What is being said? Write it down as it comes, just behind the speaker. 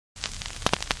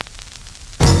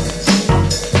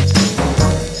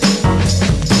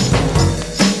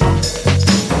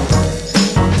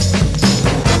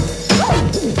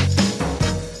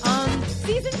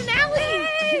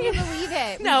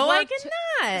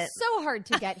It's so hard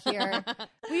to get here.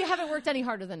 We haven't worked any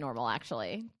harder than normal,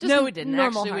 actually. No, we didn't.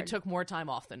 Actually, hard. we took more time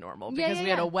off than normal because we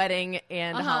had yeah. a wedding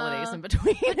and holidays in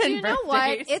between. But and you know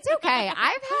birthdays. what? It's okay. I've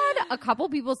had a couple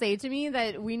people say to me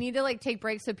that we need to like take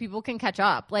breaks so people can catch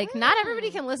up. Like, not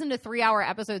everybody can listen to 3-hour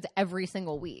episodes every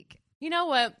single week. You know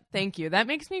what? Thank you. That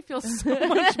makes me feel so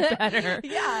much better.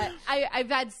 Yeah, I've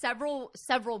had several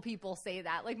people say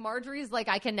that. Like Marjorie's like,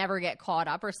 I can never get caught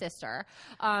up, or sister.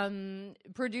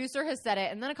 Producer has said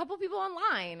it, and then a couple people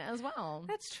online as well.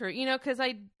 That's true. You know, because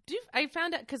I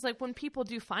found out, because like when people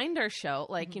do find our show,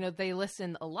 like, you know, they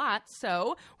listen a lot.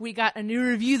 So we got a new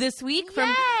review this week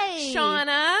from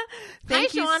Shauna.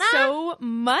 Thank you Shauna. so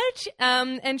much.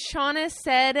 And Shauna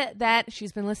said that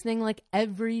she's been listening like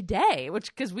every day,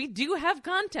 which, because we do have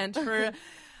content for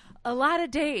a lot of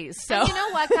days. So and you know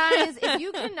what, guys? If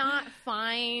you cannot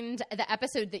find the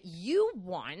episode that you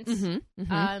want, you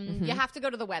have to go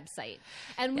to the website.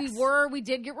 And we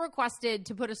did get requested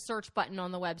to put a search button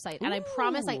on the website. And I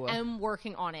promise I am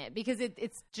working on it, because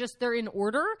it's just, they're in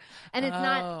order and it's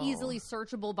not easily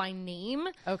searchable by name.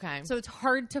 Okay. So it's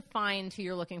hard to find who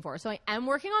you're looking for. So I am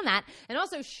working on that. And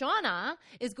also Fun. Shauna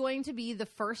is going to be the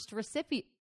first recipient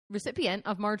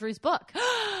of Marjorie's book.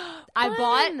 I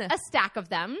bought a stack of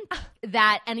them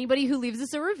that anybody who leaves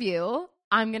us a review,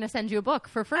 I'm going to send you a book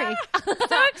for free. So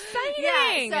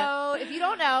exciting. Yeah, so if you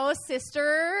don't know,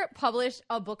 Sister published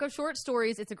a book of short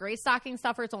stories. It's a great stocking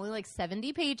stuffer. It's only like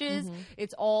 70 pages.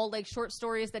 It's all like short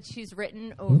stories that she's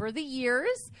written over the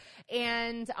years.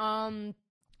 And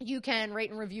you can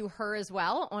rate and review her as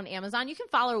well on Amazon. You can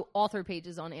follow author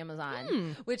pages on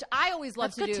Amazon, which I always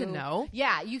love to do. That's good to know.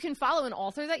 Yeah, you can follow an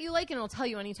author that you like, and it'll tell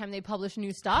you anytime they publish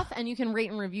new stuff, and you can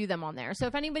rate and review them on there. So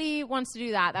if anybody wants to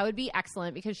do that, that would be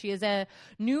excellent, because she is a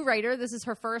new writer. This is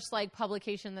her first like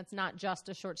publication that's not just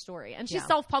a short story, and she's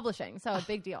self-publishing, so a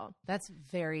big deal. That's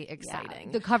very exciting.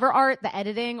 Yeah. The cover art, the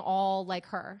editing, all like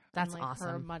her. That's and, like, awesome.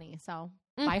 Her money, so.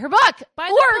 Buy her book, Buy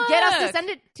or the get us to book. send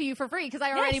it to you for free, because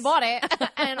I already bought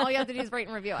it, and all you have to do is rate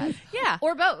and review it. Yeah.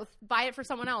 Or both. Buy it for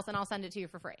someone else, and I'll send it to you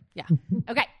for free. Yeah.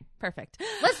 Okay. Perfect.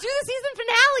 Let's do the season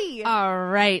finale. All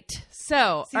right.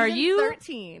 So, are Season you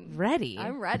 13. ready?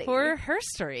 I'm ready. For Her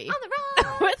Story On the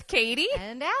road. with Katie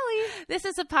And Allie. This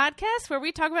is a podcast where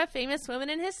we talk about famous women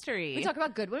in history. We talk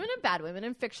about good women and bad women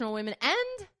and fictional women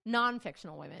and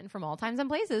non-fictional women from all times and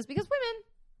places, because women,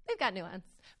 they've got nuance.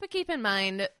 But keep in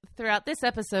mind, throughout this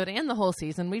episode and the whole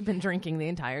season, we've been drinking the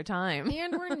entire time.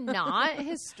 And we're not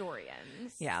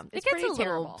historians. Yeah. It's It gets pretty a little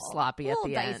terrible. sloppy at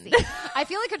the dicey. end. I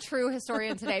feel like a true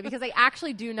historian today, because I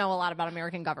actually do know a lot about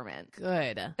American government.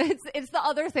 Good. It's the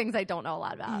other things I don't know a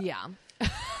lot about. Yeah.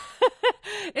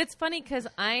 It's funny because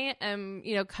I am,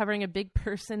 covering a big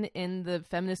person in the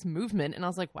feminist movement, and I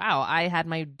was like, wow, I had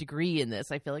my degree in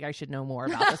this. I feel like I should know more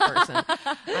about this person.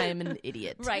 I am an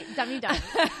idiot. Right. Dummy.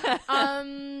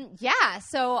 Yeah.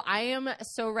 So I am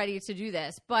so ready to do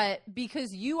this, but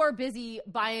because you are busy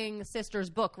buying Sister's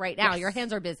book right now, your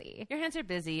hands are busy. Your hands are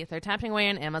busy. They're tapping away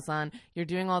on Amazon. You're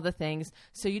doing all the things.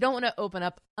 So you don't want to open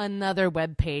up another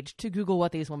web page to Google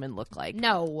what these women look like.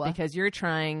 No. Because you're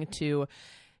trying to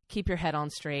keep your head on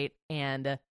straight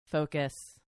and focus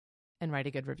and write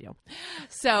a good review.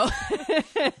 So,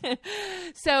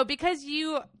 because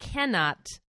you cannot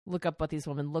look up what these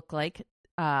women look like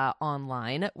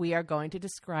online, we are going to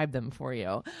describe them for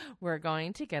you. We're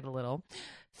going to get a little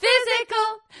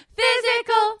physical.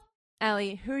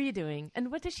 Allie, who are you doing?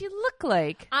 And what does she look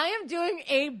like? I am doing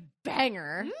a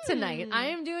banger tonight. I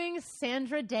am doing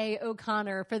Sandra Day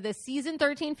O'Connor for the season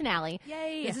 13 finale.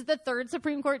 Yay. This is the third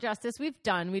Supreme Court justice we've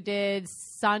done. We did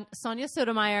Sonia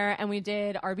Sotomayor and we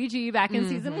did RBG back in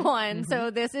season 1.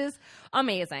 So this is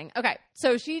amazing. Okay.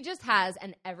 So she just has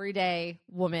an everyday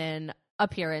woman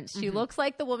appearance. She looks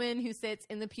like the woman who sits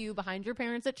in the pew behind your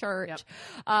parents at church.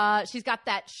 Yep. She's got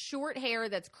that short hair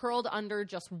that's curled under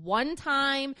just one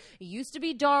time. It used to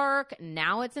be dark.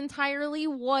 Now it's entirely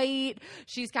white.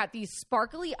 She's got these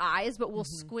sparkly eyes, but will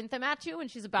squint them at you when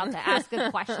she's about to ask a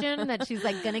question that she's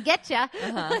like, gonna get you.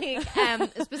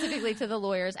 Specifically to the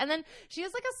lawyers. And then she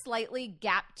has like a slightly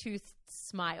gap-toothed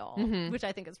smile, which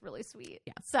I think is really sweet.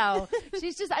 Yeah. So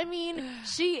she's just,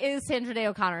 she is Sandra Day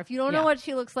O'Connor. If you don't know what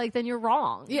she looks like, then you're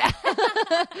wrong. Yeah.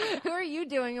 Who are you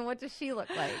doing and what does she look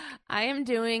like? I am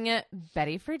doing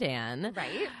Betty Friedan.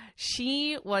 Right.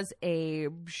 She was a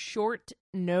short,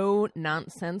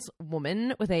 no-nonsense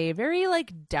woman with a very,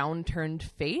 downturned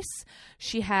face.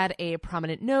 She had a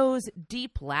prominent nose,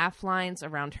 deep laugh lines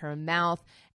around her mouth,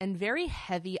 and very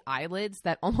heavy eyelids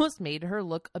that almost made her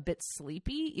look a bit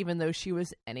sleepy, even though she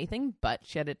was anything but.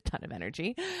 She had a ton of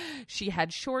energy. She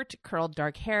had short, curled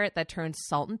dark hair that turned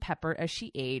salt and pepper as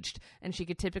she aged, and she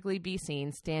could typically be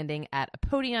seen standing at a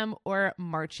podium or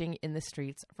marching in the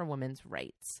streets for women's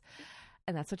rights.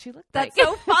 And that's what she looked like. That's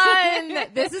so fun.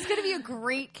 This is going to be a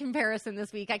great comparison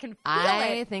this week. I can feel it.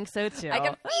 I think so, too. I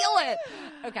can feel it.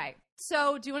 Okay.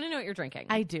 So do you want to know what you're drinking?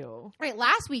 I do. Right.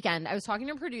 Last weekend, I was talking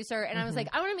to a producer, and I was like,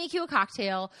 I want to make you a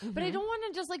cocktail, but I don't want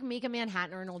to just like make a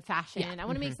Manhattan or an old fashioned. I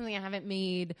want to make something I haven't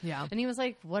made. Yeah. And he was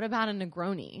like, what about a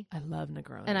Negroni? I love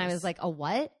Negronis. And I was like, a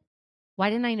what? Why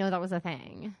didn't I know that was a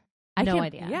thing? No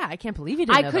idea. Yeah, I can't believe you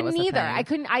didn't know I couldn't that was either. a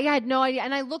thing. I had no idea.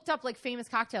 And I looked up like famous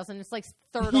cocktails, and it's like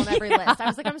third on every list. I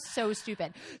was like, I'm so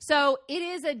stupid. So it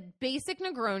is a basic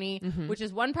Negroni, which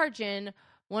is 1 part gin,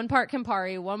 1 part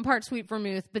Campari, 1 part sweet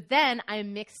vermouth. But then I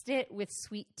mixed it with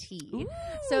sweet tea,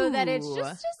 so that it's just a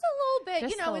little bit.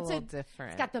 Just you know, a it's little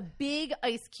different. It's got the big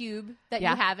ice cube that you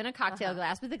have in a cocktail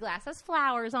glass, but the glass has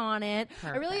flowers on it.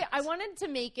 Perfect. I wanted to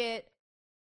make it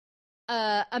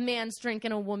a man's drink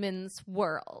in a woman's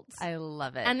world. I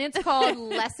love it. And it's called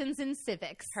Lessons in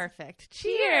Civics. Perfect.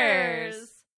 Cheers.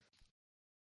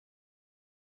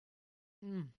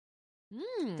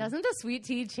 Doesn't the sweet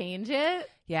tea change it?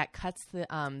 Yeah, it cuts the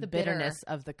bitter. bitterness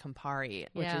of the Campari,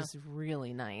 which Yeah. is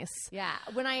really nice. Yeah.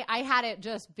 When I had it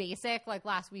just basic, like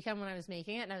last weekend when I was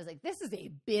making it, and I was like, this is a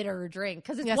bitter drink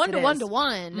because it's Yes, 1 it to is. 1 to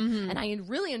 1. And I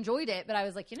really enjoyed it, but I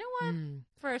was like, you know what? Mm.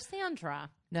 For Sandra,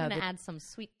 No, I'm going to add some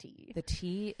sweet tea. The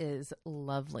tea is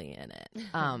lovely in it.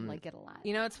 I like it a lot.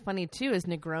 You know what's funny too is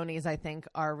Negronis, I think,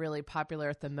 are really popular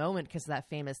at the moment because of that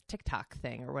famous TikTok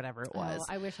thing or whatever it was.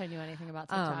 I wish I knew anything about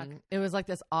TikTok. It was like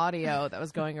this audio that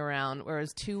was going around where it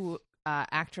was 2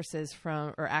 actors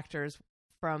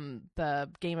from the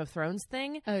Game of Thrones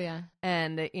thing. Oh yeah.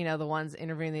 And you know, the one's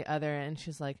interviewing the other, and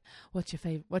she's like, "What's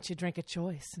your drink of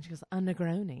choice?" And she goes, "A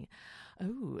Negroni."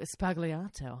 "Oh,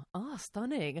 Espagliato." "Oh,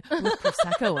 stunning, with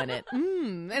prosecco in it."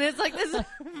 And it's like this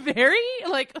very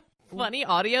like funny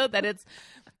audio that it's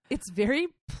very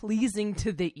pleasing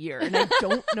to the ear, and I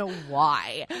don't know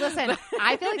why. Listen,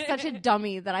 I feel like such a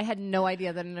dummy that I had no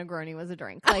idea that a Negroni was a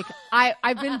drink. Like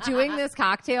I've been doing this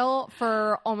cocktail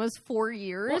for almost 4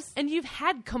 years. Well, and you've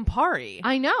had Campari.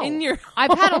 I know.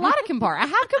 I've had a lot of Campari. I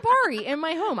have Campari in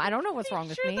my home. I don't know what's wrong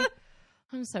with me.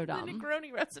 I'm so dumb. The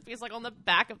Negroni recipe is like on the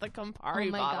back of the Campari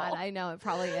Oh my bottle. God, I know. It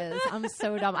probably is. I'm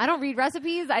so dumb. I don't read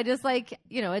recipes. I just like,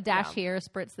 a dash here,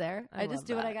 spritz there. I just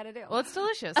do what I got to do. Well, it's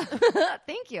delicious.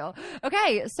 Thank you.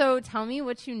 Okay, so tell me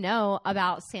what you know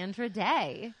about Sandra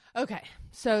Day. Okay,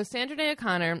 so Sandra Day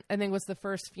O'Connor, I think, was the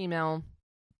first female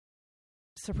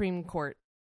Supreme Court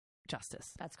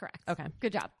justice. That's correct. Okay.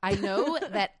 Good job. I know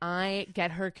that I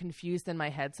get her confused in my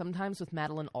head sometimes with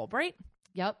Madeleine Albright.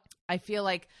 Yep. I feel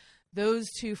like those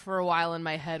two for a while in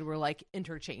my head were like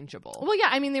interchangeable. Well, yeah,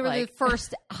 I mean, they were the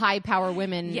first high power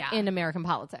women Yeah. in American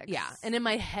politics. Yeah. And in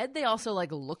my head, they also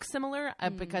like look similar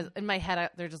because in my head,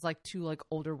 they're just like 2 like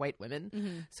older white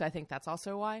women. So I think that's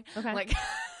also why. Okay. Like,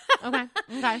 Okay.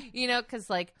 you know, because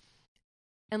like,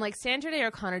 and like Sandra Day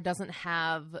O'Connor doesn't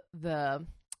have the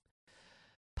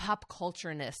pop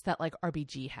culture-ness that like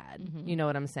RBG had. You know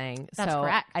what I'm saying? That's so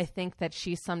correct. I think that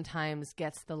she sometimes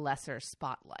gets the lesser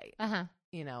spotlight. Uh-huh.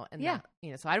 You know, and Yeah.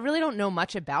 so I really don't know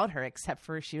much about her except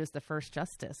for she was the first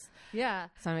justice. Yeah.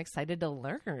 So I'm excited to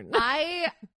learn. I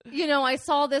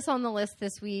saw this on the list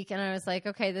this week and I was like,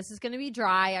 okay, this is going to be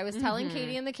dry. I was telling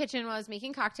Katie in the kitchen while I was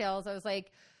making cocktails, I was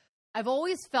like, I've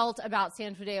always felt about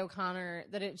Sandra Day O'Connor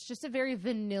that it's just a very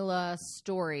vanilla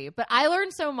story. But I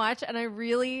learned so much, and I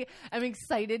really am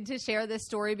excited to share this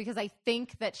story because I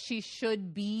think that she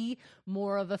should be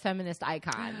more of a feminist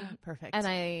icon. Perfect. And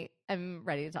I am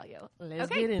ready to tell you. Let's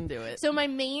get into it. So my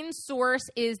main source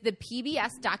is the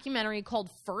PBS documentary called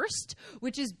First,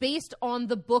 which is based on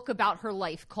the book about her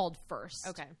life called First.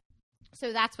 Okay.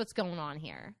 So that's what's going on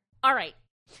here. All right.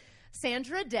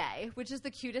 Sandra Day, which is the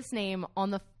cutest name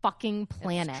on the fucking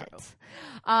planet,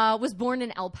 was born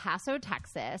in El Paso,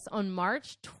 Texas on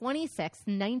March 26,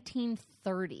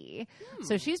 1930.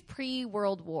 So she's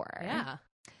pre-World War. Yeah.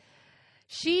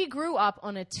 She grew up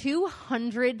on a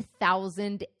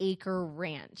 200,000 acre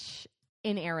ranch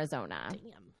in Arizona.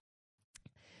 Damn.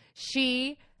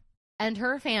 She and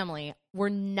her family were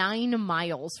 9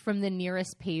 miles from the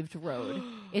nearest paved road.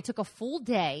 It took a full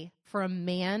day for a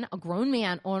grown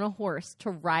man on a horse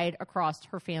to ride across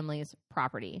her family's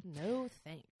property. No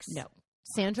thanks. No.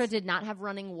 Sandra did not have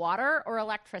running water or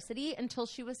electricity until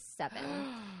she was 7.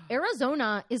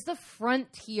 Arizona is the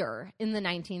frontier in the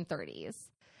 1930s.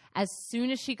 As soon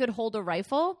as she could hold a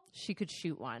rifle, she could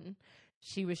shoot one.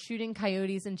 She was shooting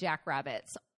coyotes and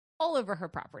jackrabbits all over her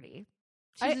property.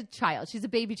 She's a child. She's a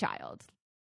baby child.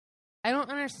 I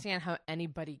don't understand how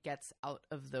anybody gets out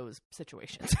of those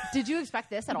situations. Did you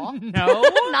expect this at all? No.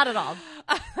 Not at all.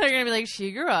 They're going to be like,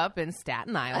 she grew up in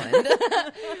Staten Island.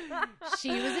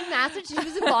 She was in Massachusetts. She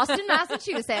was in Boston,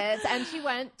 Massachusetts, and she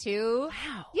went to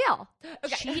Yale.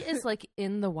 Okay. She is like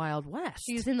in the Wild West.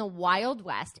 She's in the Wild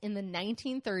West in the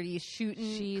 1930s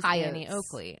shooting She's coyotes. Annie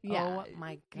Oakley. Yeah. Oh,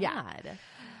 my God. Yeah.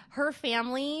 Her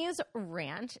family's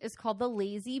ranch is called the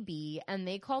Lazy Bee, and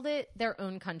they called it their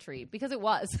own country because it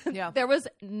was. Yeah. There was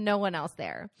no one else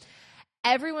there.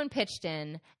 Everyone pitched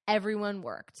in. Everyone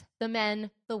worked. The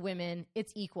men, the women,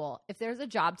 it's equal. If there's a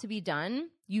job to be done,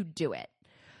 you do it.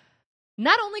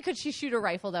 Not only could she shoot a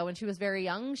rifle, though, when she was very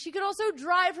young, she could also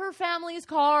drive her family's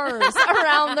cars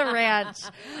around the ranch.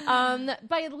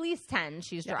 By at least 10,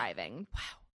 she's driving. Wow.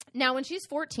 Now, when she's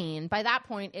 14, by that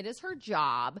point, it is her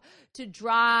job to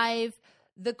drive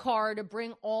the car to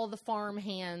bring all the farm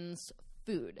hands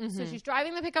food. Mm-hmm. So she's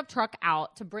driving the pickup truck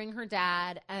out to bring her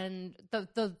dad and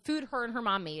the food her and her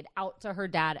mom made out to her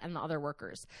dad and the other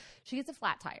workers. She gets a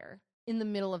flat tire in the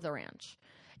middle of the ranch.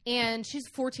 And she's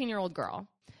a 14-year-old girl.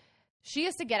 She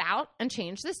has to get out and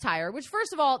change this tire, which,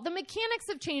 first of all, the mechanics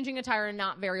of changing a tire are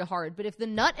not very hard. But if the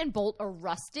nut and bolt are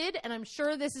rusted, and I'm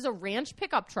sure this is a ranch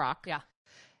pickup truck,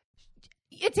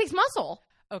 it takes muscle.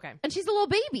 Okay. And she's a little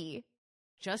baby.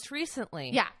 Just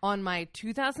recently, Yeah. on my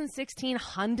 2016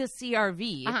 Honda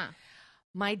CRV,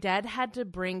 my dad had to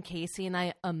bring Casey and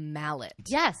I a mallet.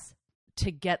 Yes.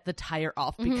 To get the tire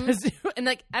off because, and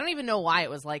like, I don't even know why it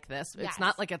was like this. It's Yes.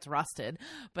 not like it's rusted,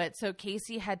 but so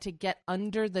Casey had to get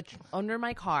under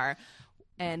my car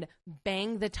and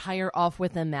bang the tire off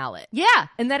with a mallet. Yeah.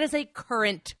 And that is a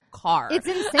current car. It's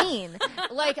insane.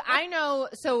 Like, I know,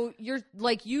 so you're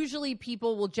like, usually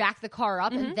people will jack the car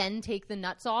up and then take the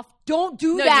nuts off. Don't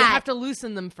do that. You have to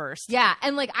loosen them first. Yeah.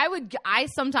 And like,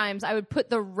 sometimes I would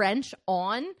put the wrench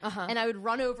on and I would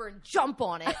run over and jump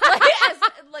on it.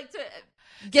 Like to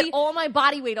get all my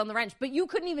body weight on the wrench. But you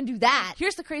couldn't even do that.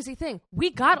 Here's the crazy thing. We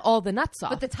got all the nuts off.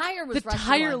 But the tire was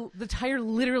the tire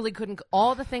literally couldn't.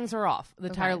 All the things are off. The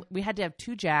tire. We had to have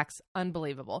 2 jacks.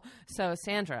 Unbelievable. So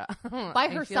Sandra, by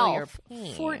herself, I feel your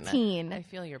pain. 14, I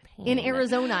feel your pain in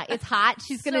Arizona. It's hot.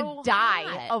 She's So gonna die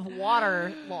hot. of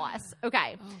water loss.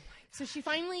 Okay. So she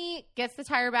finally gets the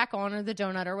tire back on, or the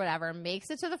donut or whatever, makes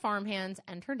it to the farmhands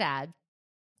and her dad.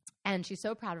 And she's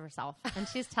so proud of herself. And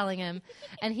she's telling him,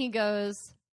 and he goes,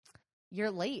 "You're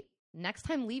late. Next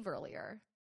time, leave earlier.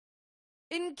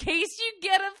 In case you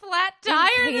get a flat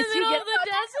tire in the middle of the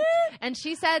desert." And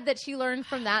she said that she learned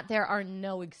from that there are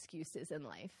no excuses in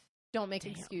life. Don't make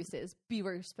excuses. Be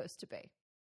where you're supposed to be.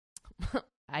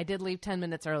 I did leave 10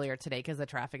 minutes earlier today because the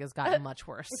traffic has gotten much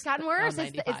worse. It's gotten worse.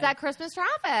 It's that Christmas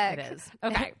traffic. It is.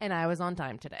 Okay. And I was on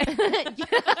time today.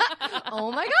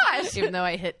 Oh my gosh. Even though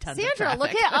I hit tons of Sandra, traffic.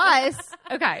 look at us.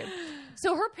 Okay.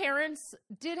 So her parents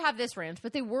did have this ranch,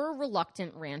 but they were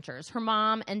reluctant ranchers. Her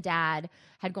mom and dad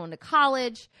had gone to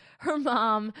college. Her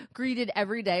mom greeted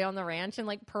every day on the ranch in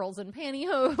like pearls and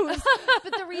pantyhose.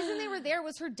 But the reason they were there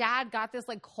was her dad got this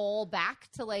like call back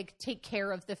to like take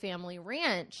care of the family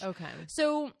ranch. Okay.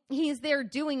 So he's there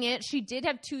doing it. She did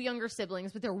have 2 younger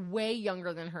siblings, but they're way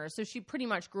younger than her. So she pretty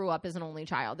much grew up as an only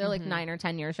child. They're like 9 or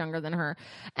 10 years younger than her.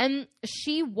 And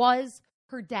she was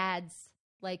her dad's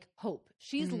like hope.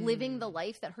 She's living the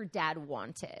life that her dad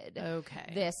wanted.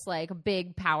 Okay. This like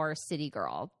big power city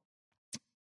girl.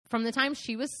 From the time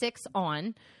she was 6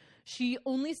 on, she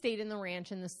only stayed in the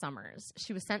ranch in the summers.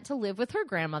 She was sent to live with her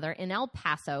grandmother in El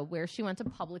Paso, where she went to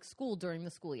public school during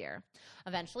the school year.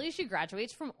 Eventually, she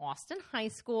graduates from Austin High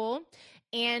School,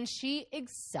 and she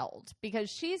excelled because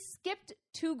she skipped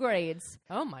 2 grades.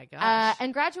 Oh, my gosh.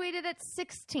 And graduated at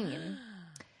 16.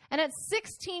 And at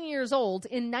 16 years old,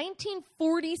 in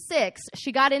 1946,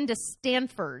 she got into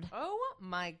Stanford. Oh,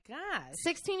 my gosh.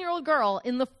 16-year-old girl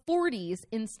in the 40s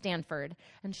in Stanford.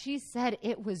 And she said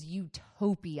it was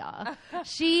utopia.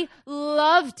 She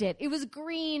loved it. It was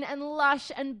green and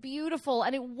lush and beautiful,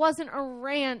 and it wasn't a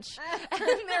ranch. And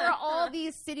there were all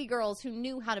these city girls who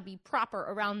knew how to be proper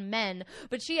around men,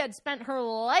 but she had spent her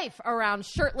life around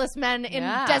shirtless men in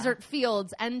desert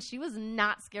fields, and she was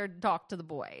not scared to talk to the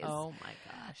boys. Oh, my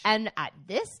gosh. And at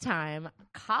this time,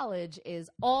 college is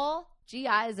all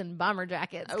GIs and bomber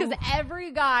jackets because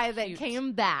every guy that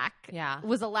came back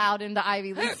was allowed into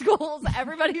Ivy League schools.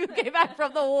 Everybody who came back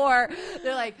from the war,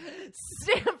 they're like,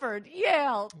 Stanford,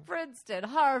 Yale, Princeton,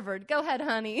 Harvard. Go ahead,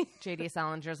 honey. J.D.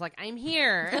 Salinger's like, I'm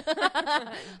here.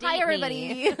 Hi,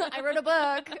 everybody. I wrote a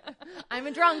book. I'm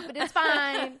a drunk, but it's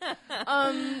fine.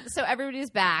 So everybody's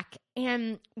back.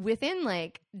 And within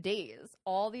like days,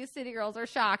 all these city girls are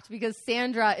shocked because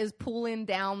Sandra is pulling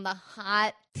down the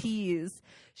hot teas.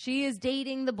 She is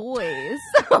dating the boys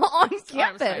on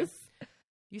campus.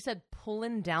 You said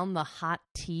pulling down the hot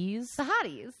teas? The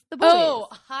hotties. The boys. Oh,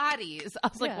 hotties. I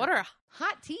was like, what are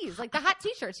hot teas? Like the hot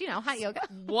t-shirts, hot yoga.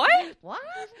 What? What?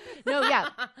 No, yeah.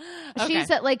 Okay.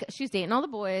 She's dating all the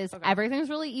boys. Okay. Everything's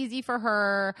really easy for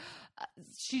her.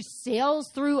 She sails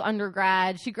through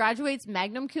undergrad. She graduates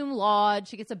magna cum laude.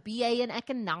 She gets a BA in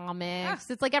economics.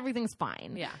 It's like everything's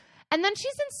fine. Yeah. And then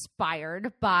she's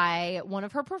inspired by one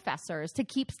of her professors to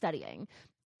keep studying.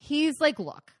 He's like,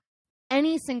 look,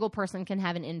 any single person can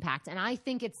have an impact. And I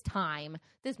think it's time.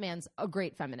 This man's a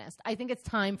great feminist. I think it's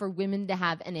time for women to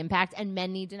have an impact, and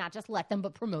men need to not just let them,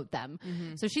 but promote them.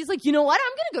 Mm-hmm. So she's like, you know what?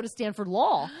 I'm going to go to Stanford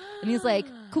Law. And he's like,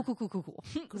 cool.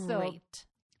 Great. So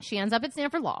she ends up at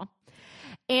Stanford Law.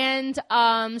 And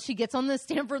she gets on the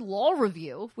Stanford Law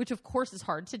Review, which of course is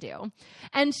hard to do.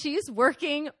 And she's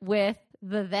working with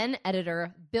the then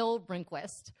editor, Bill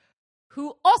Rehnquist,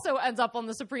 who also ends up on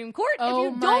the Supreme Court. Oh,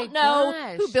 if you don't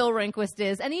know who Bill Rehnquist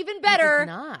is. And even better,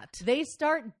 they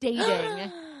start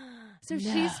dating. So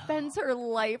she spends her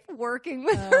life working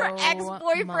with her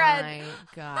ex-boyfriend. My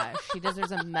gosh. She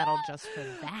deserves a medal just for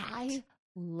that. I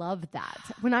love that.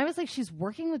 When I was like, she's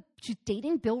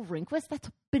dating Bill Rehnquist, that's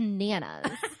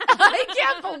bananas. I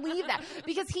can't believe that.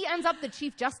 Because he ends up the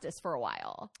Chief Justice for a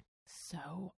while.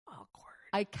 So awkward.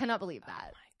 I cannot believe that.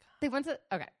 Oh my God. They went to,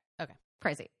 okay.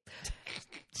 Crazy.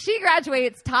 She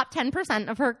graduates top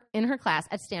 10% in her class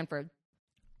at Stanford.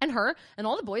 And her and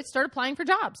all the boys start applying for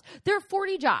jobs. There are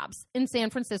 40 jobs in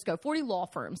San Francisco, 40 law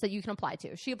firms that you can apply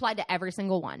to. She applied to every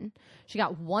single one. She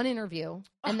got one interview,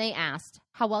 and they asked,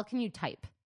 how well can you type?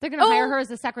 They're going to hire her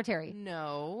as a secretary.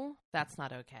 No, that's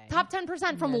not okay. Top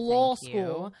 10% from law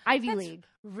school, Ivy League.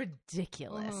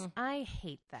 Ridiculous. I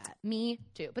hate that. Me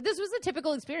too. But this was a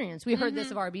typical experience. We heard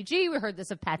this of RBG. We heard this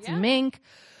of Patsy Mink.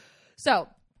 So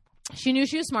she knew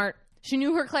she was smart. She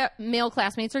knew her male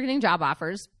classmates are getting job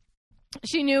offers.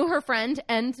 She knew her friend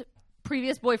and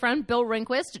previous boyfriend, Bill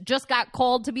Rehnquist, just got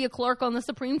called to be a clerk on the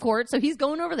Supreme Court. So he's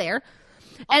going over there.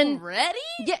 And already?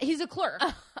 Yeah, he's a clerk.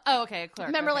 Oh, okay, a clerk.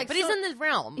 Remember, but he's in the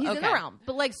realm. He's in the realm.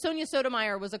 But like Sonia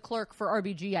Sotomayor was a clerk for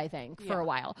RBG, I think, for a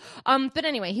while. But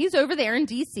anyway, he's over there in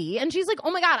D.C. and she's like,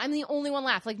 oh my God, I'm the only one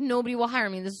left. Like nobody will hire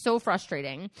me. This is so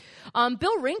frustrating.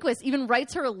 Bill Rehnquist even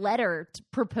writes her a letter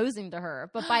proposing to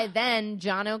her. But by then,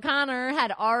 John O'Connor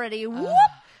had already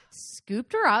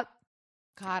scooped her up.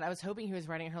 God, I was hoping he was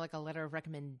writing her like a letter of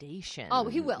recommendation. Oh,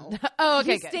 he will.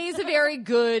 Okay, he stays a very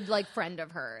good friend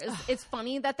of hers. It's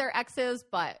funny that they're exes,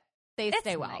 but they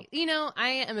stay well. Nice. You know, I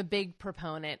am a big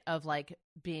proponent of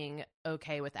being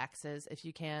okay with exes if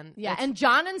you can. Yeah, and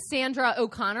John and Sandra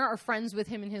O'Connor are friends with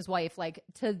him and his wife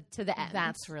to the end.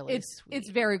 That's really sweet. It's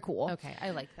very cool. Okay, I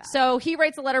like that. So he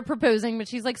writes a letter proposing, but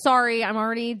she's like, sorry, I'm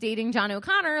already dating John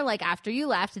O'Connor. Like after you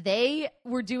left, they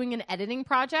were doing an editing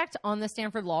project on the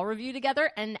Stanford Law Review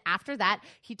together. And after that,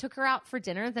 he took her out for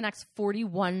dinner the next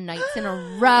 41 nights in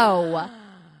a row.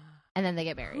 And then they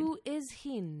get married. Who is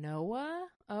he, Noah?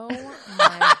 Oh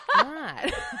my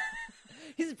God.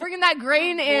 He's bringing that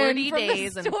grain in 40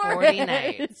 days and 40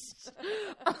 nights.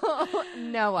 Oh,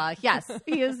 Noah. Yes,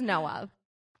 he is Noah.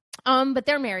 But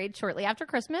they're married shortly after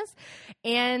Christmas.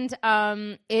 And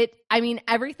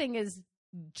everything is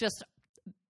just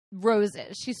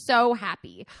roses. She's so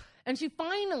happy. And she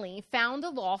finally found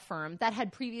a law firm that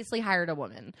had previously hired a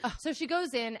woman. So she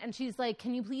goes in and she's like,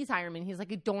 can you please hire me? And he's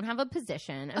like, I don't have a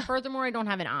position. And furthermore, I don't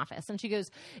have an office. And she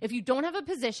goes, if you don't have a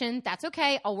position, that's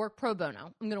okay. I'll work pro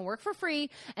bono. I'm going to work for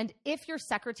free. And if your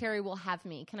secretary will have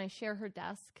me, can I share her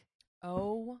desk?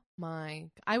 Oh my,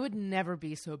 I would never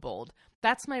be so bold.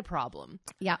 That's my problem.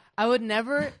 Yeah. I would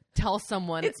never tell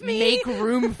someone, make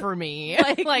room for me.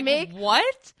 Make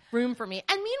what? Room for me.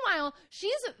 And meanwhile,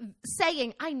 she's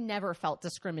saying, I never felt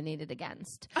discriminated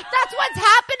against. That's what's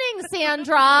happening,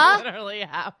 Sandra. Literally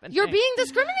happening. You're being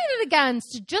discriminated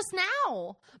against just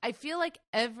now. I feel like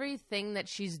everything that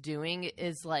she's doing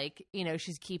is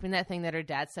she's keeping that thing that her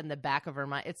dad said in the back of her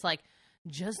mind. It's like,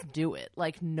 just do it.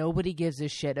 Nobody gives a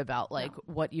shit about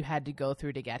what you had to go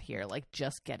through to get here.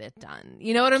 Just get it done.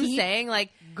 You know what I'm saying?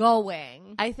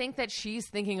 Going. I think that she's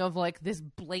thinking of this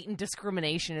blatant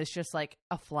discrimination is just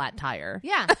a flat tire.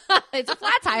 Yeah. It's a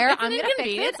flat tire. I'm going to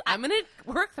fix it. I'm going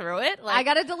to work through it. I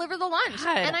got to deliver the lunch.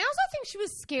 God. And I also think she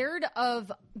was scared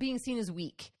of being seen as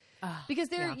weak. Because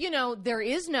there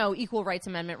is no equal rights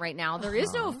amendment right now. There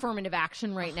is no affirmative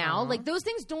action right now. Those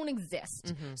things don't exist.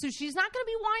 Mm-hmm. So she's not going to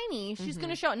be whiny. She's going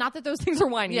to show. Not that those things are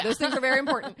whiny. Yeah. Those things are very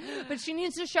important. But she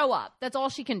needs to show up. That's all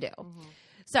she can do. Mm-hmm.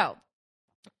 So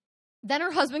Then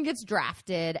her husband gets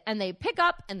drafted, and they pick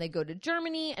up and they go to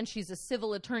Germany, and she's a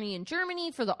civil attorney in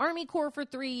Germany for the Army Corps for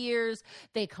 3 years.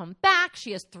 They come back.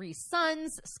 She has 3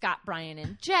 sons, Scott, Brian,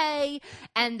 and Jay,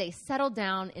 and they settle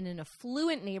down in an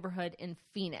affluent neighborhood in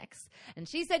Phoenix. And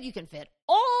she said you can fit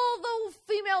all the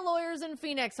female lawyers in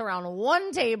Phoenix around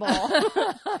one table.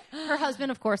 Her husband,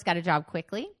 of course, got a job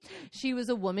quickly. She was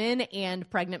a woman and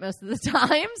pregnant most of the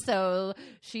time, so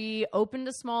she opened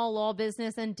a small law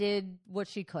business and did what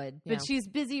she could. But she's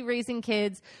busy raising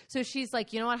kids, so she's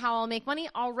like, you know what, how I'll make money?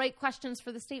 I'll write questions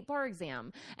for the state bar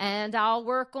exam, and I'll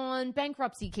work on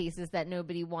bankruptcy cases that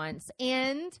nobody wants.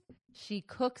 And she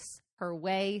cooks her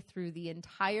way through the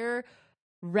entire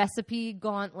recipe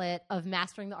gauntlet of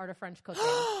mastering the art of French cooking,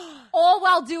 all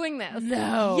while doing this.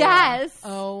 No. Yes.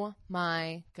 Oh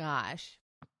my gosh.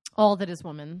 All that is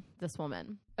this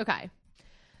woman. Okay.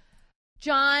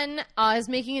 John is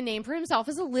making a name for himself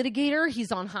as a litigator.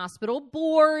 He's on hospital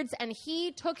boards, and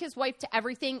he took his wife to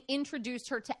everything, introduced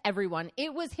her to everyone.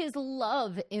 It was his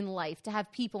love in life to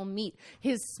have people meet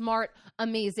his smart,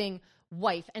 amazing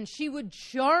wife, and she would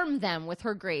charm them with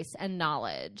her grace and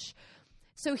knowledge.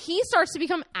 So he starts to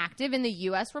become active in the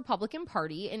U.S. Republican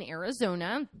Party in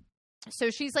Arizona. So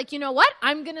she's like, you know what?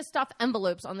 I'm going to stuff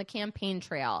envelopes on the campaign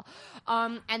trail.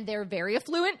 And their very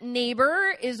affluent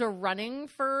neighbor is running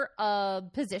for a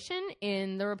position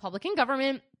in the Republican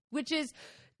government, which is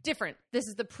different. This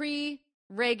is the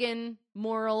pre-Reagan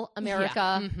moral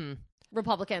America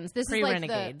Republicans. This is like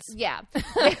renegades.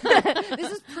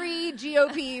 This is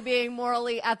pre-GOP being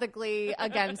morally, ethically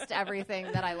against everything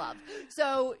that I love.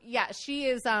 So yeah, she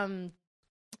is.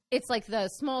 It's like the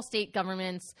small state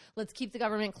governments. Let's keep the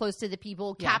government close to the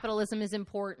people. Yeah. Capitalism is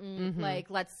important. Like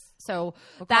We'll that's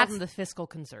call them the fiscal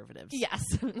conservatives. yes.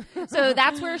 So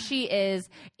that's where she is,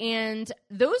 and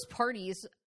those parties.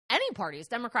 Any parties,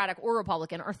 Democratic or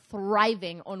Republican, are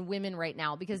thriving on women right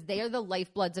now because they are the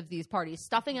lifebloods of these parties,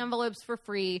 stuffing envelopes for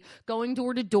free, going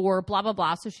door to door, blah, blah,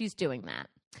 blah. So she's doing that.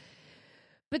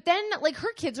 But then, like,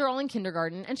 her kids are all in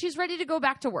kindergarten, and she's ready to go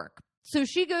back to work. So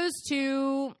she goes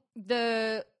to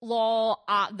the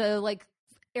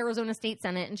Arizona State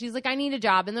Senate, and she's like, I need a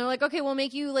job. And they're like, okay, we'll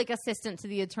make you, like, assistant to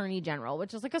the attorney general,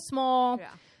 which is, like, a small,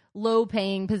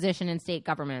 low-paying position in state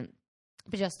government.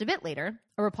 But just a bit later,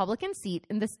 a Republican seat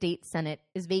in the state Senate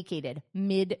is vacated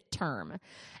mid-term.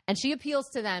 And she appeals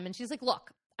to them, and she's like,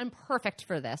 look, I'm perfect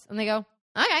for this. And they go,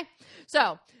 okay.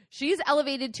 So she's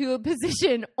elevated to a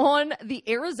position on the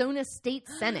Arizona State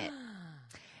Senate.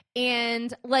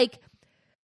 And, like,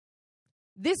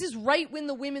 this is right when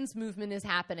the women's movement is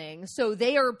happening. So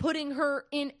they are putting her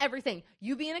in everything.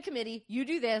 You be in a committee. You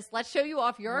do this. Let's show you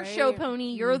off. You're a show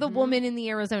pony. You're the woman in the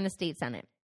Arizona State Senate.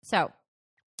 So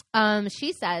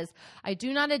she says, I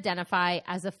do not identify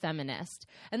as a feminist.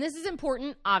 And this is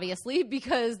important, obviously,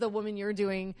 because the woman you're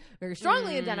doing very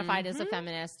strongly identified as a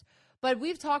feminist. But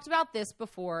we've talked about this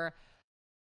before.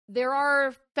 There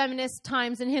are feminist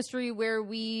times in history where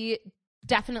we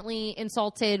definitely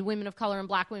insulted women of color and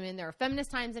black women. There are feminist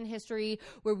times in history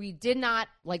where we did not,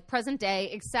 like present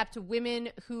day, accept women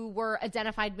who were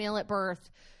identified male at birth.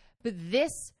 But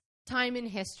this time in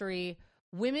history,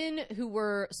 women who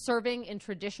were serving in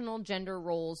traditional gender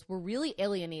roles were really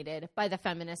alienated by the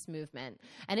feminist movement.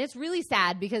 And it's really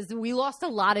sad because we lost a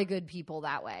lot of good people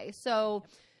that way. So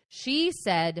she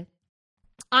said,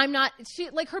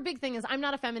 her big thing is, I'm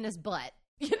not a feminist, but,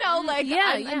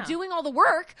 I'm doing all the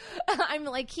work. I'm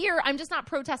like here, I'm just not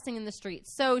protesting in the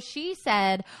streets. So she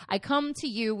said, I come to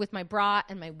you with my bra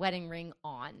and my wedding ring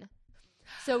on.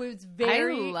 So it was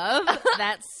very... I love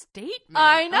that statement.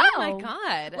 I know. Oh, my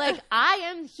God. Like, I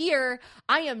am here.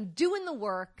 I am doing the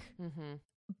work.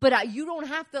 But you don't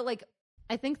have to, like...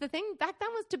 I think the thing back then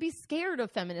was to be scared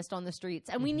of feminists on the streets.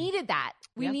 And we needed that.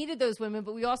 We needed those women.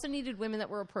 But we also needed women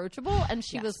that were approachable. And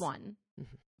she was one.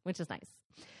 Which is nice.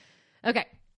 Okay.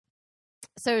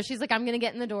 So she's like, I'm going to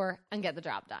get in the door and get the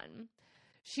job done.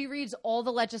 She reads all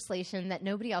the legislation that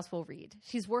nobody else will read.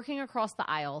 She's working across the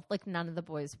aisle like none of the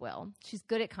boys will. She's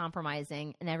good at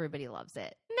compromising, and everybody loves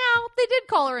it. Now, they did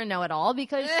call her a know-it-all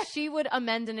because she would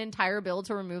amend an entire bill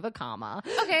to remove a comma.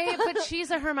 Okay, but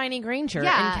she's a Hermione Granger,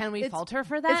 Yeah, and can we fault her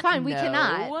for that? It's fine. We No.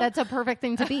 cannot. That's a perfect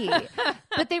thing to be.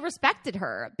 But they respected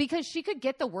her because she could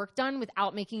get the work done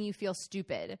without making you feel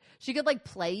stupid. She could, like,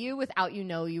 play you without you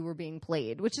know you were being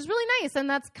played, which is really nice. And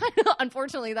that's kind of,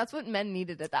 unfortunately, that's what men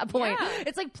needed at that point. Yeah.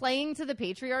 It's like playing to the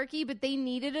patriarchy, but they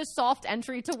needed a soft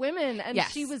entry to women, and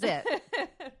she was it.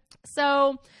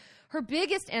 So Her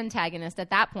biggest antagonist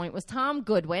at that point was Tom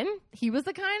Goodwin. He was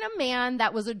the kind of man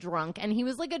that was a drunk, and he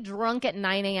was like a drunk at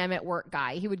 9 a.m. at work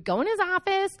guy. He would go in his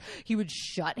office, he would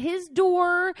shut his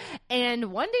door,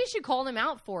 and one day she called him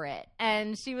out for it.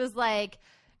 And she was like,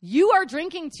 "You are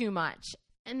drinking too much."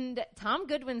 And Tom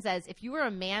Goodwin says, "If you were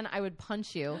a man, I would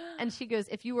punch you." And she goes,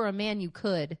 "If you were a man, you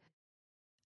could."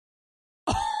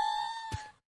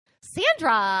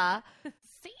 Sandra! I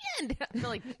feel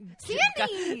like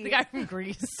Sandy! the guy from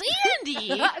Greece.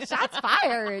 Sandy! Shots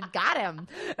fired. Got him.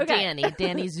 Okay.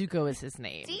 Danny Zuko is his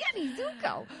name. Danny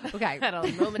Zuko. Okay. Had a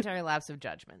momentary lapse of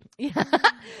judgment. Yeah.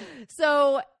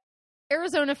 So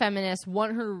Arizona feminists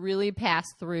want her to really pass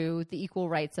through the Equal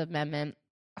Rights Amendment.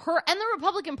 Her and the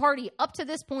Republican Party up to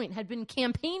this point had been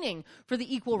campaigning for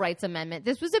the Equal Rights Amendment.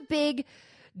 This was a big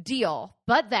deal.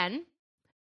 But then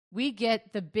we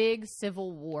get the big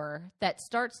civil war that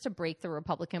starts to break the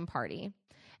Republican Party.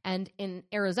 And in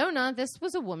Arizona, this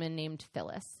was a woman named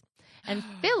Phyllis. And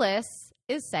Phyllis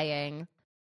is saying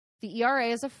the ERA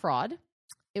is a fraud.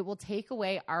 It will take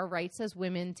away our rights as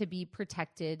women to be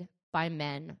protected by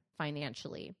men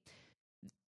financially.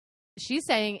 She's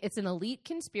saying it's an elite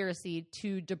conspiracy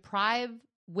to deprive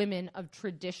women of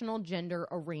traditional gender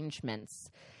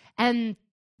arrangements, and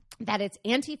that it's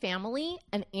anti-family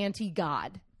and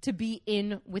anti-God to be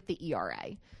in with the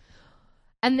ERA.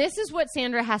 And this is what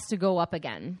Sandra has to go up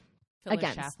against.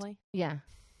 Shapley? Yeah.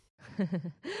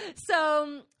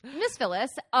 So, Miss Phyllis,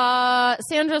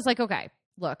 Sandra's like, okay,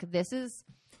 look,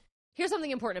 here's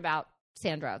something important about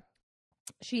Sandra.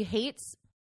 She hates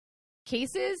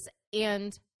cases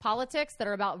and politics that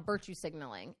are about virtue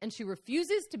signaling, and she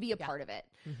refuses to be a part of it.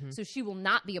 Mm-hmm. So she will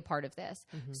not be a part of this.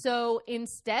 Mm-hmm. So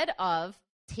instead of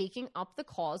taking up the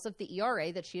cause of the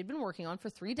ERA that she had been working on for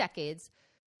 3 decades,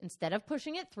 instead of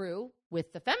pushing it through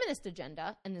with the feminist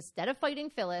agenda, and instead of fighting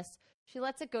Phyllis, she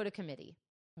lets it go to committee.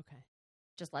 Okay.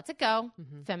 Just lets it go.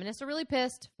 Mm-hmm. Feminists are really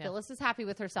pissed. Yeah. Phyllis is happy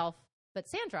with herself. But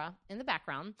Sandra, in the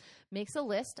background, makes a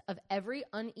list of every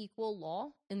unequal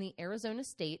law in the Arizona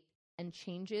state and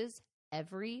changes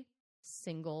every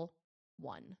single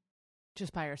one.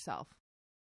 Just by herself.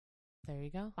 There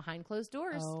you go. Behind closed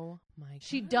doors. Oh, my God.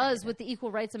 She does what the Equal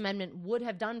Rights Amendment would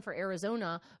have done for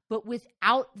Arizona, but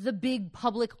without the big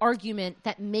public argument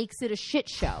that makes it a shit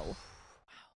show.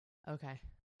 Wow. Okay.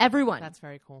 Everyone. That's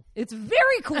very cool. It's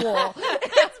very cool.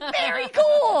 It's very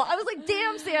cool. I was like,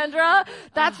 damn, Sandra,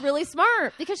 that's really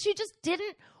smart. Because she just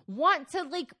didn't want to,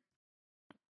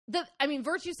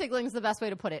 virtue signaling is the best way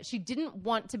to put it. She didn't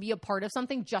want to be a part of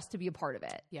something just to be a part of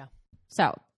it. Yeah.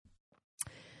 So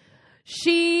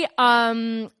she, it's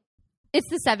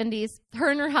the 70s. Her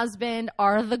and her husband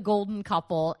are the golden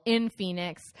couple in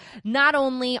Phoenix. Not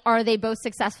only are they both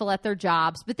successful at their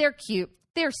jobs, but they're cute.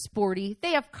 They're sporty.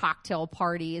 They have cocktail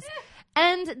parties.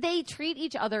 And they treat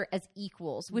each other as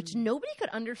equals, which nobody could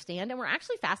understand and we're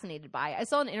actually fascinated by. I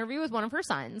saw an interview with one of her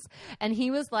sons, and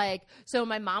he was like, so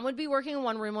my mom would be working in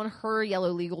one room on her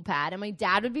yellow legal pad, and my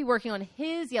dad would be working on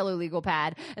his yellow legal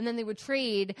pad, and then they would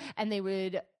trade, and they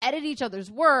would edit each other's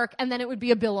work, and then it would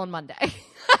be a bill on Monday.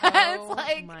 It's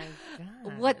like my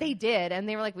God. what they did, and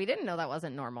they were like, we didn't know that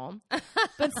wasn't normal.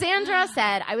 But Sandra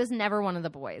said, I was never one of the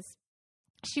boys.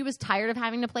 She was tired of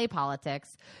having to play politics.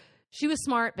 She was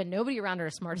smart, but nobody around her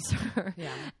is smart as her.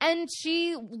 Yeah. And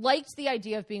she liked the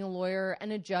idea of being a lawyer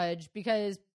and a judge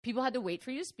because people had to wait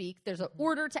for you to speak. There's an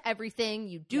order to everything.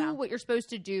 You do what you're supposed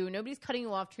to do. Nobody's cutting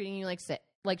you off, treating you like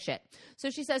shit. So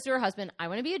she says to her husband, I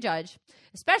want to be a judge,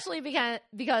 especially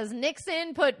because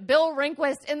Nixon put Bill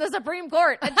Rehnquist in the Supreme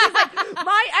Court. And she's like,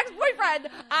 my ex-boyfriend,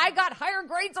 I got higher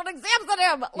grades on exams than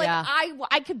him.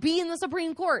 I could be in the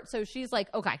Supreme Court. So she's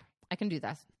like, okay, I can do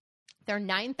this. There are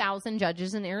 9,000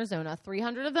 judges in Arizona.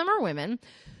 300 of them are women.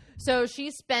 So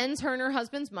she spends her and her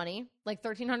husband's money, like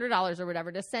 $1,300 or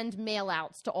whatever, to send mail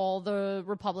outs to all the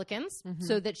Republicans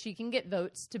so that she can get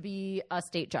votes to be a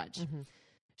state judge. Mm-hmm.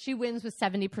 She wins with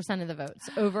 70% of the votes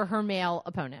over her male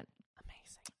opponent.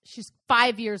 Amazing. She's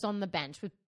 5 years on the bench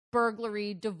with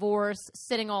burglary, divorce,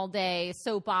 sitting all day,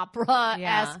 soap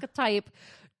opera-esque type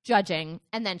judging.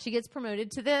 And then she gets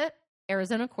promoted to the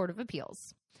Arizona Court of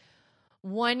Appeals.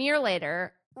 1 year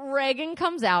later, Reagan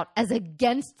comes out as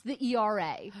against the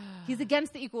ERA. He's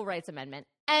against the Equal Rights Amendment.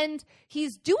 And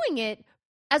he's doing it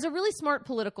as a really smart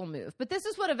political move. But this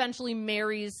is what eventually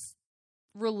marries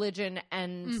religion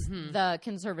and the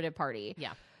conservative party.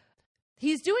 Yeah.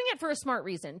 He's doing it for a smart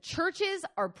reason. Churches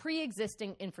are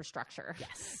pre-existing infrastructure.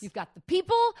 Yes. You've got the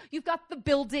people, you've got the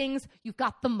buildings, you've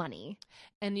got the money.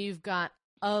 And you've got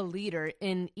a leader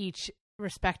in each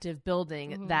respective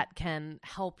building that can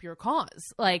help your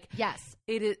cause. Like, yes,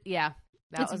 it is. Yeah.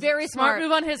 It's very smart.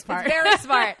 Move on his part. It's very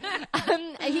smart.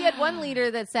 He had one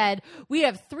leader that said, we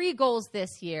have 3 goals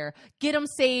this year. Get them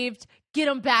saved, get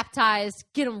them baptized,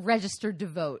 get them registered to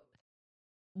vote.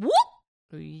 Whoop!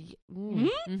 Mm-hmm.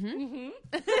 Mm-hmm.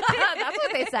 That's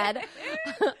what they said.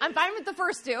 I'm fine with the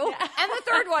first 2 and the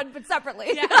third one, but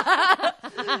separately.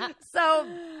 So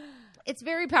it's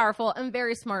very powerful and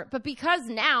very smart. But because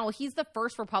now he's the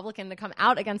first Republican to come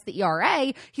out against the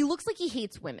ERA, he looks like he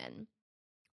hates women.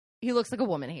 He looks like a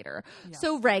woman hater. Yeah.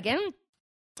 So Reagan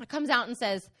comes out and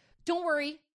says, don't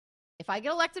worry. If I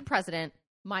get elected president,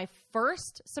 my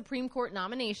first Supreme Court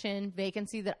nomination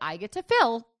vacancy that I get to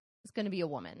fill is going to be a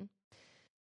woman.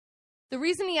 The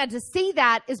reason he had to say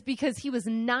that is because he was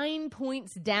 9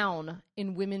 points down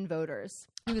in women voters.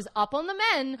 He was up on the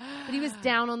men, but he was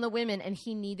down on the women, and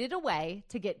he needed a way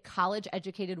to get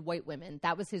college-educated white women.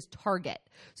 That was his target.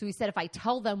 So he said, if I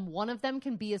tell them one of them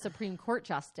can be a Supreme Court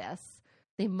justice,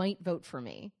 they might vote for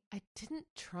me. Didn't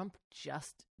Trump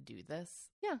just do this?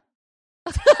 Yeah.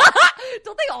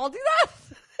 Don't they all do that?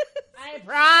 I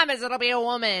promise it'll be a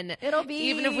woman. It'll be.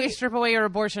 Even if we strip away your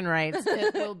abortion rights,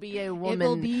 it will be a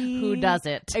woman who does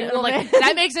it. Like,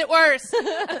 that makes it worse.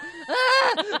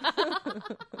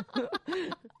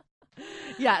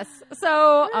 Yes.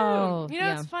 So,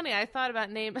 it's funny. I thought about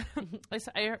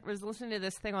I was listening to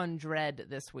this thing on dread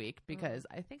this week because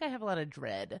I think I have a lot of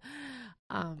dread,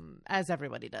 as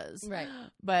everybody does. Right.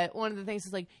 But one of the things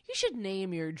is like, you should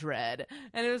name your dread.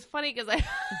 And it was funny because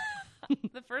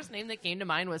the first name that came to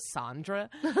mind was Sandra,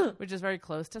 which is very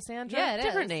close to Sandra. Yeah, it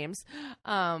Different is. names.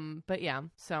 But yeah,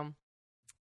 so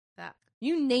that.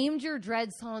 You named your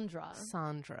dread Sandra.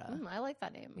 I like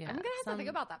that name. Yeah. I'm going to have to think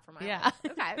about that for my life.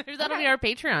 Okay. Maybe that'll be our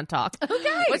Patreon talk.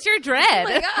 Okay. What's your dread? Oh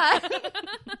my God.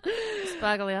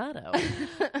 Spagliato.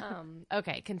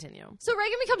 Okay, continue. So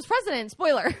Reagan becomes president.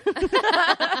 Spoiler.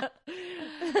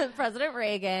 President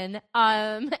Reagan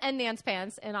and Nance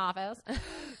Pants in office.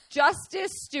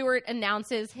 Justice Stewart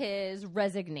announces his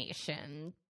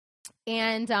resignation.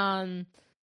 And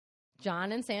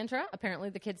John and Sandra, apparently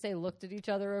the kids say, looked at each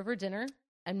other over dinner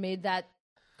and made that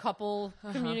couple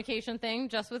communication thing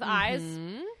just with eyes.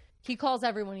 He calls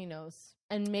everyone he knows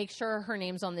and makes sure her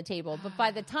name's on the table. But by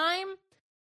the time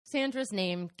Sandra's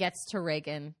name gets to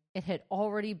Reagan, it had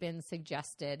already been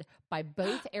suggested by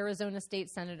both Arizona state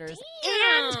senators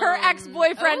and her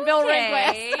ex-boyfriend, Bill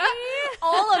Rehnquist.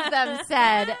 All of them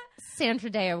said Sandra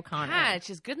Day O'Connor. God,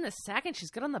 she's good in the sack and she's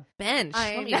good on the bench.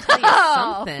 Let me tell you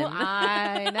something.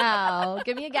 I know.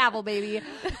 Give me a gavel, baby.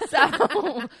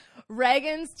 So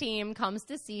Reagan's team comes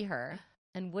to see her.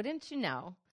 And wouldn't you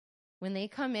know, when they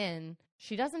come in,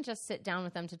 she doesn't just sit down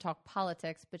with them to talk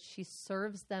politics, but she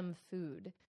serves them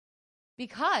food.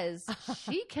 Because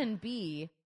she can be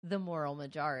the moral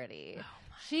majority.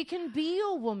 She can be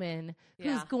a woman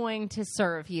who's going to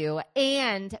serve you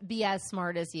and be as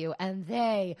smart as you. And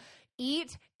they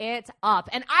eat it up.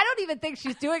 And I don't even think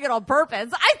she's doing it on purpose.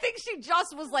 I think she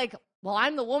just was like, well,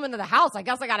 I'm the woman of the house. I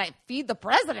guess I got to feed the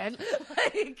president.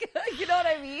 Like, you know what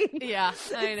I mean? Yeah,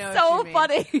 I know. So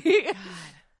funny. God.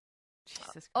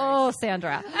 Jesus Christ. Oh,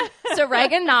 Sandra. So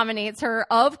Reagan nominates her,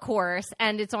 of course,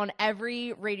 and it's on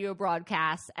every radio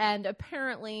broadcast. And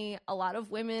apparently a lot of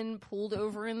women pulled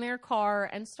over in their car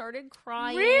and started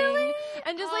crying. Really?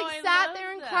 And just I sat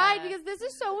there and that. cried because this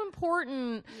is so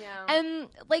important. Yeah. And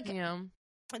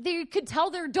they could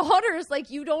tell their daughters, like,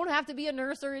 you don't have to be a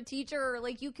nurse or a teacher.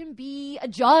 Like, you can be a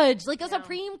judge, like a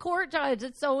Supreme Court judge.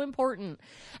 It's so important.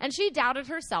 And she doubted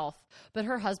herself, but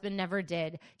her husband never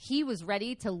did. He was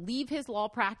ready to leave his law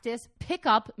practice, pick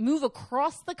up, move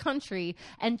across the country,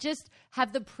 and just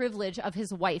have the privilege of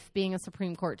his wife being a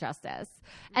Supreme Court justice.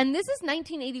 And this is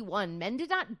 1981. Men did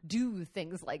not do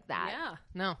things like that. Yeah.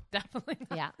 No, definitely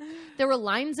not. Yeah. There were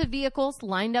lines of vehicles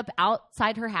lined up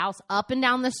outside her house, up and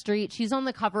down the street. She's on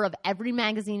the cover of every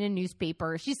magazine and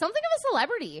newspaper. She's something of a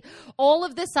celebrity. All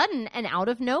of a sudden and out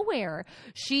of nowhere.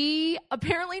 She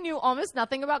apparently knew almost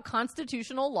nothing about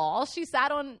constitutional law. She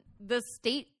sat on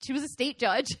she was a state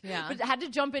judge, but had to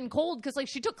jump in cold because, like,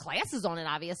 she took classes on it,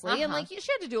 obviously. And, like, she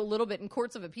had to do a little bit in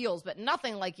courts of appeals, but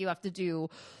nothing like you have to do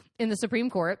in the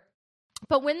Supreme Court.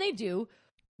 But when they do,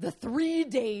 the 3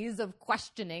 days of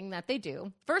questioning that they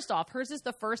do, first off, hers is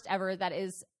the first ever that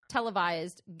is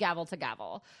televised gavel to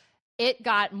gavel. It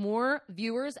got more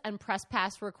viewers and press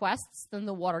pass requests than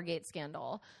the Watergate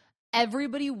scandal.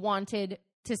 Everybody wanted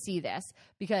to see this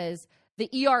because the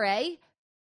ERA,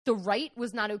 the right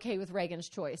was not okay with Reagan's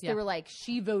choice. They were like,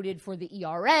 she voted for the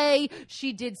ERA.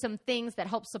 She did some things that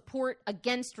help support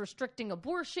against restricting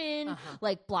abortion,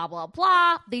 like blah, blah,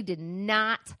 blah. They did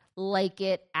not like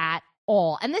it at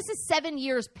all. And this is 7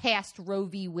 years past Roe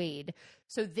v. Wade.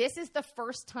 So this is the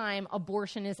first time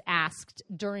abortion is asked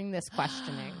during this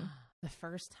questioning. The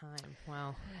first time.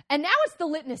 Wow. And now it's the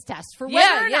litmus test for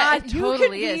whether or not it you totally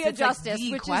could be is. a It's like justice,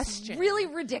 the which question. is really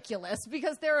ridiculous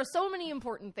because there are so many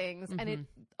important things, and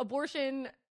abortion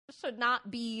should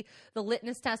not be the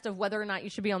litmus test of whether or not you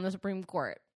should be on the Supreme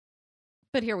Court.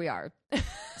 But here we are.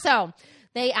 So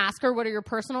they ask her, what are your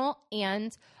personal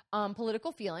and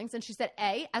political feelings? And she said,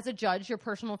 A, as a judge, your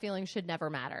personal feelings should never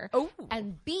matter. Oh.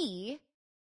 And B,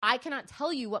 I cannot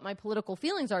tell you what my political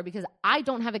feelings are because I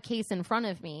don't have a case in front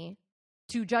of me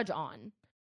to judge on.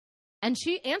 And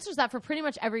she answers that for pretty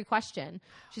much every question.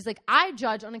 She's like, I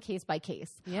judge on a case by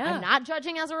case. Yeah. I'm not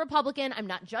judging as a Republican. I'm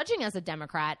not judging as a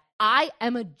Democrat. I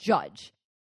am a judge.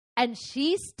 And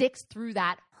she sticks through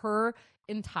that her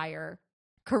entire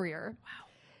career. Wow.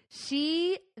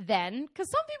 She then,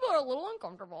 because some people are a little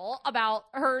uncomfortable about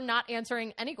her not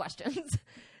answering any questions.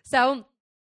 So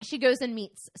she goes and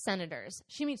meets senators.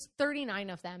 She meets 39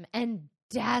 of them and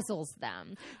dazzles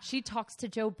them. She talks to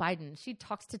Joe Biden. She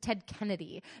talks to Ted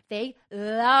Kennedy. They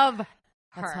love her.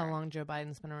 That's how long Joe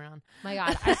Biden's been around. My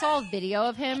God. I saw a video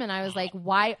of him and I was like,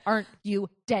 why aren't you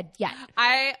dead yet?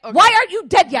 Okay. Why aren't you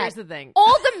dead yet? Here's the thing.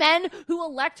 All the men who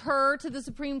elect her to the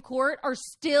Supreme Court are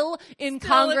still in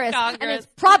Congress. And it's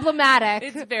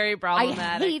problematic. It's very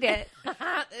problematic. I hate it.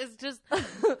 It's just,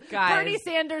 guys. Bernie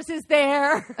Sanders is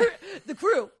there. The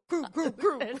crew.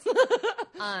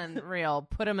 Unreal.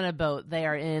 Put them in a boat. They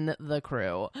are in the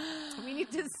crew. We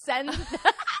need to send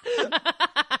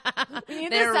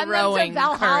They're them rowing to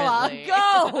Valhalla. currently.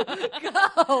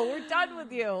 Go. We're done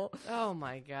with you. Oh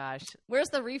my gosh. Where's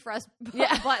the refresh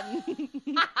button?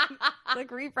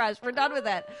 Click refresh. We're done with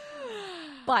it.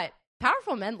 But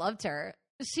powerful men loved her.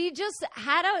 She just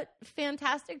had a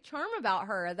fantastic charm about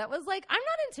her that was like, I'm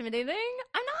not intimidating.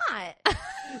 I'm not.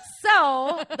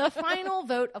 So the final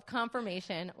vote of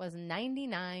confirmation was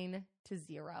 99-0.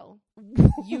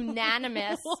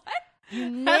 Unanimous. What?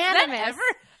 Unanimous. Has that ever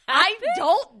I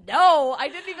don't know. I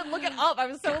didn't even look it up. I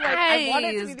was so like, I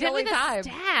wanted to be the give only me the time.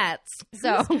 stats.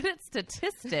 So- Who's good at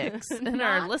statistics in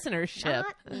our listenership?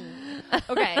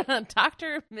 Okay.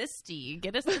 Dr. Misty,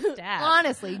 get us the stats.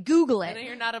 Honestly, Google I know it.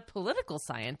 you're not a political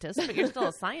scientist, but you're still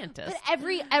a scientist.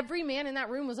 But every man in that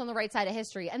room was on the right side of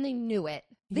history, and they knew it.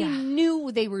 They Yeah.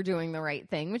 knew they were doing the right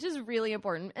thing, which is really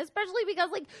important, especially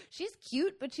because like she's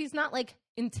cute, but she's not like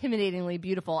intimidatingly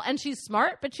beautiful, and she's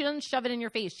smart, but she doesn't shove it in your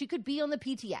face. She could be on the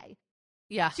PTA.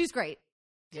 Yeah. She's great.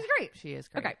 She's great. She is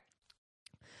great. Okay.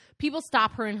 People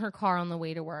stop her in her car on the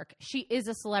way to work. She is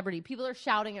a celebrity. People are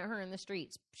shouting at her in the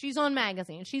streets. She's on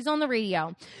magazines. She's on the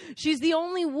radio. She's the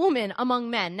only woman among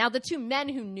men. Now, the two men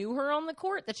who knew her on the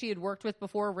court that she had worked with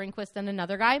before, Rehnquist and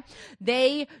another guy,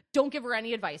 they don't give her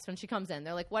any advice when she comes in.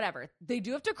 They're like, whatever. They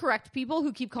do have to correct people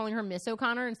who keep calling her Miss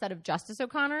O'Connor instead of Justice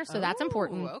O'Connor, so that's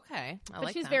important. Okay.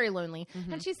 But she's very lonely.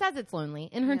 And she says it's lonely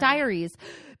in her diaries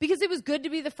because it was good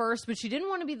to be the first, but she didn't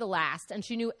want to be the last. And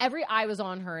she knew every eye was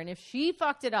on her. And if she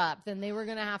fucked it up, then they were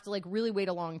going to have to like really wait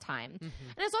a long time. And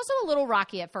it's also a little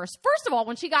rocky at first. First of all,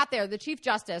 when she got there, the Chief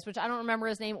Justice, which I don't remember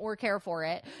his name or care for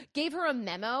it, gave her a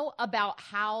memo about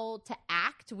how to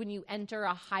act when you enter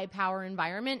a high power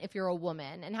environment if you're a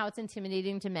woman and how it's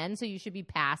intimidating to men. So you should be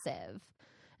passive.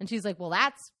 And she's like, well,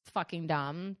 that's fucking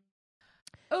dumb.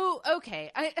 Oh,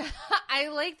 okay. I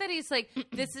like that he's like,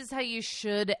 this is how you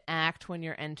should act when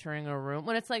you're entering a room.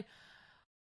 When it's like,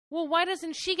 well, why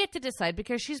doesn't she get to decide?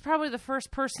 Because she's probably the first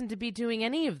person to be doing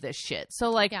any of this shit. So,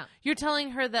 like, you're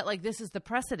telling her that, like, this is the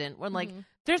precedent when, like,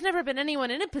 there's never been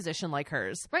anyone in a position like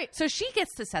hers. Right. So she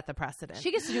gets to set the precedent.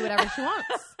 She gets to do whatever she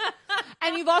wants.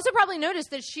 And you've also probably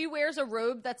noticed that she wears a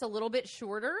robe that's a little bit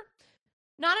shorter.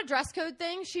 Not a dress code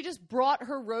thing. She just brought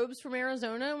her robes from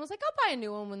Arizona and was like, I'll buy a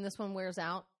new one when this one wears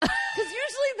out. Because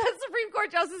usually the Supreme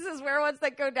Court justices wear ones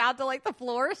that go down to, like, the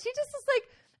floor. She just is like,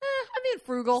 I'm being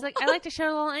frugal. She's like, I like to show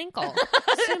a little ankle.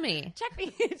 Sue me. Check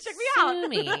me out. Sue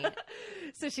me.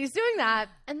 So she's doing that.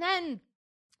 And then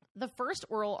the first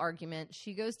oral argument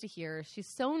she goes to hear,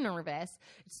 she's so nervous.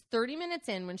 It's 30 minutes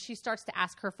in when she starts to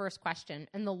ask her first question.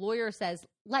 And the lawyer says,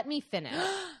 let me finish.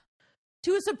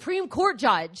 To a Supreme Court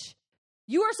judge.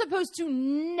 You are supposed to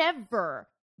never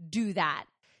do that.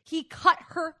 He cut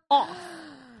her off.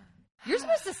 You're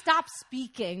supposed to stop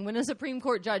speaking when a Supreme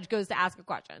Court judge goes to ask a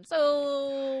question.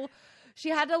 So she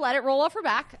had to let it roll off her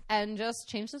back and just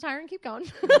change the tire and keep going.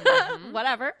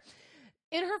 Whatever.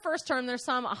 In her first term, there's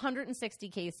some 160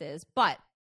 cases, but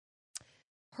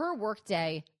Her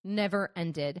workday never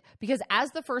ended because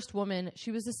as the first woman,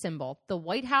 she was a symbol. The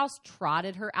White House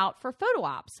trotted her out for photo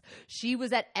ops. She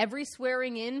was at every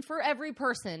swearing in for every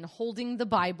person holding the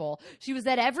Bible. She was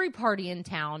at every party in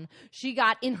town. She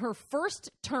got, in her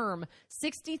first term,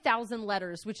 60,000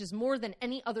 letters, which is more than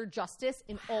any other justice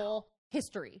in all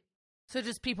history. So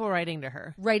just people writing to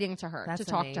her. Writing to her, That's to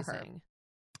talk amazing. to her.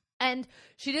 And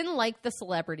she didn't like the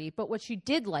celebrity, but what she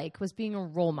did like was being a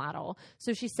role model.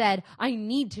 So she said, I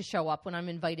need to show up when I'm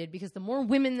invited because the more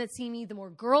women that see me, the more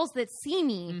girls that see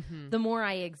me, the more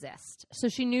I exist. So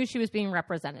she knew she was being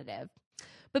representative.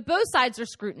 But both sides are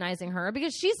scrutinizing her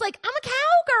because she's like, I'm a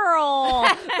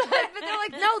cowgirl. but they're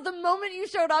like, no, the moment you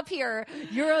showed up here,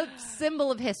 you're a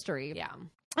symbol of history. Yeah.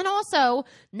 And also,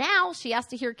 now she has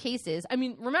to hear cases. I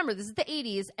mean, remember, this is the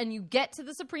 80s, and you get to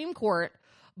the Supreme Court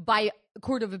by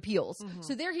Court of Appeals.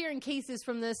 So they're hearing cases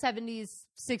from the 70s,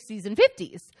 60s, and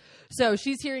 50s. So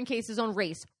she's hearing cases on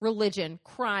race, religion,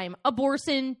 crime,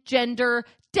 abortion, gender,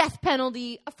 death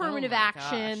penalty, affirmative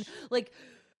action. gosh. Like,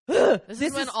 This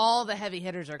is when all the heavy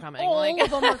hitters are coming. all of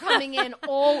them are coming in.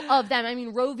 All of them. I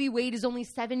mean, Roe v. Wade is only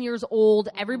 7 years old.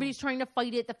 Everybody's trying to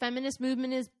fight it. The feminist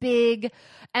movement is big.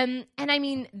 And I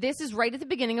mean, this is right at the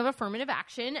beginning of affirmative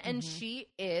action, and she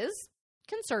is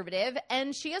conservative,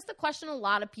 and she has the question a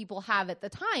lot of people have at the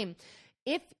time.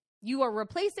 If you are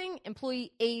replacing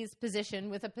employee A's position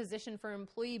with a position for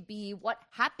employee B, what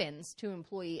happens to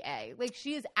employee A? Like,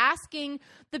 she is asking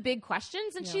the big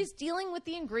questions, and she's dealing with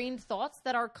the ingrained thoughts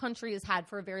that our country has had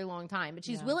for a very long time. But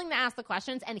she's willing to ask the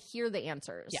questions and hear the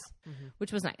answers,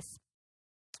 which was nice.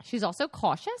 She's also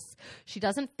cautious. She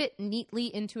doesn't fit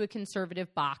neatly into a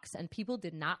conservative box, and people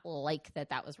did not like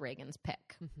that was Reagan's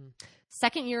pick.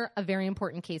 Second year, a very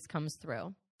important case comes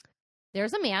through.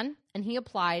 There's a man, and he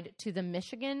applied to the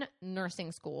Michigan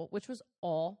Nursing School, which was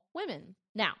all women.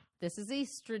 Now, this is a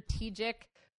strategic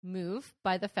move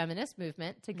by the feminist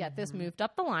movement to get this moved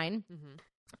up the line,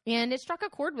 and it struck a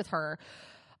chord with her.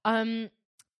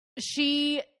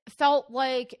 She felt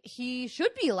like he should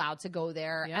be allowed to go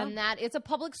there and that it's a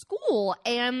public school.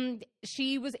 And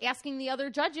she was asking the other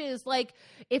judges, like,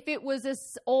 if it was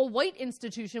this all-white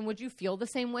institution, would you feel the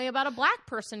same way about a black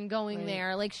person going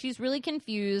there? Like, she's really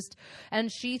confused.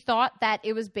 And she thought that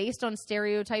it was based on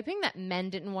stereotyping that men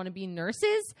didn't want to be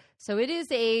nurses. So it is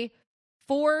a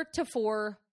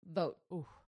 4-4 vote. Ooh.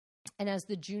 And as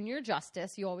the junior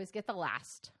justice, you always get the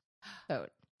last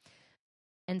vote.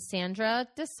 And Sandra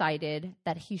decided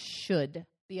that he should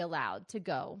be allowed to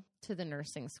go to the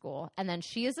nursing school. And then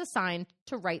she is assigned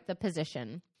to write the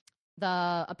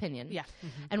opinion. Yeah.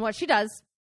 And what she does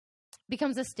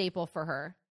becomes a staple for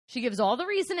her. She gives all the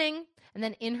reasoning, and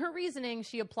then in her reasoning,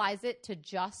 she applies it to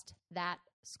just that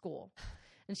school.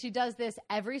 And she does this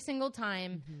every single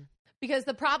time. Because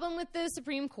the problem with the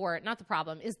Supreme Court, not the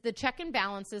problem, is the check and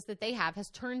balances that they have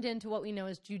has turned into what we know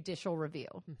as judicial review.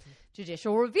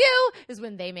 Judicial review is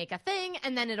when they make a thing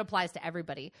and then it applies to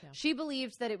everybody. She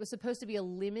believed that it was supposed to be a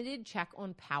limited check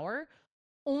on power,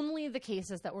 only the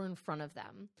cases that were in front of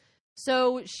them.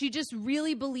 So she just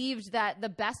really believed that the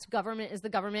best government is the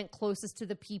government closest to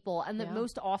the people, and that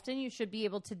most often you should be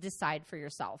able to decide for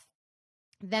yourself.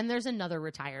 Then there's another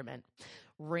retirement.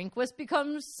 Rehnquist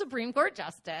becomes Supreme Court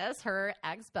Justice, her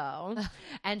ex-beau,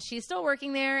 and she's still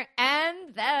working there.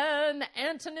 And then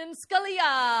Antonin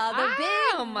Scalia, the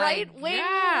big right-wing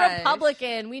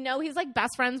Republican. We know he's like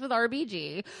best friends with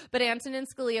RBG, but Antonin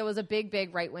Scalia was a big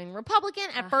right-wing Republican.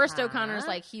 At first, O'Connor's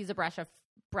like, he's a breath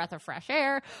of fresh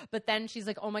air, but then she's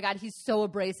like, oh my God, he's so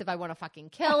abrasive, I want to fucking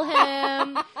kill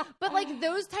him. But like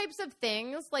those types of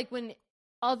things, like when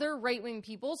other right-wing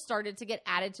people started to get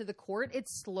added to the court, it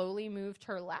slowly moved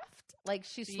her left. Like,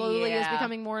 she slowly is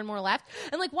becoming more and more left.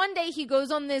 And like one day he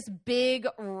goes on this big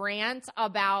rant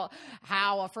about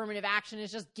how affirmative action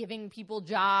is just giving people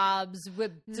jobs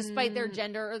despite their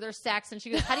gender or their sex. And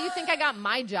she goes, how do you think I got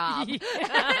my job?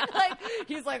 Like,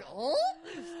 he's like, oh?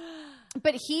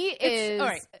 But he is... All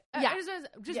right.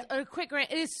 Just a quick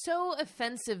rant. It is so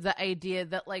offensive, the idea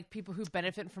that, like, people who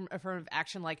benefit from affirmative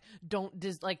action, like, are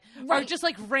just,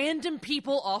 like, random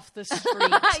people off the street.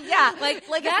 Like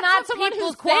it's not someone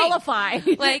who's qualified.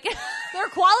 Like, they're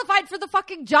qualified for the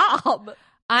fucking job.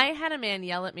 I had a man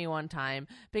yell at me one time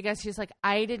because he's like,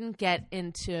 I didn't get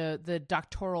into the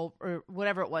doctoral or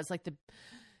whatever it was, like the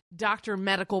doctor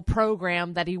medical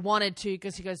program that he wanted to,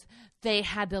 because he goes, they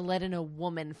had to let in a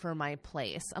woman for my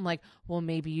place. I'm like, well,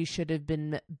 maybe you should have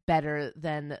been better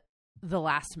than the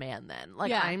last man then.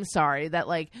 Like, I'm sorry that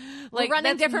like we're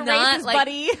running different races, like,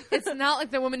 buddy. It's not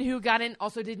like the woman who got in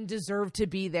also didn't deserve to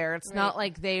be there. It's not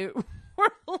like they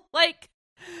were like,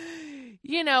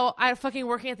 I fucking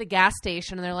working at the gas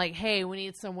station and they're like, hey, we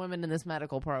need some women in this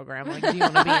medical program. Like, do you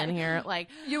want to be in here? Like,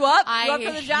 you up? I You up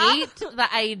for the job? hate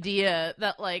the idea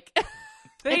that like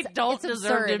they don't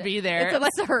deserve to be there.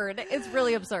 It's absurd. It's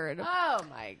really absurd. Oh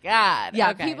my God.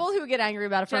 Yeah, Okay. people who get angry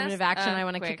about affirmative Just, action, I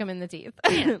want to quick. kick them in the teeth.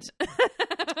 Can't.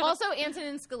 Also,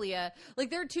 Antonin Scalia, like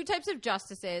there are two types of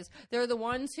justices. There are the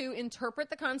ones who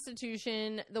interpret the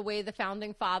Constitution the way the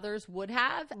founding fathers would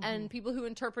have, and people who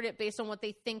interpret it based on what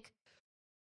they think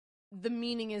the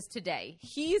meaning is today.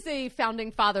 He's a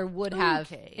founding father would have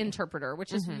interpreter,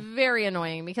 which is very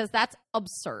annoying because that's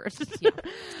absurd. Yeah.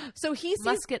 So he sees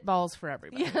Musket balls for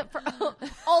everybody. yeah, for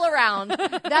all around.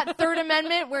 That Third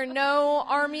Amendment where no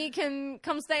army can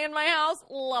come stay in my house.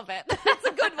 Love it. It's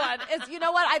a good one. It's, you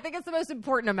know what? I think it's the most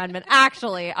important amendment,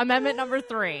 actually. Amendment number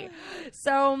 3.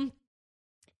 So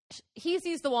he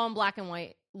sees the law in black and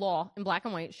white.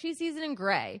 She sees it in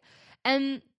gray.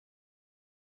 And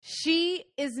she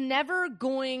is never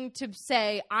going to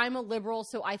say, I'm a liberal,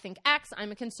 so I think X.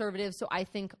 I'm a conservative, so I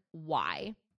think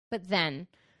Y. But then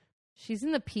she's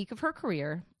in the peak of her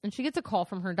career, and she gets a call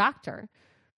from her doctor.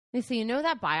 They say,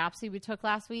 that biopsy we took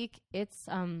last week? It's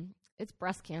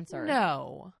breast cancer.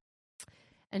 No.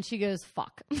 And she goes,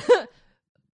 fuck.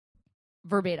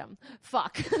 Verbatim.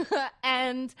 Fuck.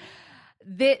 And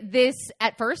this,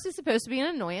 at first, is supposed to be an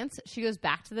annoyance. She goes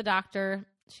back to the doctor.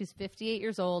 She's 58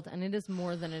 years old, and it is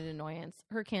more than an annoyance.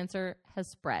 Her cancer has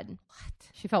spread. What?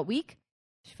 She felt weak.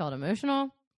 She felt emotional.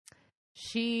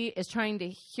 She is trying to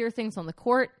hear things on the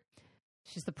court.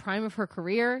 She's the prime of her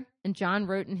career. And John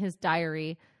wrote in his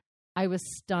diary, I was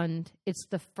stunned. It's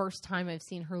the first time I've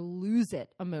seen her lose it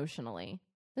emotionally.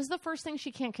 This is the first thing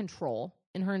she can't control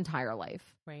in her entire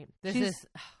life. Right. This is,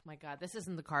 oh my God, this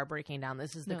isn't the car breaking down.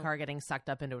 This is the car getting sucked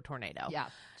up into a tornado. Yeah.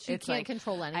 She It's can't like,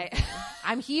 control anything.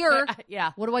 I'm here.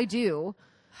 Yeah. What do I do?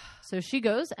 So she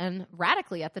goes and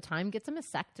radically at the time gets a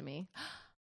mastectomy.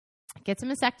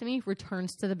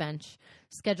 Returns to the bench,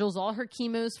 schedules all her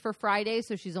chemos for Friday,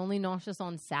 so she's only nauseous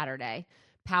on Saturday,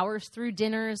 powers through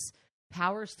dinners,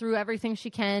 powers through everything she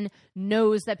can,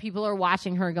 knows that people are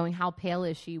watching her going, how pale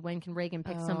is she? When can Reagan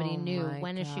pick somebody new?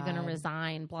 When is she going to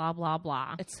resign? Blah, blah,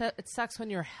 blah. It sucks when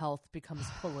your health becomes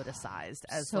politicized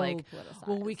as So like, politicized.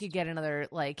 well, we could get another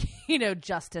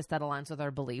justice that aligns with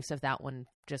our beliefs if that one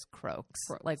just croaks.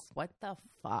 Like, what the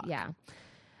fuck? Yeah.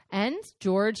 And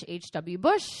George H.W.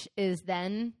 Bush is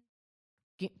then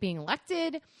being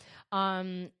elected.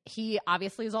 He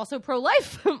obviously is also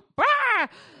pro-life.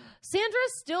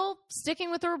 Sandra's still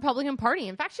sticking with the Republican Party.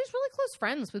 In fact, she's really close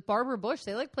friends with Barbara Bush.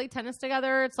 They play tennis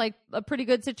together. It's a pretty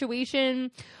good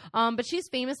situation. But she's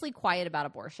famously quiet about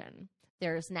abortion.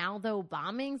 There's now, though,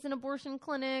 bombings in abortion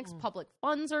clinics. Public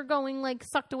funds are going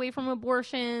sucked away from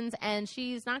abortions. And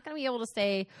she's not going to be able to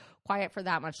stay quiet for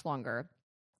that much longer.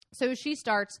 So she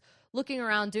starts looking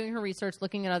around, doing her research,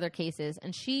 looking at other cases.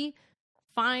 And she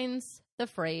finds the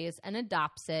phrase and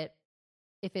adopts it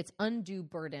if it's undue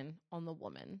burden on the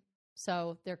woman.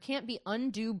 So there can't be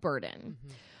undue burden.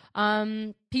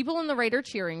 People in the right are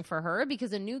cheering for her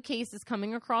because a new case is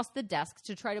coming across the desk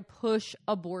to try to push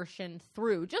abortion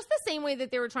through. Just the same way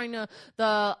that they were trying to,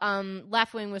 the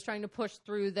left wing was trying to push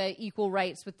through the equal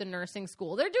rights with the nursing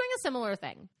school. They're doing a similar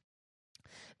thing.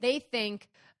 They think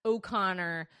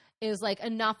O'Connor is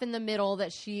enough in the middle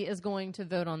that she is going to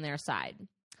vote on their side.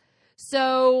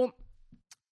 So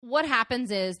what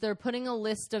happens is they're putting a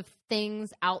list of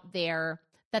things out there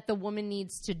that the woman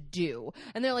needs to do.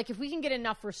 And they're if we can get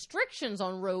enough restrictions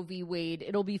on Roe v. Wade,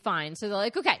 it'll be fine. So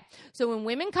they're okay. So when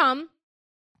women come,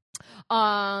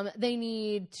 they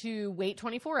need to wait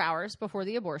 24 hours before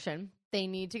the abortion. They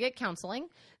need to get counseling.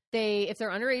 If they're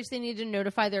underage, they need to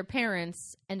notify their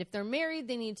parents. And if they're married,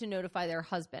 they need to notify their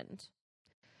husband.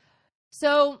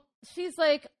 So she's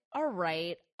all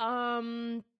right,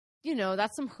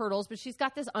 that's some hurdles, but she's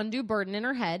got this undue burden in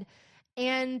her head.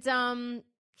 And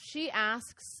she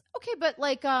asks, okay, but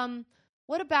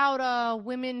what about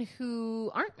women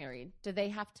who aren't married? Do they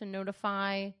have to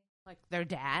notify their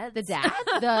dad? The dad,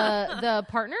 the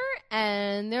partner?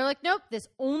 And they're nope, this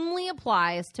only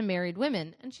applies to married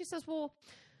women. And she says, well,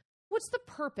 what's the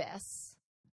purpose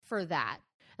for that?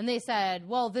 And they said,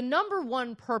 well, the number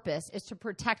one purpose is to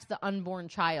protect the unborn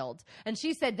child. And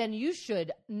she said, then you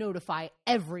should notify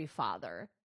every father,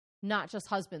 not just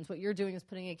husbands. What you're doing is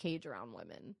putting a cage around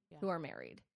women who are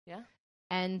married. Yeah.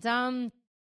 And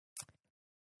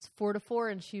it's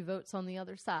 4-4, and she votes on the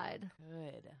other side.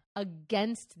 Good.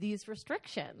 Against these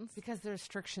restrictions. Because the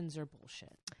restrictions are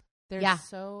bullshit.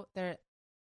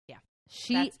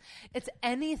 It's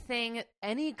anything,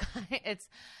 any kind, it's,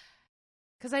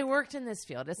 because I worked in this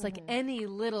field. It's any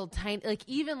little tiny,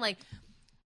 even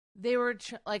they were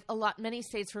many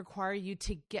states require you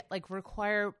to get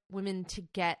require women to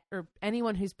get, or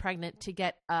anyone who's pregnant to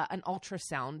get an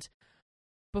ultrasound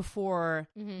before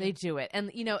they do it. And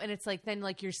and it's like, then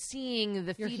you're seeing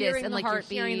the fetus and you're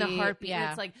hearing the heartbeat. Yeah. And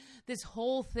it's like this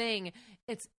whole thing.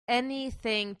 It's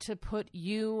anything to put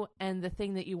you and the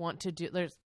thing that you want to do.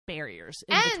 There's barriers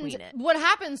in between it. What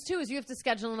happens too is you have to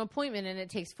schedule an appointment, and it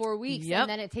takes 4 weeks, Yep. and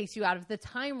then it takes you out of the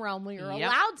time realm when you're Yep.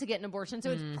 allowed to get an abortion. So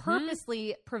it's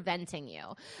purposely preventing you.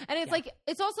 And it's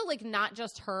it's also not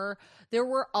just her. There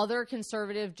were other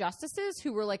conservative justices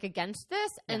who were against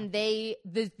this, and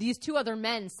these two other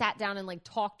men sat down and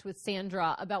talked with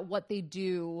Sandra about what they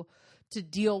do to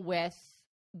deal with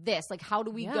this. How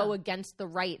do we go against the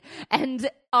right? And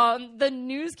the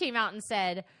news came out and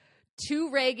said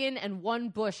 2 Reagan and 1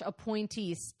 Bush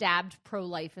appointees stabbed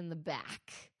pro-life in the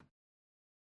back.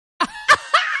 Okay.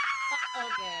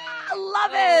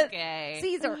 Love it. Okay.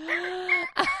 Caesar.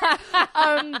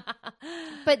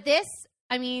 But this,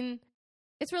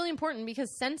 it's really important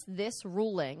because since this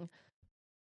ruling,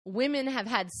 women have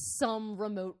had some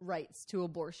remote rights to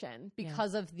abortion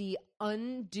because of the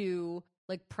undue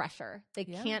pressure. They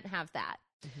can't have that.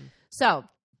 Mm-hmm. So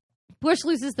Bush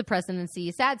loses the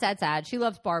presidency. Sad, sad, sad. She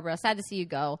loves Barbara. Sad to see you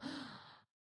go.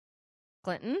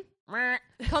 Clinton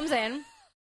comes in.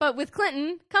 But with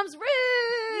Clinton comes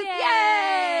Ruth.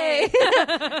 Yay!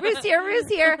 Ruth's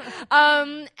here.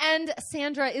 And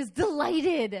Sandra is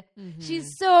delighted. Mm-hmm.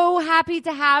 She's so happy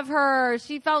to have her.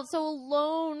 She felt so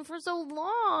alone for so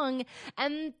long.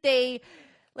 And they...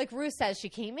 Ruth says, she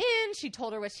came in, she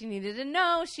told her what she needed to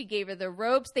know, she gave her the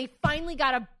ropes. They finally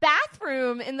got a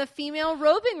bathroom in the female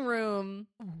robing room.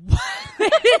 They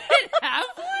didn't have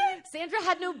one? Sandra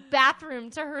had no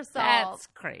bathroom to herself. That's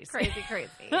crazy. Crazy.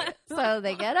 So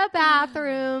they get a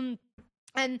bathroom.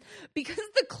 And because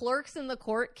the clerks in the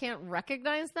court can't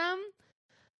recognize them,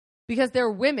 because they're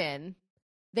women,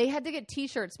 they had to get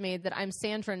T-shirts made that I'm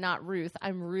Sandra, not Ruth.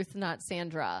 I'm Ruth, not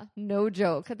Sandra. No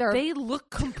joke. They look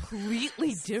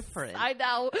completely different. I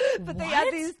know. But they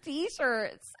had these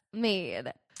T-shirts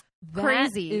made. That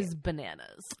Crazy. is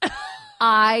bananas.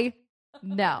 I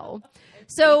know.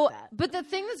 So, but the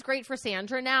thing that's great for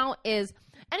Sandra now is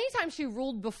anytime she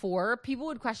ruled before, people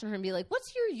would question her and be like,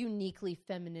 what's your uniquely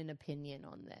feminine opinion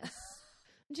on this?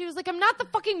 And she was like, I'm not the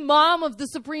fucking mom of the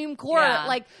Supreme Court.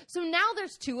 Yeah. So now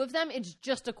there's 2 of them. It's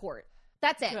just a court.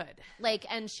 That's it. Good.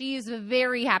 And she's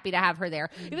very happy to have her there.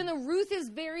 Mm-hmm. Even though Ruth is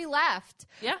very left.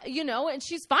 Yeah. And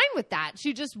she's fine with that.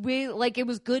 She just, it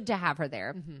was good to have her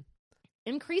there. Mm-hmm.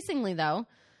 Increasingly, though,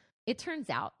 it turns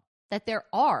out that there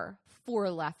are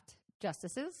 4 left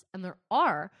justices and there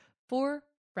are 4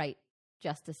 right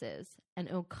justices.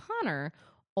 And O'Connor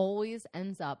always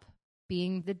ends up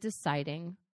being the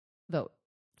deciding vote.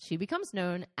 She becomes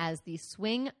known as the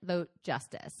swing vote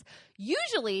justice.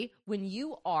 Usually, when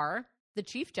you are the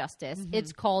chief justice,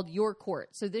 it's called your court.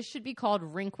 So this should be called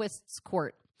Rehnquist's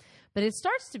court. But it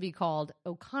starts to be called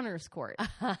O'Connor's court,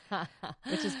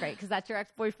 which is great because that's your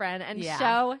ex-boyfriend. And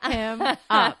show him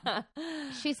up.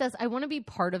 She says, I want to be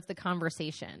part of the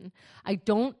conversation. I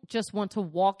don't just want to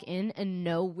walk in and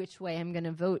know which way I'm going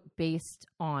to vote based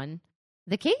on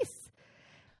the case.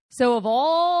 So of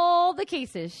all the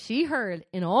cases she heard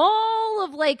in all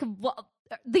of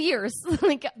the years,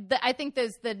 I think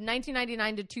there's the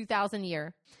 1999 to 2000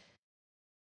 year,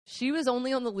 she was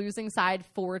only on the losing side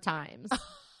 4 times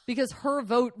because her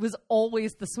vote was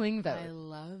always the swing vote. I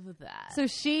love that. So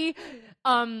she,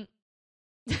 I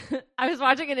was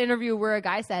watching an interview where a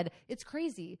guy said, it's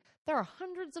crazy. There are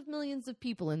hundreds of millions of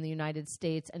people in the United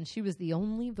States and she was the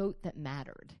only vote that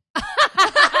mattered.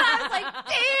 I was like,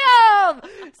 damn,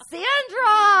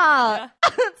 Sandra,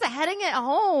 it's heading it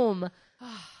home.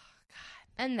 Oh, God.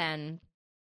 And then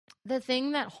the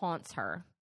thing that haunts her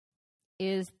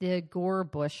is the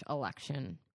Gore-Bush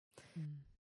election.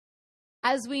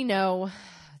 As we know,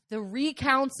 the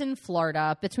recounts in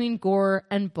Florida between Gore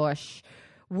and Bush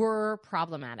were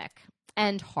problematic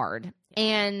and hard.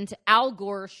 And Al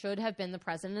Gore should have been the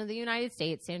president of the United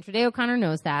States. Sandra Day O'Connor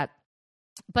knows that.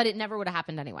 But it never would have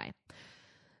happened anyway.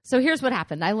 So here's what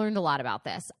happened. I learned a lot about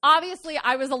this. Obviously,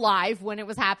 I was alive when it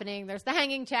was happening. There's the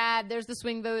hanging Chad. There's the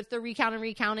swing votes, the recount and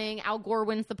recounting. Al Gore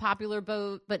wins the popular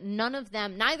vote. But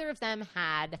neither of them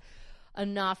had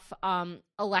enough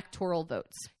electoral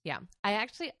votes. Yeah.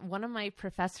 One of my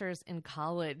professors in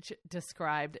college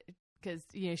described, because,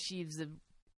 she's a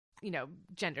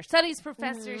gender studies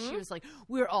professor. She was like,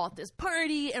 we're all at this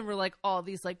party and we're like all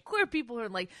these queer people who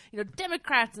are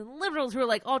Democrats and liberals who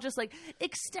are all just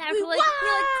ecstatic. We're like,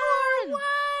 Gore won!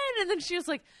 And then she was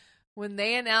like, when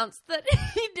they announced that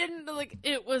he didn't,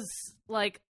 it was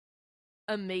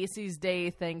a Macy's Day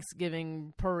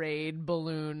Thanksgiving parade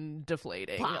balloon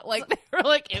deflating. Pops. Like, they were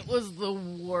like, it was the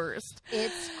worst.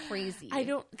 It's crazy.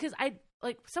 Because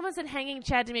like, someone said hanging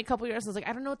Chad to me a couple years. I was like,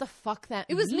 I don't know what the fuck that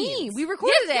It was me. means. We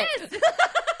recorded it.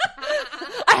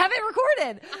 I have it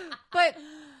recorded. But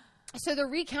so they're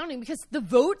recounting because the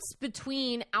votes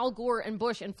between Al Gore and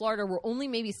Bush in Florida were only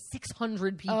maybe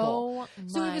 600 people.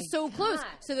 So it was so close.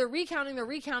 So they're recounting,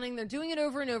 they're doing it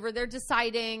over and over. They're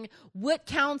deciding what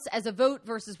counts as a vote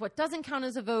versus what doesn't count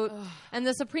as a vote. And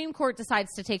the Supreme Court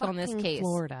decides to take on this case.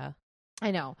 Florida.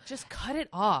 I know. Just cut it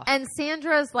off. And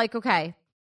Sandra's like, okay.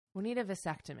 We need a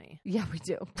vasectomy. Yeah, we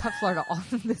do. Cut Florida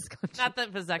off of this country. Not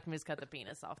that vasectomies cut the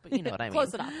penis off, but you know what I mean.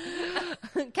 Close enough.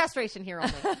 Castration here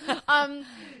only.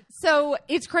 So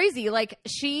it's crazy. Like,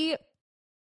 she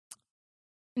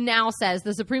now says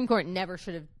the Supreme Court never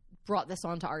should have brought this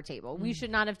onto our table. We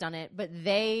should not have done it, but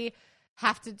they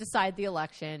have to decide the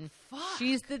election. Fuck.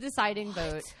 She's the deciding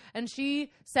vote. And she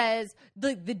says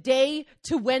the day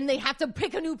to when they have to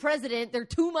pick a new president, they're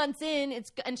 2 months in,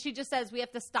 and she just says we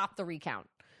have to stop the recount.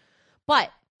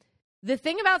 But the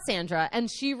thing about Sandra, and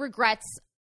she regrets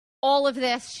all of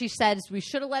this, she says we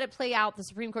should have let it play out. The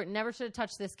Supreme Court never should have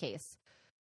touched this case.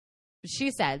 She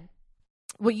said,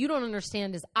 what you don't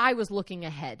understand is I was looking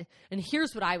ahead. And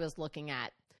here's what I was looking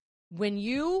at. When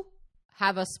you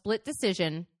have a split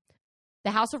decision,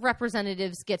 the House of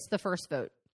Representatives gets the first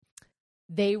vote.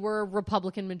 They were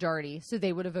Republican majority, so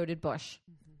they would have voted Bush.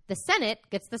 Mm-hmm. The Senate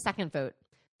gets the second vote.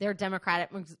 They're Democratic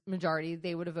majority.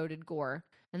 They would have voted Gore.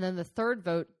 And then the third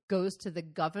vote goes to the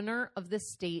governor of the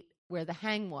state where the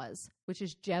hang was, which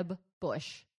is Jeb Bush.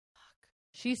 Fuck.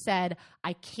 She said,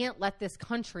 I can't let this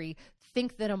country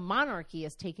think that a monarchy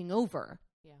is taking over.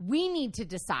 Yeah. We need to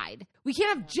decide. We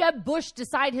can't have Jeb Bush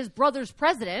decide his brother's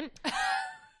president.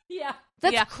 Yeah.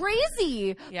 That's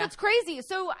crazy. Yeah. That's crazy.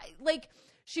 So, like,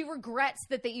 she regrets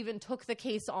that they even took the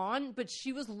case on, but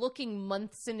she was looking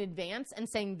months in advance and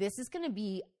saying, this is going to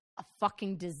be a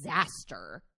fucking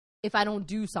disaster if I don't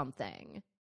do something.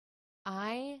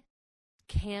 I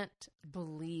can't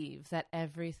believe that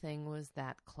everything was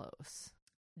that close.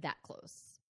 That close.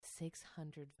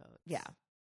 600 votes. Yeah.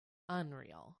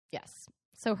 Unreal. Yes.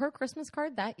 So her Christmas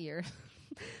card that year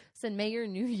said, may your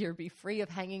new year be free of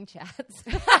hanging chads.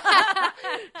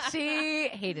 She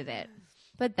hated it.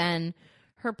 But then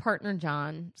her partner,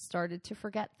 John, started to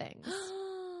forget things.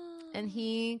 And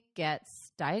he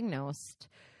gets diagnosed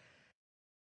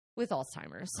with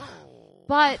Alzheimer's.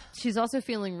 But she's also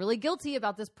feeling really guilty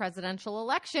about this presidential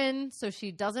election, so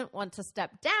she doesn't want to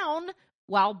step down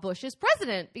while Bush is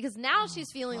president, because now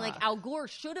she's feeling like Al Gore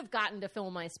should have gotten to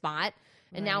fill my spot,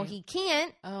 and now he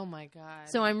can't. Oh, my God.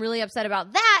 So I'm really upset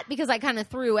about that, because I kind of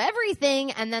threw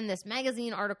everything, and then this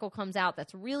magazine article comes out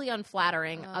that's really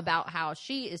unflattering about how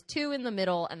she is too in the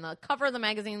middle, and the cover of the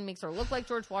magazine makes her look like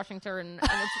George Washington, and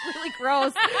it's really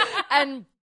gross. And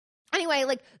anyway,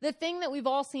 like, the thing that we've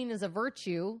all seen as a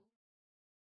virtue,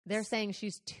 they're saying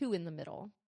she's too in the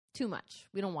middle. Too much.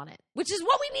 We don't want it. Which is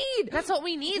what we need. That's what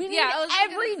we need. We need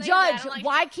every judge. Like,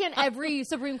 why can't every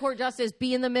Supreme Court justice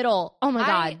be in the middle? Oh, my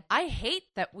God. I hate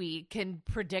that we can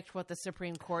predict what the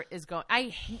Supreme Court is going. I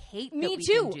hate Me that we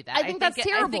too. can do that. I think that's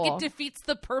terrible. I think it defeats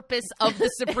the purpose of the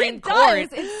Supreme It Court.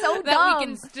 does. It's so that dumb. we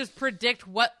can just predict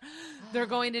what they're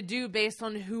going to do based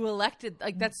on who elected.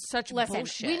 Like, that's such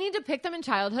bullshit. We need to pick them in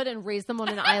childhood and raise them on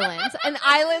an island. An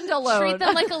island alone. Treat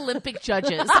them like Olympic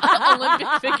judges. Olympic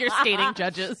figure skating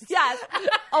judges. Yes.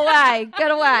 Away. Get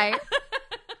away.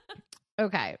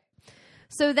 Okay.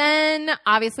 So then,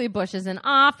 obviously, Bush is in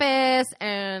office,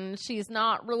 and she's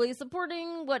not really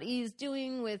supporting what he's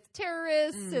doing with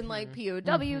terrorists and, like,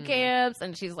 POW camps,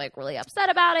 and she's, like, really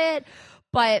upset about it.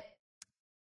 But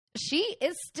she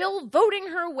is still voting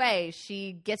her way.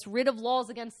 She gets rid of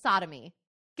laws against sodomy.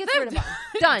 Gets rid of them.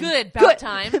 Done. Good. About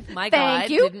time. My God.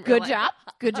 Thank you. Didn't Good realize. job.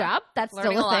 Good job. That's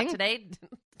Learning still a lot thing. today.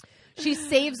 She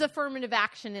saves affirmative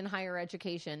action in higher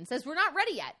education. Says, we're not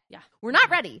ready yet. Yeah. We're not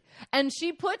ready. And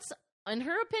she puts, in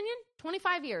her opinion,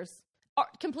 25 years.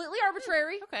 Completely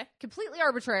arbitrary. Okay. Completely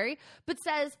arbitrary. But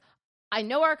says, I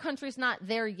know our country's not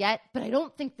there yet, but I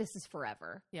don't think this is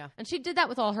forever. Yeah. And she did that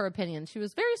with all her opinions. She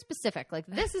was very specific. Like,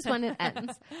 this is when it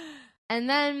ends. And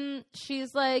then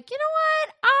she's like, you know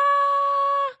what?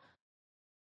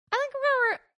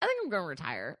 I think I'm going to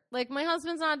retire. Like, my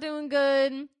husband's not doing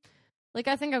good. Like,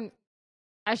 I think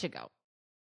I should go.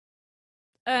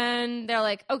 And they're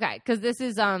like, okay, because this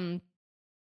is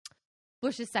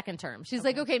Bush's second term. She's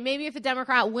like, okay, maybe if a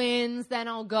Democrat wins, then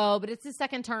I'll go. But it's his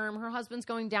second term. Her husband's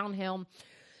going downhill.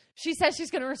 She says she's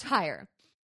going to retire.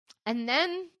 And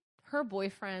then her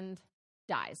boyfriend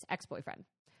dies, ex-boyfriend.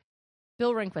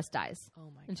 Bill Rehnquist dies.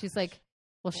 Oh, my And she's like,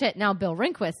 well, shit, now Bill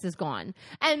Rehnquist is gone.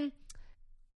 And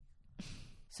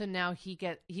so now he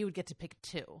would get to pick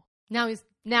 2. Now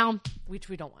which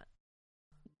we don't want.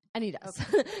 And he does.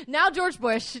 Okay. Now George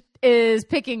Bush is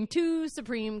picking 2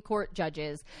 Supreme Court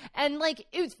judges. And like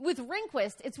with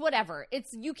Rehnquist, it's whatever.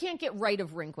 You can't get right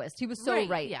of Rehnquist. He was so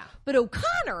right. Yeah. But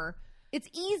O'Connor, it's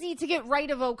easy to get right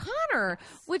of O'Connor,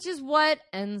 which is what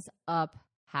ends up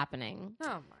happening.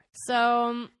 Oh my.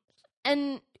 So,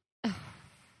 and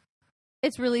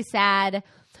it's really sad.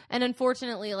 And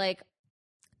unfortunately, like,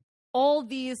 all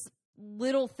these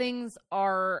little things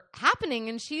are happening,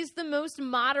 and she's the most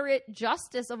moderate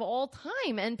justice of all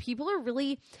time, and people are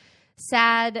really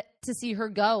sad to see her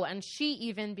go. And she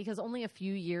even, because only a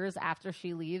few years after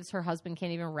she leaves, her husband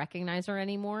can't even recognize her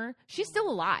anymore. She's still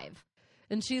alive,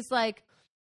 and she's like,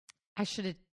 I should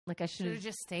have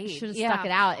just stayed. Should have stuck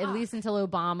it out, at least until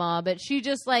Obama. But she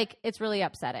just, like, it's really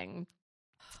upsetting.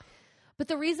 But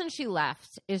the reason she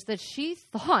left is that she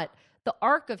thought the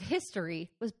arc of history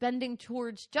was bending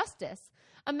towards justice.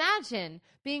 Imagine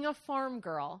being a farm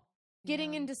girl,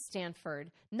 getting into Stanford,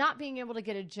 not being able to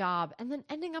get a job, and then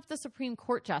ending up the Supreme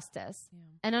Court justice. Yeah.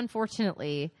 And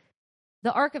unfortunately,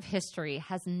 the arc of history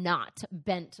has not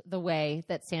bent the way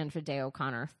that Sandra Day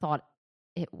O'Connor thought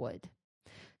it would.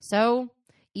 So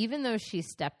even though she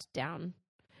stepped down,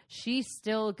 she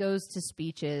still goes to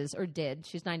speeches, or did.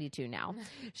 She's 92 now.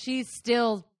 She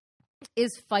still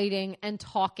is fighting and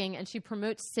talking, and she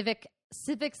promotes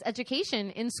civics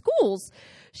education in schools.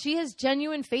 She has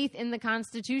genuine faith in the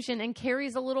Constitution and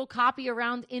carries a little copy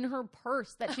around in her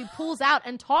purse that she pulls out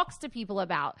and talks to people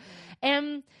about.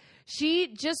 And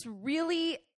she just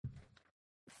really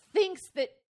thinks that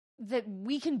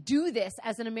we can do this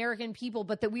as an American people,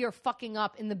 but that we are fucking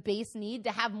up in the base need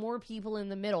to have more people in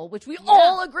the middle, which we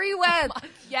all agree with.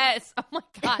 Yes. Oh my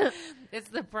God. It's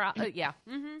the yeah.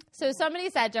 Mm-hmm. So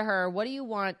somebody said to her, what do you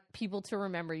want people to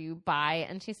remember you by?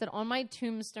 And she said, on my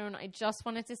tombstone, I just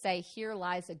wanted to say, here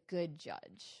lies a good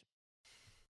judge.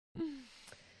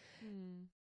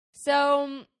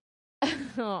 So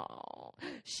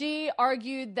she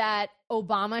argued that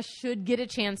Obama should get a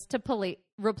chance to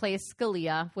replace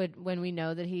Scalia when we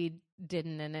know that he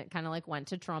didn't, and it kind of like went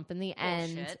to Trump in the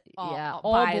end. All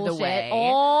by bullshit. The way.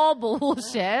 All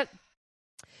bullshit.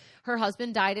 Her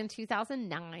husband died in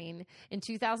 2009. In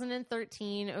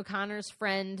 2013, O'Connor's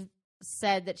friend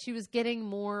said that she was getting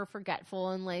more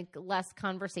forgetful and like less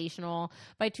conversational.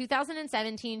 By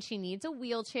 2017, she needs a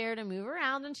wheelchair to move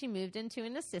around, and she moved into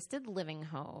an assisted living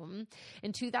home.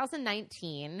 In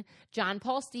 2019, John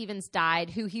Paul Stevens died,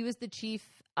 who he was the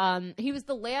chief. He was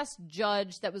the last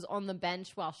judge that was on the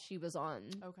bench while she was on,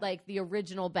 like the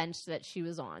original bench that she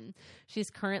was on. She's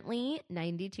currently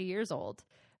 92 years old,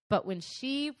 but when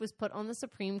she was put on the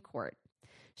Supreme Court,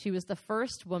 she was the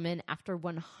first woman after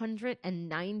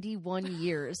 191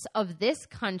 years of this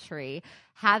country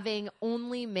having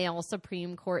only male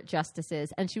Supreme Court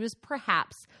justices. And she was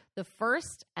perhaps the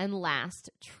first and last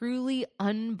truly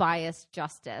unbiased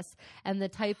justice, and the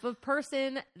type of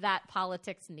person that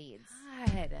politics needs.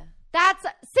 God. That's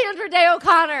Sandra Day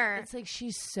O'Connor. It's like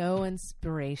she's so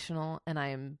inspirational, and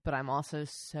I'm also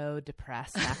so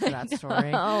depressed after that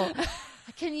story.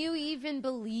 Can you even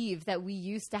believe that we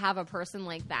used to have a person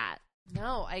like that?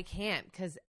 No, I can't,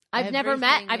 because I've never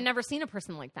seen a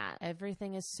person like that.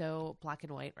 Everything is so black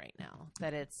and white right now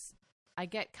that I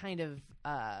get kind of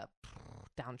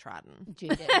downtrodden.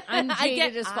 Jaded. I'm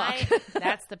jaded as fuck.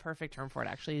 That's the perfect term for it,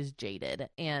 actually, is jaded.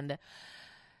 And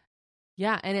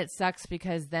yeah, and it sucks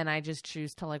because then I just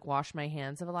choose to like wash my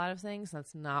hands of a lot of things.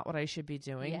 That's not what I should be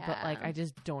doing. Yeah. But like I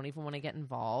just don't even want to get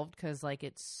involved because like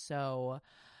it's so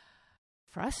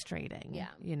frustrating. Yeah.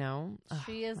 You know?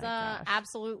 She is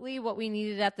absolutely what we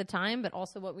needed at the time, but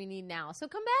also what we need now. So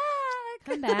come back.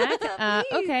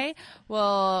 Okay.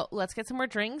 Well, let's get some more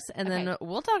drinks, and then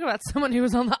we'll talk about someone who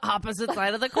was on the opposite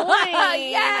side of the coin.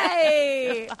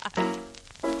 Yay!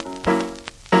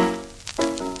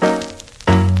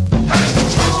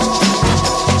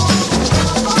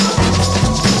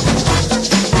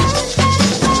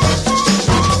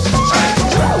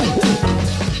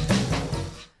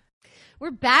 We're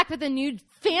back with a new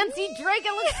fancy drink.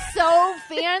 It looks so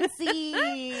fancy.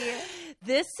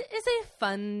 This is a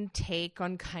fun take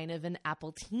on kind of an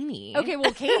appletini. Okay,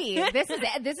 well, Katie, this is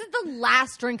the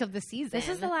last drink of the season. This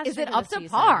is the last. Is drink it of up the to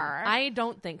season. par? I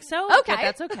don't think so. Okay, but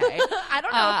that's okay. I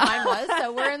don't know if mine was,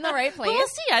 so we're in the right place. But we'll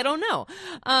see. I don't know.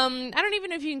 I don't even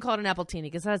know if you can call it an appletini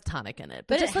because it has tonic in it.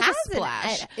 But just it like has a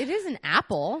splash. It is an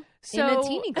apple. So, in a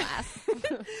teeny glass.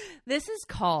 This is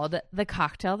called the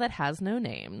cocktail that has no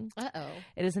name. Uh-oh.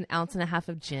 It is 1.5 ounces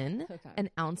of gin, Okay. 1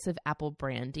 ounce of apple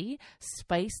brandy,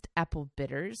 spiced apple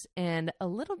bitters, and a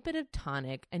little bit of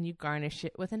tonic, and you garnish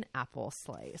it with an apple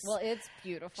slice. Well, it's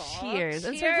beautiful. Cheers.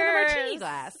 And served in a martini Cheers.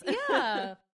 glass.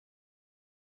 Yeah.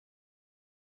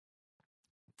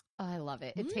 Oh, I love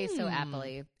it. It tastes so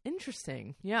appley,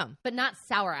 Interesting. Yeah. but not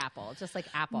sour apple, just like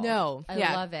apple. No. I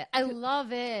Yeah. love it. I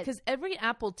love it. Because every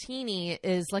apple teeny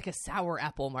is like a sour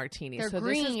apple martini. They're so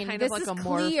green. this is kind This of like is a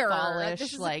more clear. fallish,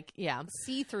 This is like, yeah.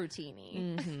 See-through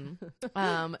teeny.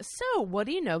 So what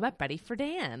do you know about Betty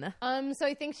Friedan? So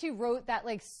I think she wrote that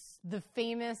like the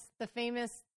famous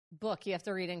book you have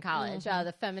to read in college,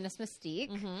 The Feminist Mystique.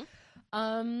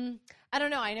 I don't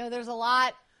know. I know there's a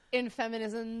lot in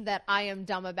feminism that I am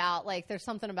dumb about. Like there's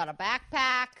something about a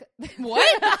backpack.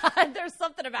 What? There's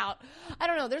something about, I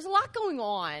don't know. There's a lot going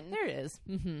on. There it is.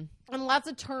 And lots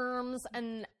of terms.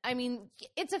 And I mean,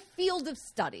 it's a field of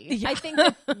study. Yeah. I think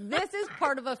that this is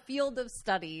part of a field of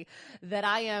study that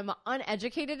I am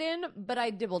uneducated in, but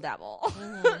I dibble dabble.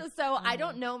 So I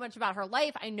don't know much about her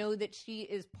life. I know that she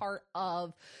is part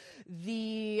of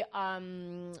the,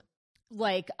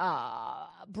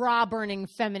 bra burning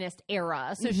feminist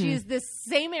era. So she's this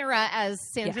same era as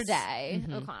Sandra Yes. Day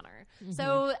O'Connor.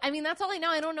 So, I mean, that's all I know.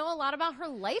 I don't know a lot about her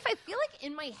life. I feel like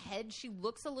in my head, she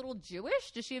looks a little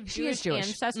Jewish. Does she have She is Jewish Jewish.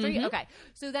 ancestry? Okay.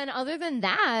 So then other than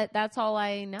that, that's all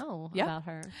I know Yep. about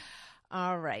her.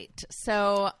 All right.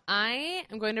 So I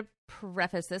am going to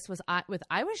preface this with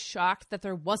I was shocked that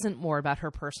there wasn't more about her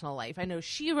personal life. I know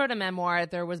she wrote a memoir.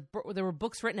 There were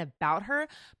books written about her,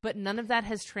 but none of that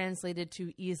has translated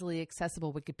to easily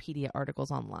accessible Wikipedia articles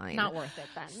online. Not worth it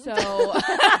then. So,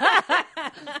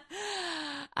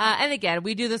 and again,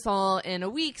 we do this all in a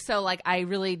week. So like, I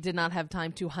really did not have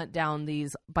time to hunt down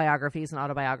these biographies and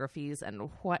autobiographies and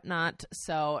whatnot.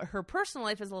 So her personal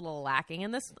life is a little lacking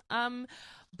in this.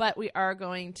 But we are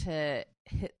going to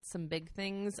hit some big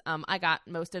things. I got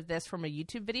most of this from a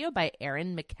YouTube video by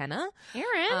Erin McKenna.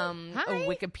 Erin, hi. A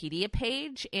Wikipedia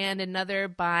page, and another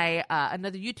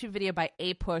YouTube video by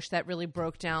A Push that really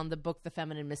broke down the book The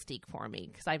Feminine Mystique for me,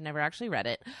 because I've never actually read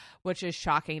it, which is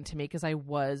shocking to me because I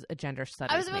was a gender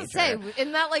studies I was about major. to say,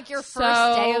 isn't that like your first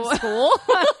day of school?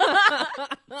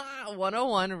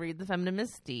 101, read The Feminine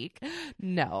Mystique.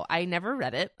 No, I never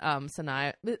read it. So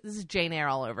now this is Jane Eyre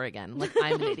all over again. Like,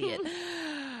 I'm an idiot.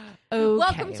 Okay.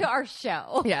 Welcome to our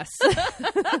show. Yes.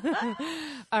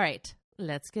 All right,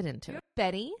 let's get into it.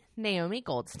 Betty Naomi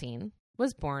Goldstein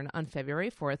was born on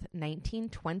February 4th,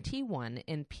 1921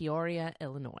 in Peoria,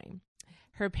 Illinois.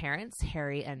 Her parents,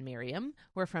 Harry and Miriam,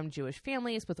 were from Jewish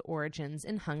families with origins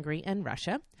in Hungary and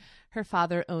Russia. Her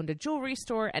father owned a jewelry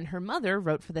store, and her mother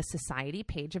wrote for the society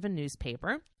page of a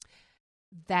newspaper.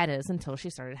 That is until she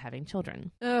started having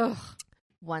children. Ugh.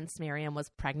 Once Miriam was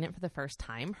pregnant for the first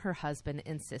time, her husband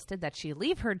insisted that she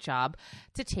leave her job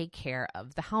to take care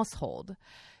of the household.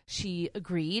 She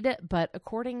agreed, but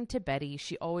according to Betty,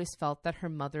 she always felt that her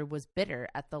mother was bitter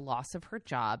at the loss of her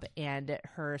job and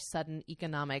her sudden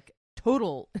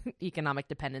total economic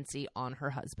dependency on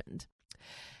her husband.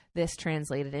 This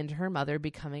translated into her mother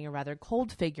becoming a rather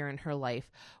cold figure in her life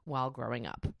while growing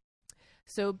up.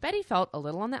 So Betty felt a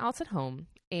little on the outs at home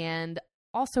and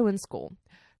also in school.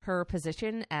 Her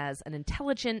position as an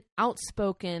intelligent,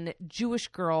 outspoken Jewish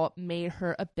girl made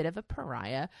her a bit of a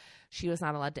pariah. She was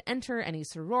not allowed to enter any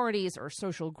sororities or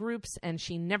social groups, and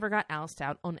she never got asked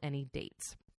out on any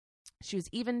dates. She was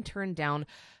even turned down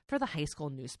for the high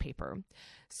school newspaper.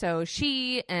 So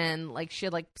she had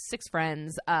 6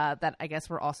 friends that I guess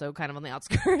were also kind of on the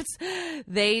outskirts.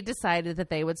 They decided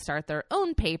that they would start their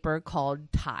own paper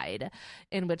called Tide,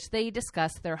 in which they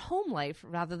discussed their home life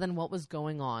rather than what was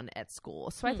going on at school.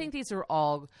 So I think these are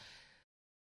all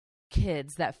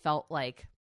kids that felt like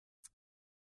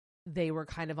they were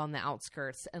kind of on the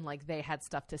outskirts and like they had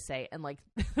stuff to say, and like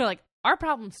they're like, our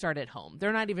problems start at home.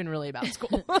 They're not even really about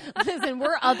school. Listen,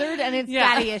 we're othered and it's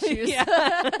daddy issues.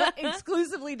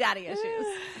 Exclusively daddy issues.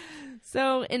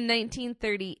 So in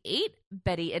 1938,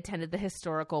 Betty attended the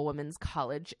historical women's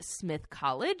college, Smith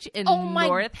College in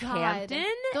Northampton.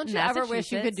 Don't you ever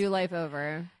wish you could do life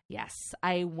over? Yes,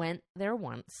 I went there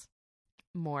once.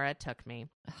 Maura took me.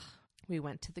 We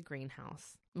went to the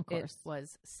greenhouse. Of course. It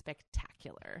was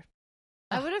spectacular.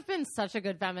 I would have been such a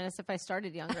good feminist if I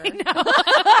started younger. I know.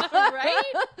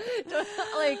 Right?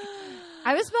 Like,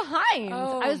 I was behind.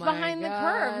 Oh I was my behind the God.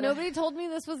 curve. Nobody told me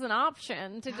this was an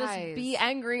option to just Guys. be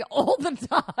angry all the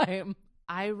time.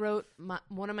 I wrote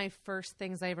one of my first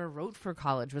things I ever wrote for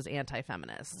college was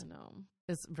anti-feminist. I know.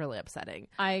 It's really upsetting.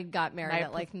 I got married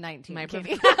at like 19. my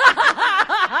Katie.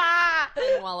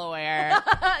 I'm well aware.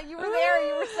 You were there.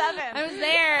 You were 7. I was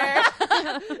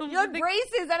there. You had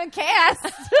braces and a cast.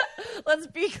 Let's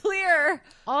be clear.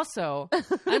 Also,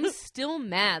 I'm still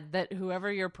mad that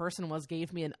whoever your person was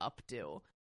gave me an updo.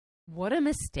 What a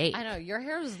mistake. I know. Your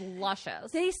hair is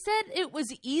luscious. They said it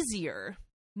was easier.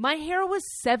 My hair was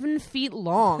 7 feet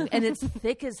long and it's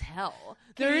thick as hell.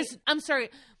 I'm sorry.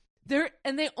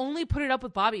 And they only put it up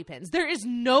with bobby pins. There is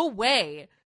no way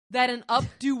that an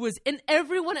updo was, and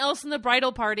everyone else in the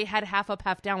bridal party had half up,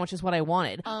 half down, which is what I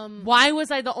wanted. Why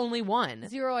was I the only one?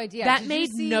 Zero idea. That made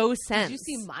no sense. Did you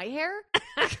see my hair?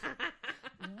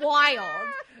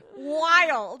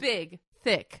 Wild. Big,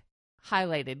 thick,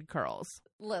 highlighted curls.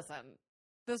 Listen,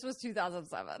 this was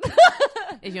 2007.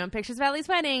 If you want pictures of Allie's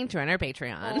wedding, join our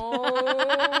Patreon.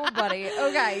 Oh, buddy.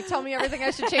 Okay, tell me everything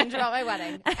I should change about my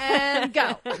wedding. And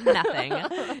go. Nothing.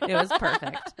 It was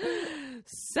perfect.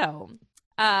 So,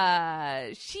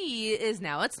 she is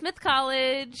now at Smith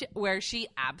College, where she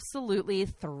absolutely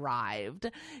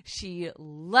thrived. She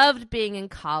loved being in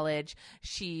college.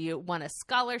 She won a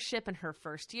scholarship in her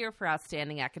first year for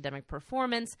outstanding academic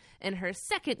performance. In her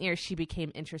second year, she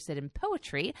became interested in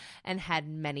poetry and had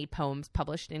many poems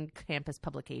published in campus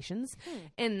publications.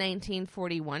 In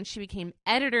 1941, she became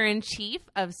editor-in-chief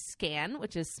of SCAN,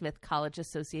 which is Smith College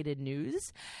Associated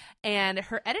News, and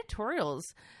her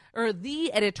the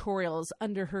editorials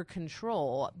under her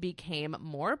control became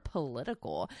more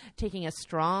political, taking a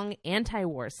strong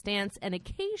anti-war stance and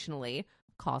occasionally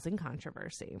causing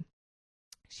controversy.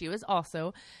 She was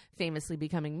also famously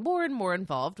becoming more and more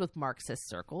involved with Marxist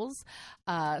circles.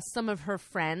 Some of her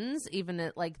friends, even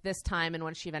at this time and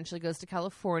when she eventually goes to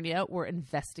California, were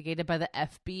investigated by the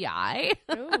FBI.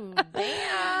 Ooh,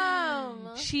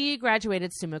 damn. She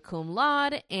graduated summa cum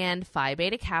laude and Phi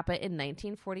Beta Kappa in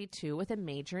 1942 with a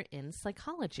major in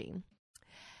psychology.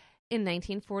 In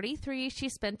 1943, she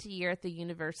spent a year at the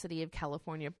University of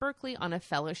California, Berkeley on a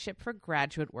fellowship for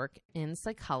graduate work in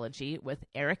psychology with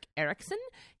Erik Erikson.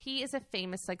 He is a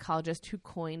famous psychologist who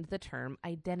coined the term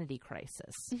identity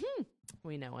crisis. Mm-hmm.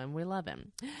 We know him. We love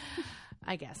him.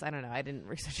 I guess. I don't know. I didn't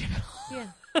research him at all.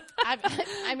 Yeah.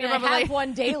 I mean, I have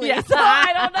one daily, so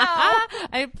I don't know.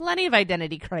 I have plenty of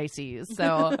identity crises,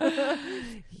 so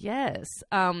yes.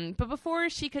 But before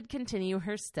she could continue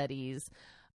her studies,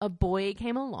 a boy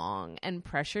came along and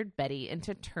pressured Betty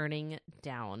into turning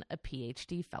down a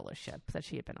PhD fellowship that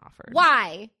she had been offered.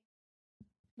 Why?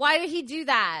 Why did he do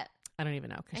that? I don't even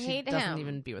know, because she doesn't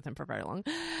even be with him for very long.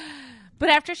 But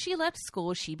after she left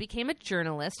school, she became a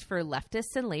journalist for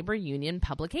leftist and labor union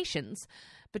publications.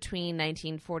 Between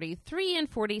 1943 and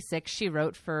 46, she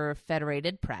wrote for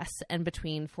Federated Press, and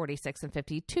between 46 and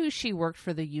 52, she worked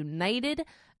for the United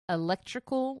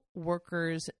Electrical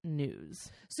Workers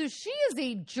News. So she is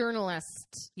a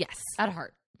journalist. Yes. At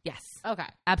heart. Yes. Okay.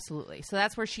 Absolutely. So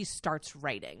that's where she starts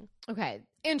writing. Okay.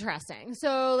 Interesting.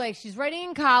 So she's writing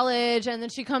in college and then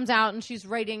she comes out and she's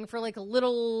writing for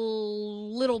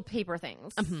little paper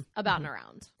things about and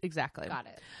around. Exactly. Got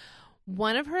it.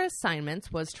 One of her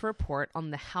assignments was to report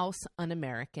on the House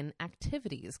Un-American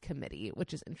Activities Committee,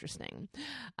 which is interesting,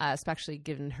 especially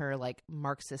given her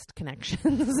Marxist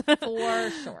connections. For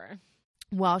sure.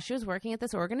 While she was working at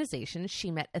this organization,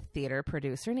 she met a theater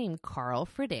producer named Carl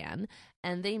Friedan,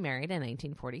 and they married in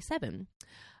 1947.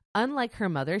 Unlike her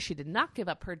mother, she did not give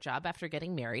up her job after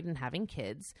getting married and having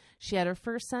kids. She had her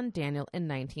first son, Daniel, in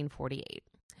 1948.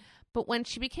 But when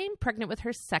she became pregnant with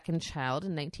her second child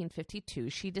in 1952,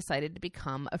 she decided to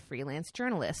become a freelance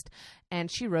journalist,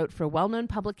 and she wrote for well-known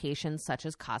publications such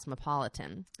as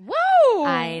Cosmopolitan. Whoa!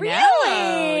 I know.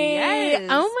 Really? Yes.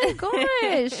 Oh my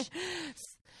gosh.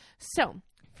 So,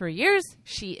 for years,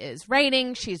 she is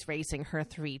writing. She's raising her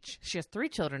she has 3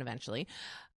 children eventually,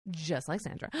 just like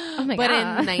Sandra. Oh my God. But in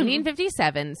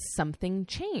 1957, something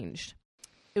changed.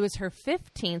 It was her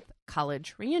 15th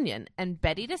college reunion, and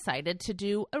Betty decided to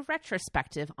do a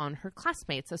retrospective on her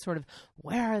classmates, a sort of,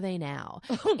 where are they now?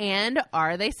 And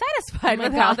are they satisfied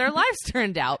with how their lives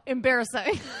turned out?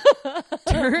 Embarrassing.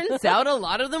 Turns out a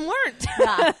lot of them weren't.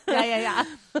 Yeah.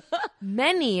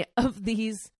 Many of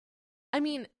these,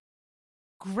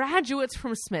 graduates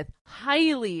from Smith,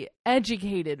 highly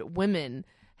educated women,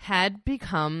 had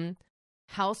become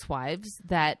housewives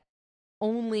that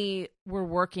only were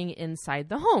working inside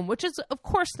the home, which is, of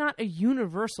course, not a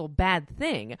universal bad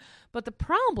thing. But the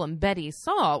problem Betty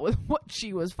saw with what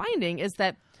she was finding is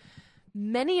that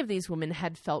many of these women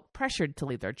had felt pressured to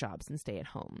leave their jobs and stay at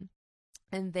home.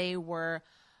 And they were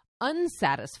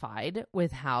unsatisfied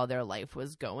with how their life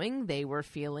was going. They were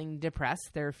feeling depressed.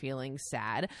 They're feeling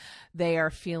sad. They are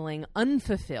feeling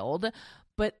unfulfilled.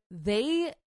 But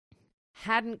they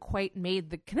hadn't quite made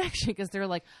the connection because they're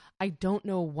like, I don't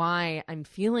know why I'm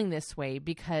feeling this way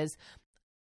because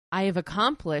I have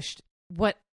accomplished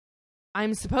what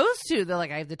I'm supposed to. They're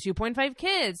like, I have the 2.5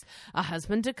 kids, a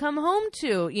husband to come home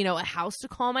to, you know, a house to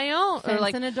call my own, Fence or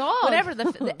like and a dog. whatever,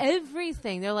 the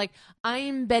everything. They're like,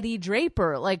 I'm Betty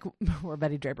Draper, like, or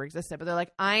Betty Draper existed, but they're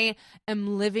like, I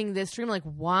am living this dream. Like,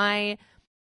 why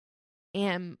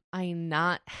am I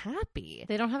not happy?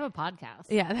 They don't have a podcast.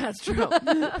 Yeah, that's true.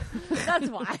 That's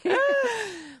why.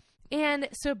 And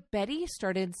so Betty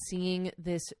started seeing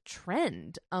this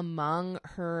trend among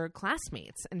her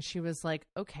classmates. And she was like,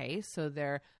 okay, so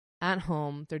they're at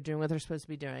home. They're doing what they're supposed to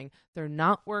be doing. They're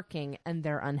not working and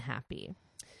they're unhappy.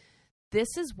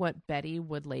 This is what Betty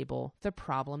would label the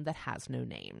problem that has no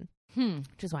name,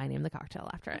 which is why I named the cocktail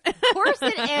after it. Of course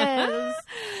it is.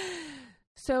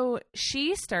 So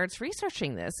she starts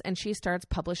researching this and she starts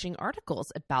publishing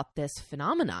articles about this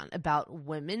phenomenon, about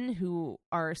women who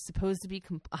are supposed to be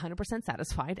 100%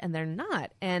 satisfied and they're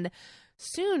not. And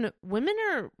soon women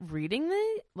are reading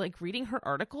her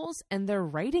articles and they're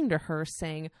writing to her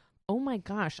saying, oh my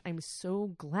gosh, I'm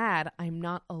so glad I'm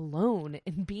not alone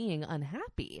in being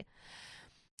unhappy.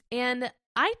 And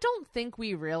I don't think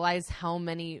we realize how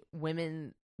many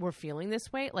women were feeling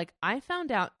this way. Like, I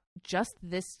found out just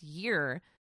this year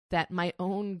that my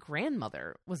own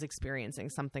grandmother was experiencing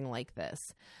something like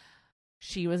this.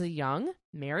 She was a young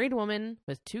married woman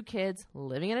with 2 kids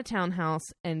living in a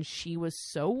townhouse, and she was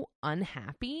so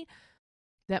unhappy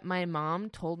that my mom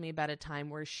told me about a time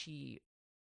where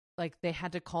they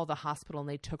had to call the hospital and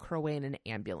they took her away in an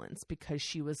ambulance because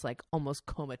she was like almost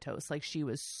comatose. Like, she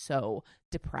was so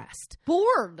depressed.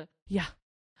 Bored. Yeah.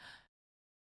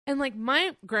 And like,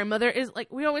 my grandmother is like,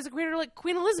 we always equate her to like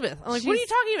Queen Elizabeth. I'm like, what are you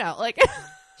talking about? Like,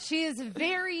 she is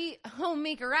very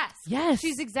homemaker-esque. Yes.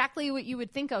 She's exactly what you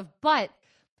would think of, but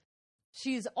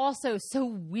she's also so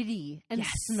witty and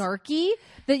snarky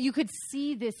that you could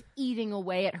see this eating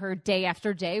away at her day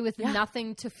after day with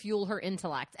nothing to fuel her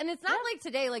intellect. And it's not like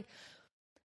today,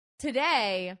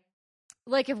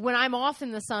 like if when I'm off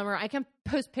in the summer, I can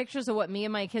post pictures of what me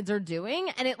and my kids are doing,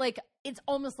 and it's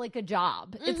almost like a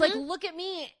job. Mm-hmm. It's like, look at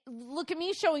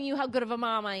me showing you how good of a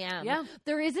mom I am. Yeah.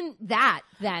 There isn't that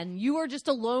then. You are just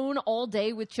alone all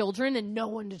day with children and no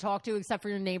one to talk to except for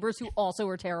your neighbors who also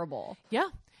are terrible. Yeah.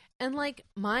 And like,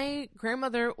 my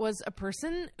grandmother was a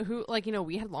person who, like, you know,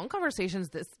 we had long conversations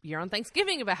this year on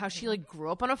Thanksgiving about how she like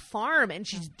grew up on a farm and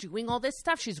she's doing all this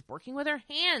stuff. She's working with her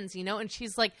hands, you know, and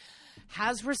she's like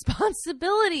has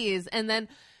responsibilities. And then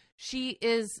she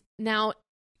is now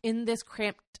in this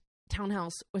cramped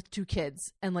townhouse with 2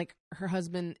 kids, and like her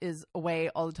husband is away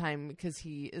all the time because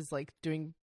he is like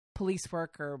doing police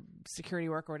work or security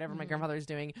work or whatever my grandmother is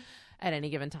doing at any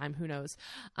given time. Who knows?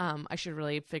 I should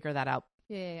really figure that out.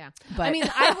 Yeah. But I mean,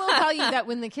 I will tell you that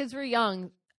when the kids were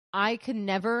young, I could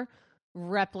never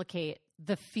replicate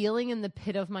the feeling in the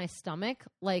pit of my stomach.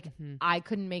 Like, I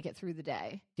couldn't make it through the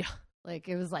day. Yeah. Like,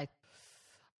 it was like,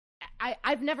 I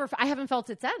haven't felt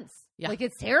it since. Yeah. Like,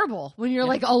 it's terrible when you're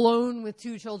like alone with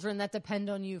 2 children that depend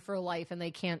on you for life and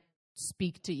they can't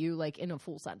speak to you like in a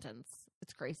full sentence.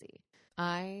 It's crazy.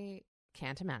 I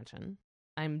can't imagine.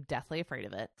 I'm deathly afraid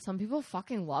of it. Some people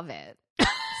fucking love it.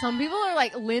 Some people are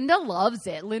like, Linda loves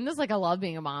it. Linda's like, I love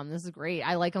being a mom. This is great.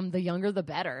 I like them. The younger, the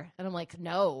better. And I'm like,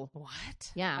 no.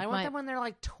 What? Yeah. I want them when they're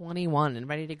like 21 and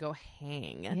ready to go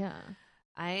hang. Yeah.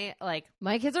 I like,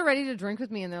 my kids are ready to drink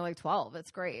with me and they're like 12. It's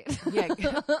great.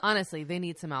 Yeah. Honestly, they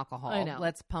need some alcohol. I know.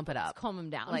 Let's pump it up. Let's calm them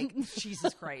down. Like,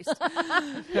 Jesus Christ.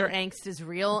 Their angst is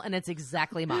real and it's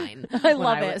exactly mine. I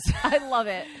love it. I love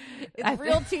it. It's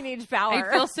real teenage power.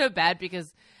 I feel so bad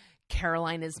because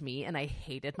Caroline is me and I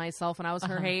hated myself when I was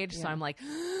her age. Yeah. So I'm like,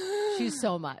 she's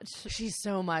so much. She's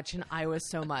so much and I was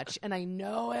so much. And I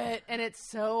know it. And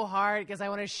it's so hard because I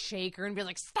want to shake her and be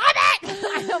like, stop it!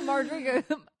 I know Marjorie goes,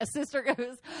 a sister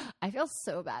goes, I feel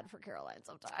so bad for Caroline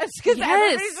sometimes. Because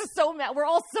everybody's just so mad. We're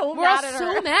all so mad at her. We're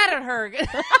all so mad at her.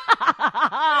 It's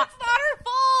not her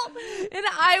fault. And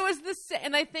I was the same.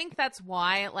 And I think that's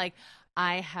why, like,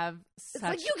 I have such, it's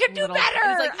like, you can do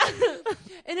better.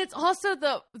 And it's also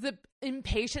the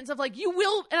impatience of like, you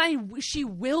will, and she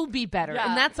will be better. Yeah.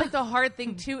 And that's like the hard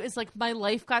thing too, is like my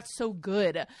life got so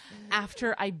good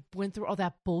after I went through all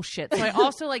that bullshit. So I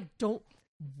also like don't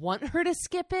want her to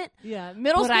skip it. Yeah.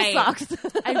 Middle school sucks.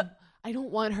 I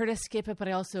don't want her to skip it, but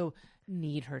I also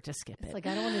need her to skip it. It's like,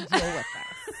 I don't want to deal with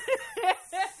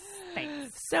this.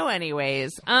 Thanks. So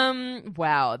anyways,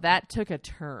 wow, that took a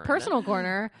turn. Personal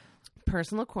corner.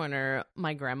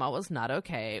 My grandma was not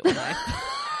okay when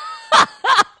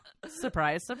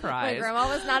surprise. My grandma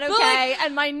was not okay,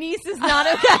 and my niece is not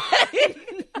okay.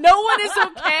 No No one is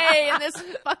okay in this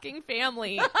fucking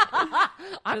family.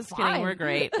 I'm Just fine. kidding. We're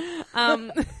great.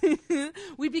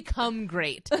 We become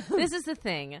great. This is the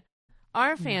thing.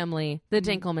 Our family, the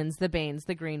Dinkelmans, the Baines,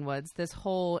 the Greenwoods, this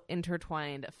whole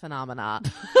intertwined phenomena.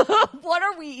 What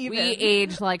are we even? We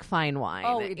age like fine wine.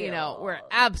 Oh, we do. You know, we're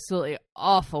absolutely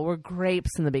awful. We're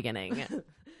grapes in the beginning.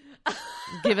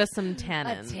 Give us some A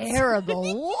tannins.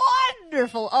 terrible,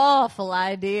 wonderful, awful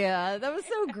idea. That was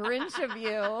so Grinch of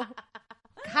you.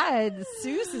 God,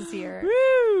 Seuss is here.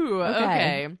 Woo!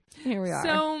 Okay. Okay. Here we are.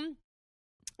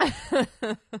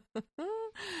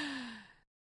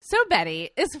 So Betty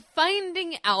is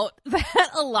finding out that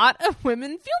a lot of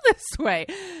women feel this way.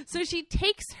 So she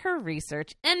takes her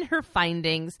research and her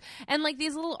findings and like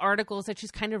these little articles that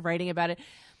she's kind of writing about it,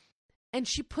 and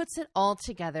she puts it all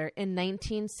together in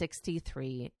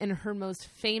 1963 in her most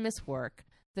famous work,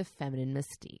 The Feminine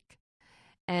Mystique.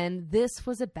 And this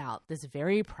was about this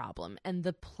very problem and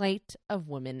the plight of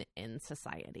women in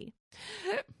society.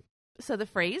 So the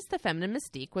phrase, the feminine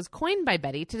mystique, was coined by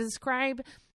Betty to describe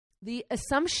the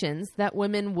assumptions that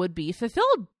women would be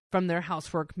fulfilled from their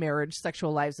housework, marriage,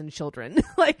 sexual lives, and children.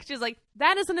 Like, she's like,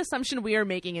 that is an assumption we are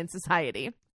making in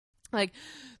society. Like,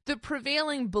 the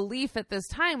prevailing belief at this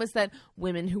time was that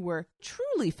women who were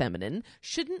truly feminine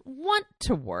shouldn't want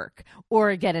to work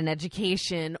or get an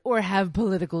education or have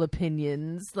political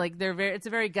opinions. Like, it's a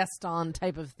very Gaston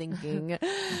type of thinking.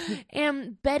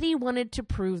 And Betty wanted to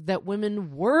prove that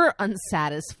women were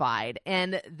unsatisfied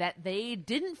and that they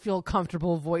didn't feel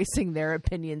comfortable voicing their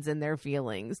opinions and their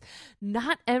feelings.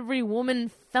 Not every woman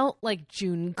felt like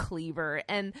June Cleaver,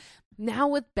 and now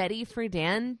with Betty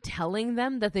Friedan telling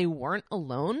them that they weren't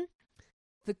alone,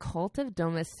 the cult of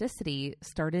domesticity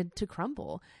started to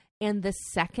crumble and the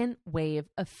second wave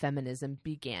of feminism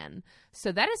began.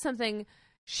 So that is something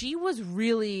she was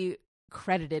really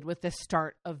credited with, the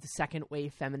start of the second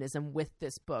wave feminism with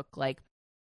this book. Like,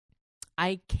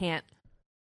 I can't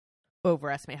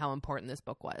overestimate how important this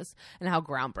book was and how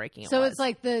groundbreaking it was. So it's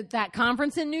like that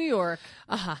conference in New York,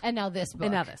 and now this book.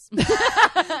 And now this.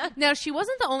 Now, she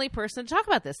wasn't the only person to talk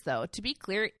about this, though. To be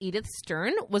clear, Edith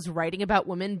Stern was writing about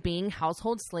women being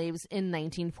household slaves in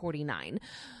 1949.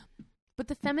 But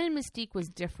the feminine mystique was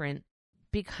different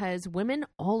because women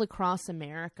all across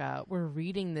America were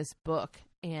reading this book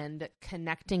and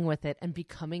connecting with it and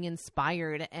becoming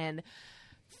inspired and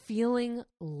feeling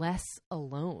less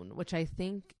alone, which I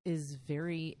think is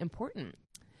very important.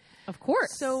 Of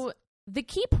course. So the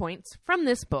key points from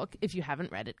this book, if you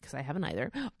haven't read it, because I haven't either,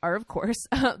 are, of course,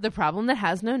 The Problem That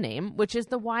Has No Name, which is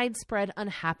the widespread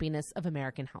unhappiness of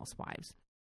American housewives.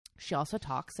 She also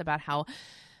talks about how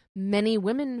many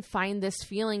women find this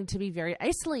feeling to be very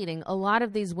isolating. A lot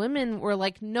of these women were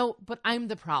like, no, but I'm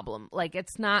the problem. Like,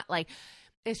 it's not like,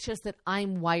 it's just that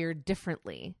I'm wired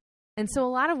differently. And so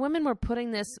a lot of women were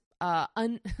putting this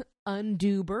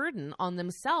undue burden on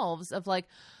themselves of like,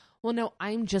 well, no,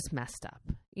 I'm just messed up.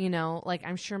 You know, like,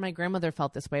 I'm sure my grandmother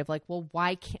felt this way of like, well,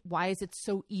 why is it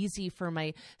so easy for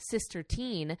my sister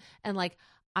teen? And like,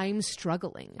 I'm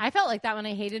struggling. I felt like that when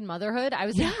I hated motherhood. I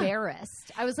was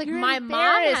embarrassed. I was like, You're my mom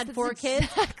embarrassed. had 4 That's kids.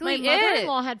 exactly My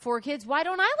mother-in-law had 4 kids. Why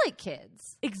don't I like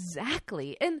kids?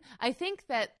 Exactly. And I think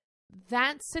that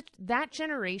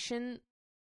generation,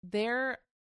 their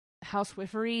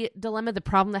housewifery dilemma, the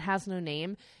problem that has no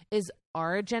name, is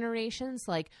our generation's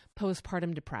like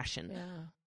postpartum depression. Yeah.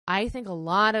 I think a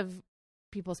lot of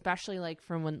people, especially like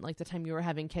from when like the time you were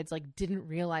having kids, like didn't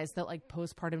realize that like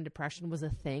postpartum depression was a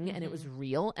thing and it was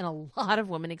real, and a lot of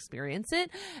women experience it,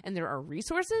 and there are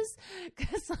resources,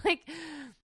 because like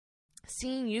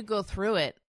seeing you go through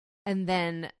it and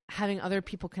then having other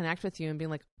people connect with you and being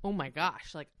like, oh my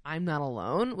gosh, like I'm not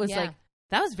alone, was like,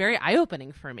 that was very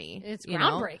eye-opening for me. It's you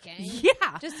know? groundbreaking.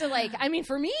 Yeah. Just to like, I mean,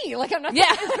 for me, like, I'm not Yeah.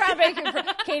 it's groundbreaking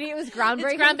for Katie. It was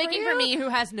groundbreaking. It's groundbreaking for for me, who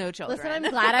has no children. Listen, I'm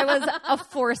glad I was a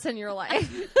force in your life.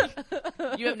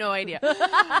 You have no idea.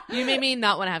 You made me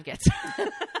not want to have kids.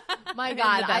 My In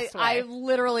God, the best I way.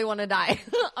 literally want to die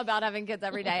about having kids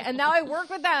every day. And now I work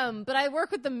with them, but I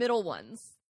work with the middle ones.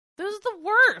 Those are the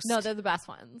worst. No, they're the best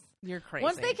ones. You're crazy.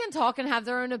 Once they can talk and have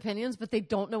their own opinions, but they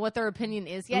don't know what their opinion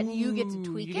is yet, you get to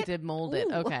tweak you it. get to mold it.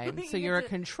 Ooh. Okay. You So get you're a to-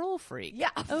 control freak. Yeah.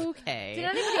 Okay. Did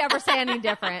anybody ever say any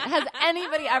different? Has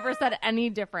anybody ever said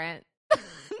any different?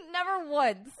 Never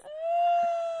once.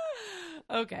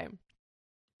 Okay.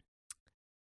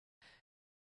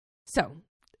 So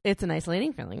it's an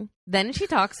isolating feeling. Then she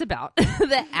talks about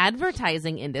the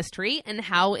advertising industry and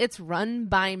how it's run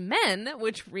by men,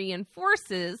 which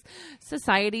reinforces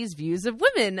society's views of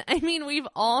women. I mean, we've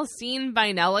all seen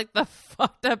by now, like, the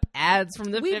fucked up ads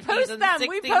from the 50s and 60s.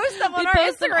 We post them on our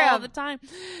post them Instagram all the time.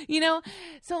 You know?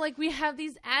 So, like, we have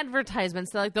these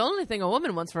advertisements. They're like, the only thing a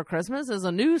woman wants for Christmas is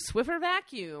a new Swiffer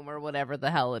vacuum or whatever the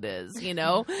hell it is, you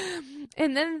know?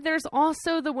 And then there's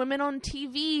also the women on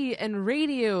TV and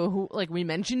radio who, like, we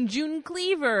mentioned June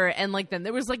Cleaver. And, like, then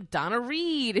there was, like, Donna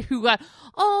Reed, who got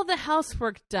all the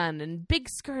housework done in big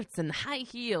skirts and high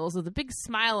heels with a big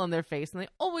smile on their face. And they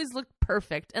always looked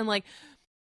perfect. And, like,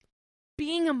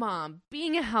 being a mom,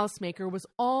 being a housemaker was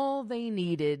all they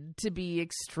needed to be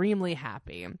extremely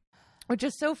happy. Which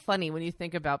is so funny when you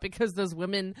think about, because those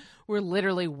women were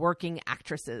literally working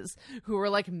actresses who were,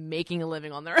 like, making a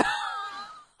living on their own.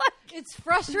 It's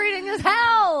frustrating as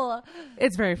hell.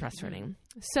 It's very frustrating.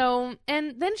 So,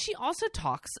 and then she also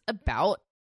talks about,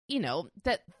 you know,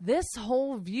 that this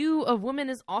whole view of women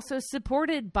is also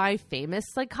supported by famous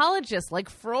psychologists like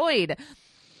Freud.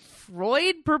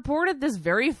 Freud purported this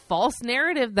very false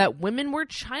narrative that women were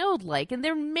childlike and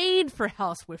they're made for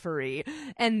housewifery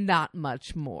and not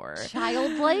much more.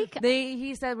 Childlike?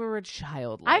 He said we were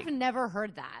childlike. I've never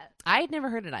heard that. I had never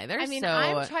heard it either. I mean, so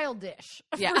I'm childish,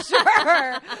 yeah. for sure.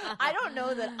 I don't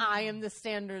know that I am the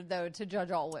standard, though, to judge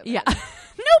all women. Yeah.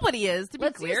 Nobody is, to be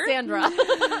Let's clear. use Sandra.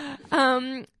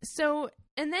 So,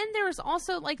 and then there was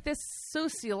also, like, this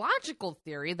sociological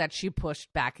theory that she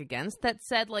pushed back against that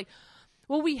said, like,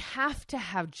 well, we have to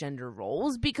have gender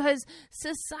roles because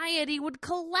society would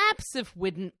collapse if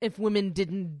women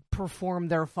didn't perform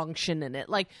their function in it.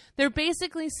 Like, they're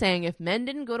basically saying if men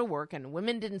didn't go to work and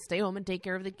women didn't stay home and take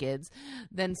care of the kids,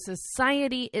 then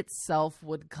society itself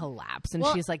would collapse. And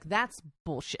she's like, that's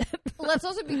bullshit. Let's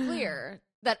also be clear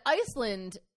that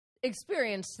Iceland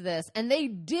experienced this, and they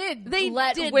did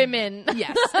let women.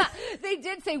 Yes. They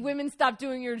did say women stop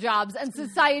doing your jobs, and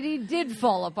society did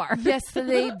fall apart. Yes,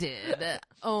 they did.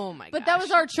 Oh my god! But that was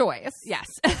our choice. Yes.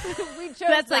 We chose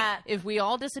That's that. like, if we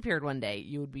all disappeared one day,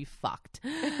 you would be fucked.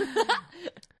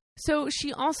 So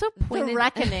she also pointed... The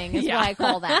reckoning is what I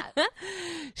call that.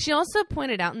 She also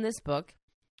pointed out in this book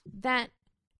that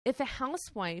if a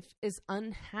housewife is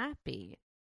unhappy,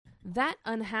 that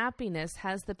unhappiness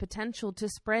has the potential to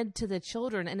spread to the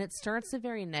children, and it starts a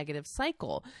very negative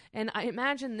cycle. And I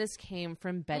imagine this came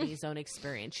from Betty's own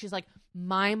experience. She's like,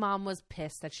 my mom was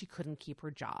pissed that she couldn't keep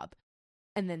her job.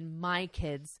 And then my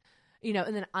kids, you know,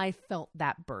 and then I felt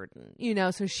that burden, you know.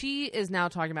 So she is now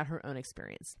talking about her own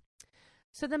experience.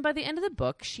 So then by the end of the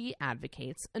book, she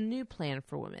advocates a new plan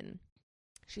for women.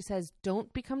 She says,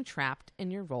 don't become trapped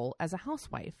in your role as a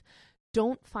housewife.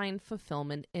 Don't find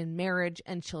fulfillment in marriage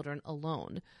and children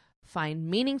alone. Find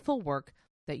meaningful work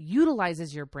that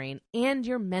utilizes your brain and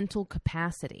your mental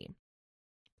capacity.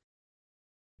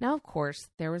 Now, of course,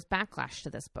 there was backlash to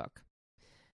this book.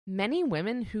 Many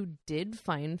women who did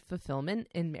find fulfillment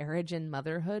in marriage and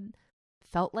motherhood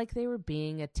felt like they were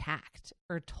being attacked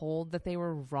or told that they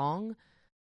were wrong,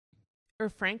 or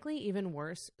frankly, even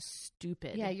worse,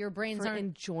 stupid. Yeah, your brains aren't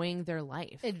enjoying their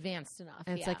life. Advanced enough.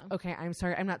 And it's like, okay, I'm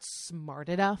sorry, I'm not smart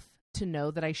enough to know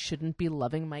that I shouldn't be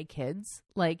loving my kids.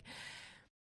 Like,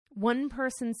 one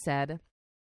person said,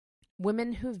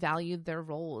 women who valued their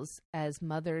roles as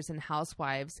mothers and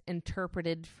housewives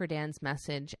interpreted Friedan's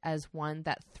message as one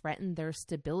that threatened their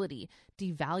stability,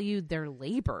 devalued their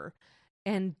labor,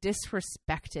 and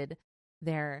disrespected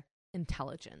their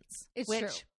intelligence. It's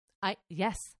true.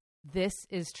 Yes. This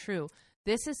is true.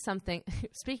 This is something,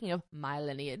 speaking of my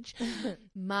lineage,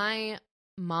 my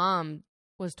mom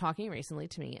was talking recently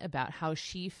to me about how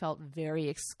she felt very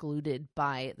excluded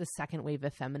by the second wave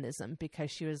of feminism because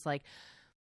she was like,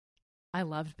 I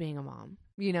loved being a mom.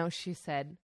 You know, she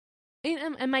said,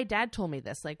 and my dad told me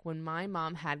this, like when my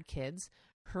mom had kids,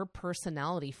 her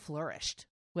personality flourished,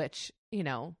 which, you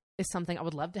know, is something I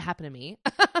would love to happen to me.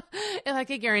 If I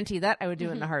could guarantee that, I would do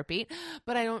it in a heartbeat.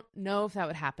 But I don't know if that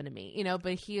would happen to me, you know.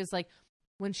 But he is like,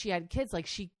 when she had kids, like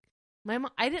my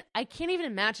mom, I can't even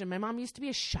imagine. My mom used to be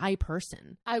a shy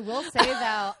person. I will say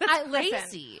though,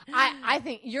 crazy. I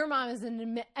think your mom is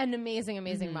an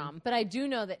amazing mom. But I do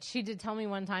know that she did tell me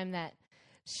one time that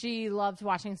she loved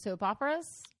watching soap operas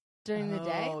during the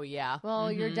day. Oh, yeah.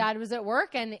 Well, your dad was at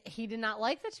work and he did not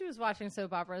like that she was watching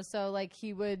soap operas. So like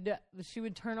she would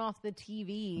turn off the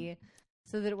TV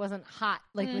so that it wasn't hot,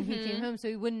 like when he came home, so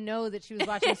he wouldn't know that she was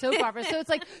watching soap operas. So it's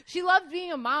like she loved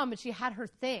being a mom, but she had her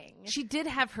thing. She did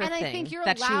have her and thing. I think you're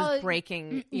that allowed, she was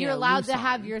breaking. You're allowed to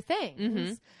have on. your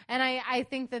things, and I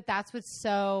think that's what's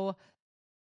so.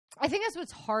 I think that's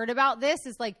what's hard about this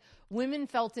is like women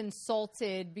felt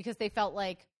insulted because they felt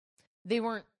like they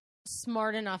weren't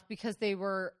smart enough because they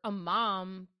were a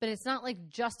mom, but it's not like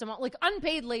just a mom. Like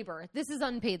unpaid labor. This is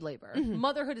unpaid labor. Mhm.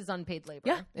 Motherhood is unpaid labor.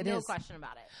 Yeah, it no is. question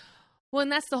about it. Well,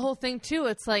 and that's the whole thing too.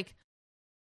 It's like,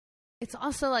 it's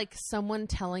also like someone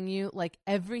telling you like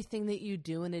everything that you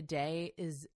do in a day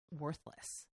is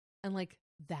worthless. And like,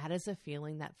 that is a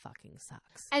feeling that fucking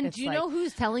sucks. And It's do you like, know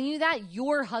who's telling you that?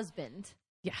 Your husband.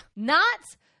 Yeah. Not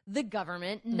the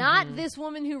government, not Mhm. this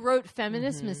woman who wrote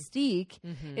Feminist Mhm. Mystique.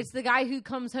 Mhm. It's the guy who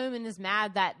comes home and is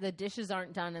mad that the dishes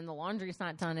aren't done and the laundry's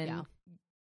not done and Yeah.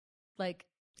 like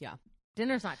Yeah.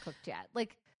 dinner's not cooked yet.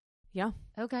 Like, Yeah.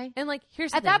 okay. And like,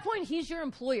 here's At the thing. that point, he's your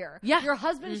employer. Yeah. Your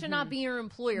husband should not Mhm. be your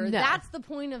employer. No. That's the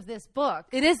point of this book.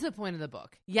 It is the point of the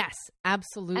book. Yes,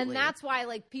 absolutely. And that's why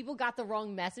like people got the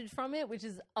wrong message from it, which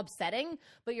is upsetting,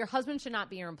 but your husband should not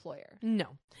be your employer.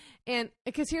 No. And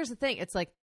because here's the thing. It's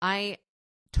like, I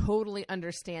totally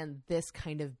understand this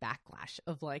kind of backlash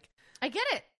of like, I get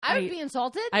it. I would I- be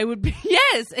insulted. I would be,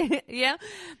 yes. Yeah.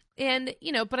 And,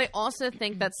 you know, but I also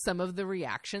think that some of the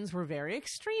reactions were very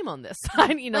extreme on this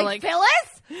side, you know, like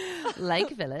Phyllis? like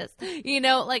Phyllis, you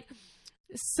know, like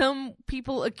some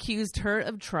people accused her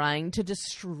of trying to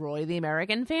destroy the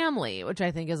American family, which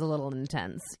I think is a little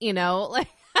intense, you know, like,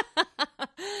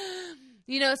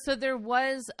 you know, so there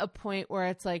was a point where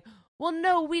it's like, well,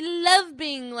 no, we love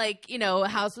being like, you know,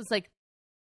 house was like,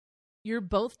 you're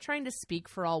both trying to speak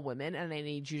for all women, and I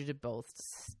need you to both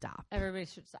stop. Everybody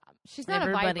should stop. She's not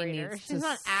Everybody a vibrator. needs She's to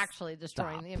not actually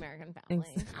destroying stop. the American family.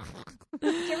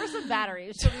 Exactly. Give her some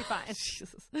batteries. She'll be fine.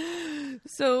 Jesus.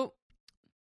 So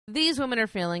these women are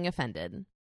feeling offended.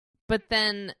 But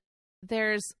then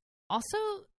there's also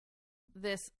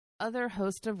this other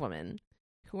host of women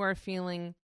who are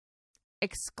feeling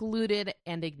excluded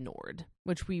and ignored,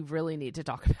 which we really need to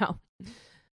talk about.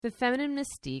 The feminine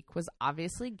mystique was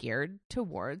obviously geared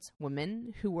towards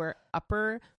women who were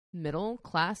upper middle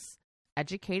class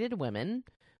educated women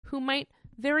who might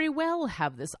very well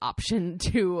have this option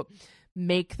to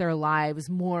make their lives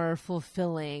more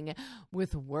fulfilling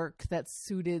with work that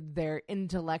suited their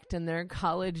intellect and their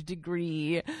college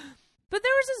degree. But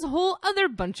there was this whole other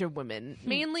bunch of women,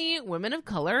 mainly women of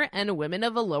color and women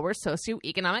of a lower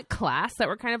socioeconomic class, that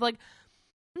were kind of like,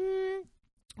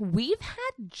 we've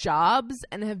had jobs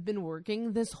and have been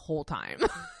working this whole time.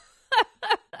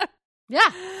 Yeah.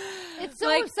 It's so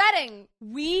Like, upsetting.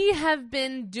 we have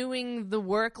been doing the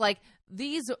work. Like,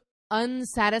 these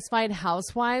unsatisfied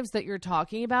housewives that you're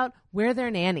talking about, we're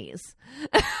their nannies.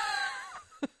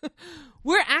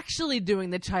 We're actually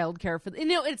doing the childcare for you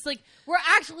know, it's like, We're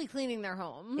actually cleaning their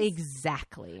homes.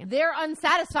 exactly. They're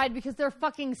unsatisfied because they're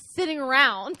fucking sitting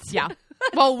around. Yeah.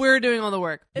 Well, we're doing all the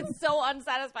work. It's so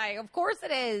unsatisfying. Of course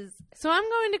it is. So I'm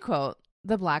going to quote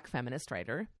the Black feminist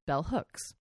writer, Bell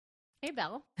Hooks. Hey,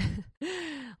 Belle.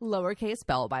 Lowercase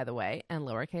Bell, by the way, and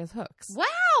lowercase Hooks.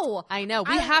 Wow. I know.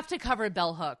 We have to cover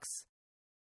Bell Hooks.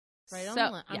 Right on So,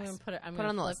 the list. I'm yes. going to put it. I'm Put it gonna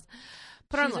on the flip- list.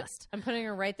 Put it on the She's- list. I'm putting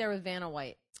her right there with Vanna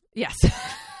White. Yes.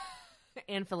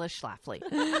 And Phyllis Schlafly.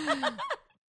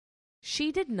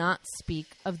 She did not speak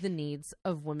of the needs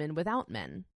of women without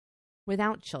men,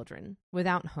 without children,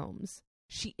 without homes.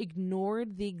 She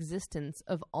ignored the existence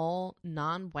of all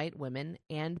non-white women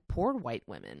and poor white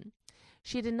women.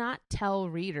 She did not tell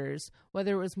readers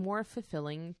whether it was more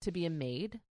fulfilling to be a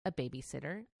maid, a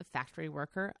babysitter, a factory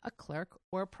worker, a clerk,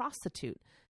 or a prostitute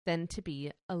than to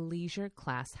be a leisure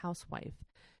class housewife.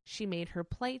 She made her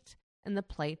plight and the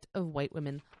plight of white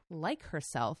women like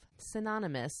herself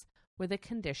synonymous with a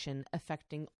condition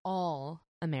affecting all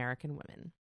American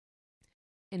women.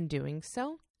 In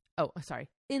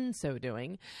so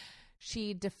doing,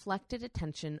 she deflected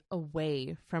attention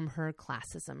away from her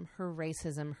classism, her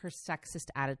racism, her sexist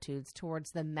attitudes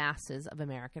towards the masses of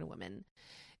American women.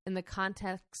 In the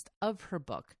context of her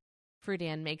book,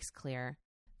 Friedan makes clear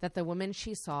that the women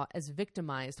she saw as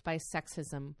victimized by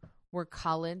sexism were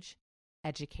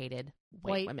college-educated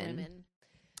white women.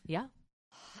 Yeah.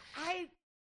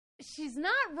 She's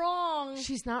not wrong.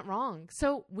 She's not wrong.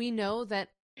 So we know that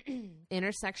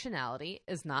intersectionality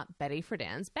is not Betty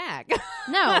Friedan's bag.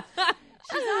 No.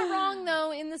 She's not wrong,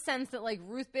 though, in the sense that, like,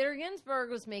 Ruth Bader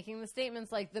Ginsburg was making the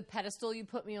statements like, the pedestal you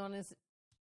put me on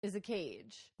is a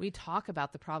cage. We talk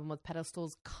about the problem with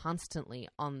pedestals constantly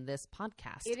on this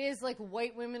podcast. It is like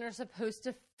white women are supposed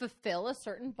to fulfill a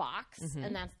certain box,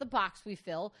 and that's the box we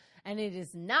fill, and it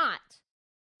is not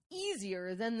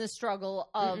easier than the struggle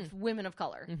of women of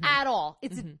color at all.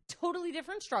 It's a totally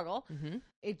different struggle.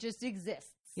 It just exists.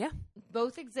 Yeah.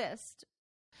 Both exist.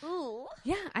 Ooh.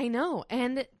 Yeah, I know.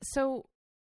 And so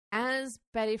as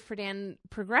Betty Friedan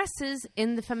progresses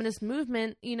in the feminist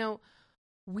movement, you know,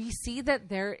 we see that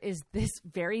there is this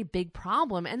very big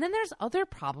problem. And then there's other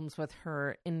problems with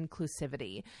her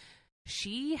inclusivity.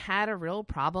 She had a real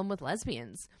problem with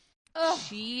lesbians. Oh,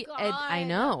 I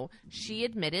know. She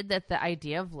admitted that the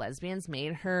idea of lesbians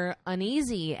made her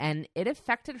uneasy and it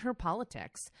affected her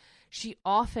politics. She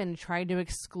often tried to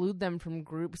exclude them from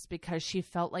groups because she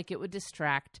felt like it would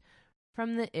distract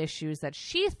from the issues that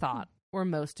she thought were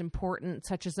most important,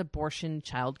 such as abortion,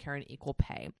 childcare, and equal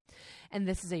pay. And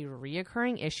this is a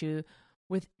reoccurring issue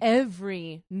with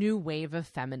every new wave of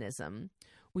feminism.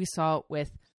 We saw it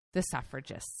with the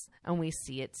suffragists, and we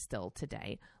see it still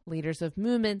today. Leaders of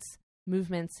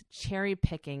movements cherry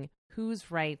picking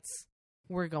whose rights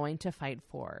we're going to fight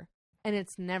for. And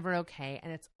it's never okay,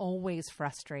 and it's always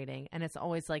frustrating, and it's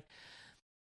always like,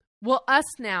 well, us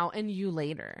now and you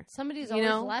later. Somebody's always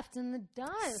left in the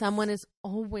dust. Someone is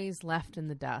always left in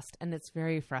the dust, and it's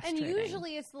very frustrating. And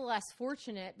usually it's the less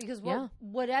fortunate because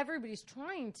what everybody's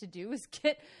trying to do is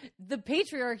get the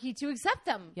patriarchy to accept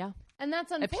them. Yeah. And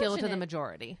that's unfortunate. Appeal to the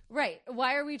majority. Right.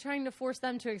 Why are we trying to force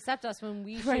them to accept us when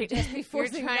we should just be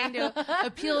forcing You're trying them? to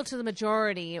appeal to the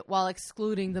majority while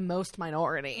excluding the most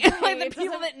minority. Like the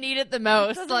people that need it the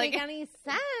most. It doesn't make any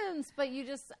sense. But you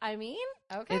just,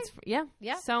 okay.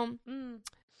 Yeah. So in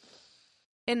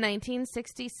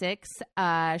 1966,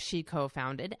 she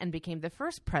co-founded and became the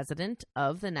first president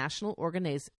of the National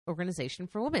Organization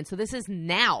for Women. So this is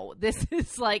now. This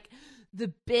is like the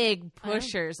big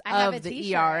pushers of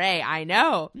the ERA. I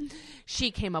know. She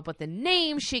came up with the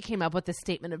name. She came up with the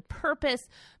statement of purpose,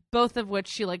 both of which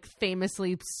she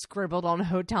famously scribbled on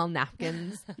hotel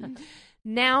napkins.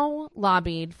 Now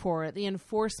lobbied for the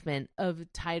enforcement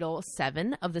of Title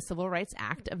VII of the Civil Rights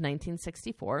Act of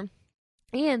 1964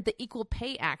 and the Equal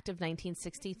Pay Act of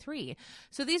 1963.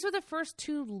 So these were the first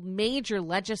two major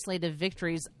legislative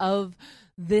victories of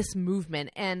this movement.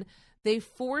 And they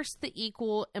forced the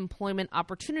Equal Employment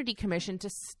Opportunity Commission to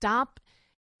stop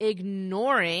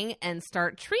ignoring and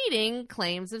start treating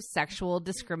claims of sexual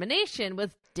discrimination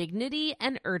with dignity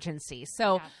and urgency.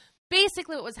 So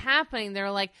basically what was happening, they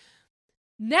were like,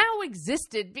 now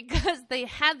existed because they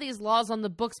had these laws on the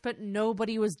books, but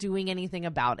nobody was doing anything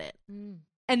about it.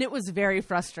 And it was very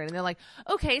frustrating. They're like,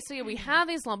 okay, so we have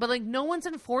these laws, but no one's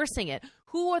enforcing it.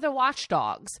 Who are the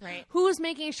watchdogs? Right. Who's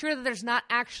making sure that there's not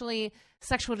actually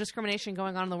sexual discrimination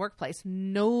going on in the workplace?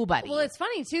 Nobody. Well, it's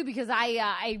funny too because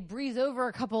I breeze over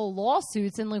a couple of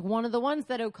lawsuits, and one of the ones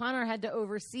that O'Connor had to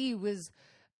oversee was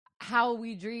how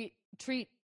we treat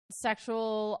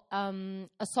sexual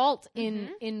assault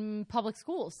in public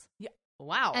schools. Yeah.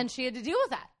 Wow. And she had to deal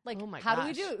with that. Oh my how gosh. do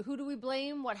we do it? Who do we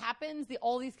blame? What happens?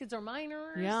 All these kids are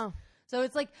minors. Yeah. So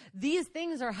it's these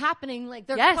things are happening.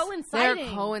 They're coinciding.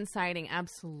 They're coinciding.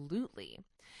 Absolutely.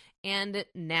 And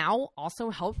now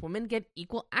also help women get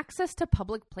equal access to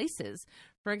public places.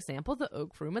 For example, the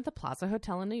Oak Room at the Plaza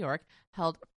Hotel in New York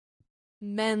held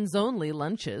men's only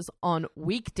lunches on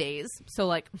weekdays.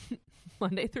 So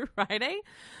Monday through Friday.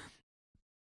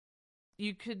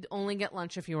 You could only get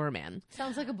lunch if you were a man.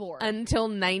 Sounds like a bore. Until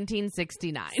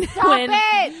 1969. Stop when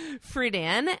it!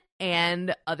 Friedan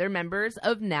and other members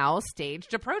of NOW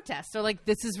staged a protest. So,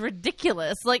 this is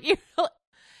ridiculous.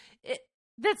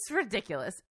 That's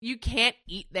ridiculous. You can't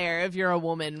eat there if you're a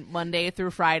woman Monday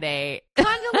through Friday.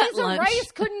 Condoleezza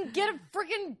Rice couldn't get a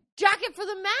freaking jacket for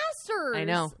the Masters. I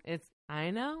know.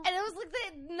 I know. And it was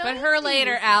the 90s. But her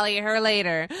later, Allie. Her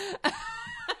later.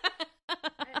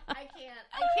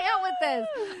 I can't with this.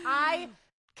 I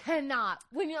cannot.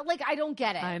 When you're I don't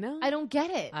get it. I know. I don't get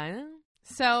it. I know.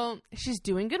 So she's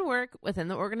doing good work within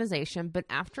the organization, but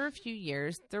after a few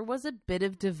years, there was a bit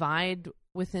of divide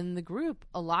within the group.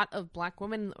 A lot of Black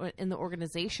women in the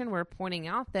organization were pointing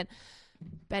out that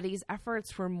Betty's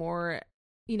efforts were more,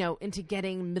 into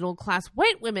getting middle-class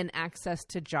white women access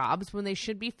to jobs when they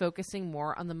should be focusing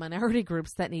more on the minority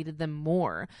groups that needed them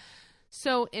more.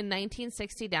 So in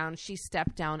 1960 she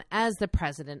stepped down as the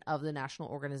president of the National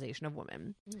Organization of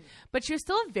Women. But she was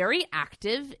still very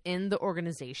active in the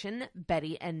organization,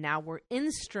 Betty, and now were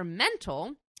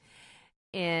instrumental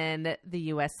in the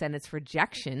U.S. Senate's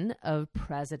rejection of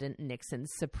President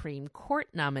Nixon's Supreme Court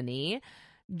nominee,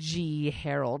 G.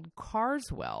 Harold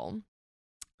Carswell.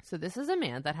 So this is a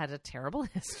man that had a terrible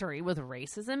history with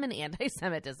racism and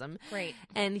anti-Semitism. Right.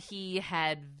 And he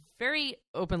had very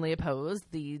openly opposed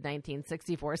the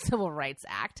 1964 Civil Rights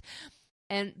Act.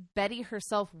 And Betty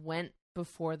herself went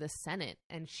before the Senate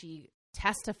and she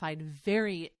testified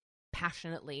very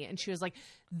passionately. And she was like,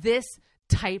 this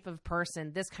type of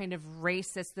person, this kind of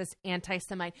racist, this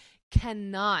anti-Semite,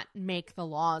 cannot make the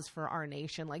laws for our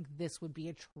nation. Like, this would be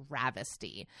a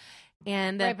travesty.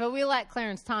 And right, but we let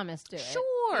Clarence Thomas do it.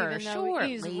 Sure, even though sure.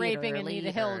 he's raping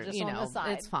Anita Hill just you on know, the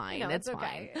side. it's fine. You know, it's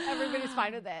okay. fine. Everybody's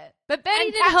fine with it. But Betty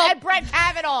And did help. and Brett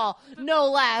Kavanaugh,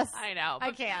 no less. I know.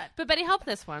 I can't. But Betty helped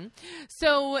this one.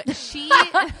 So she...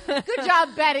 Good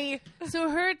job, Betty. So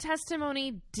her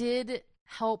testimony did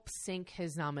help sink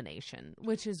his nomination,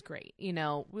 which is great. You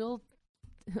know,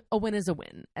 a win is a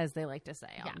win, as they like to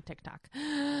say on TikTok.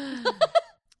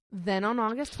 Then on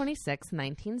August 26,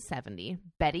 1970,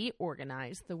 Betty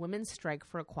organized the Women's Strike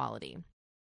for Equality.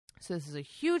 So this is a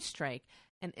huge strike.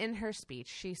 And in her speech,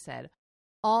 she said,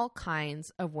 all kinds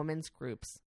of women's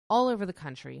groups all over the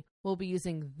country will be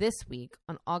using this week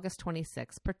on August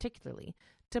 26, particularly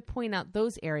to point out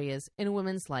those areas in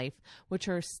women's life which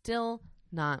are still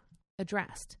not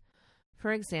addressed.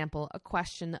 For example, a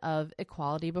question of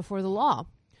equality before the law.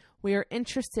 We are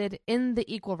interested in the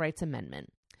Equal Rights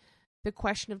Amendment. The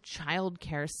question of child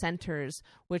care centers,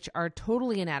 which are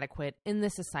totally inadequate in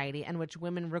this society and which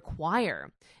women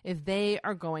require if they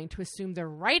are going to assume their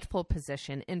rightful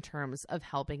position in terms of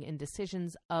helping in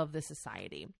decisions of the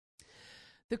society.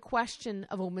 The question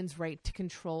of a woman's right to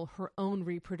control her own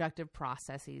reproductive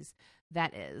processes,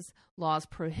 that is, laws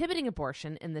prohibiting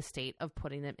abortion in the state of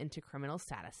putting them into criminal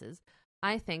statuses,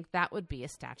 I think that would be a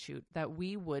statute that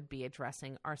we would be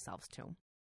addressing ourselves to.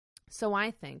 So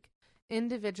I think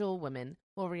individual women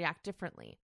will react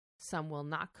differently. Some will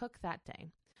not cook that day.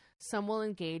 Some will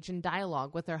engage in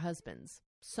dialogue with their husbands.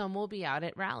 Some will be out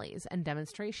at rallies and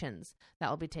demonstrations that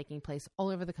will be taking place all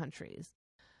over the country.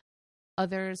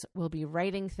 Others will be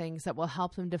writing things that will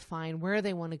help them define where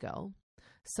they want to go.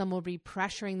 Some will be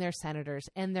pressuring their senators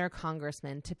and their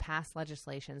congressmen to pass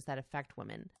legislations that affect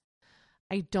women.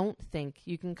 I don't think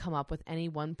you can come up with any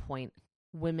one point.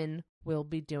 Women will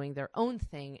be doing their own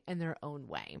thing in their own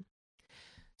way.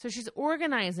 So she's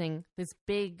organizing this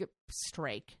big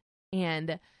strike,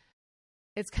 and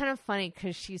it's kind of funny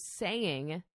because she's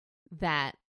saying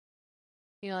that,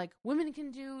 you know, like, women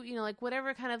can do, you know, like,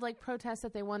 whatever kind of, like, protest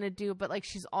that they want to do, but, like,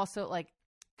 she's also, like,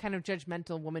 kind of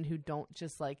judgmental women who don't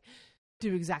just, like,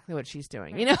 do exactly what she's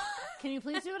doing, you know? Can you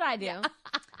please do what I do?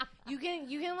 You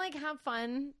can like, have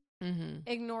fun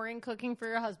ignoring cooking for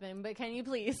your husband, but can you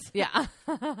please? Yeah.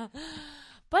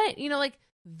 But, you know, like,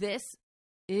 this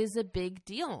is a big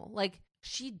deal. Like,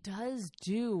 she does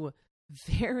do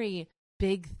very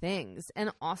big things.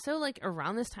 And also, like,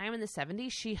 around this time in the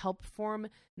 70s, she helped form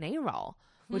NARAL,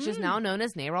 which is now known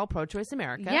as NARAL Pro-Choice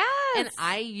America. Yes. And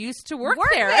I used to work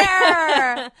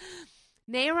there.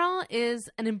 NARAL is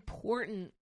an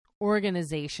important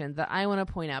organization that I want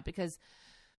to point out because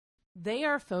they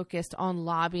are focused on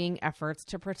lobbying efforts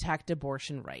to protect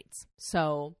abortion rights.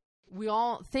 So we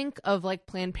all think of, like,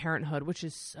 Planned Parenthood, which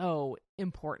is so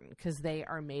important because they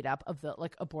are made up of the,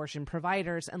 like, abortion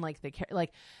providers and, like, the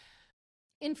like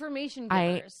information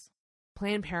givers.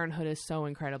 Planned Parenthood is so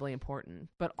incredibly important,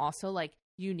 but also, like,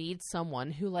 you need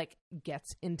someone who, like,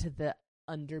 gets into the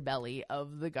underbelly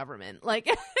of the government. Like,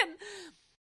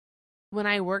 when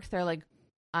I worked there, like,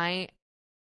 I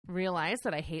realized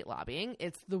that I hate lobbying.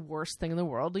 It's the worst thing in the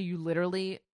world. You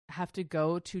literally have to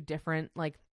go to different,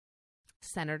 like,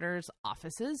 senators'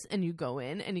 offices, and you go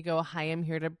in and you go, hi, I'm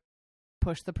here to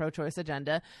push the pro-choice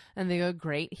agenda. And they go,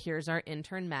 great, here's our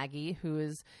intern Maggie, who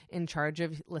is in charge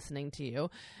of listening to you.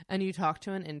 And you talk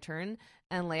to an intern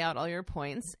and lay out all your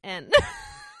points, and it's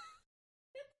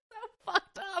so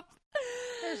fucked up.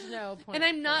 There's no point. And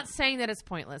I'm not saying that it's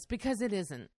pointless, because it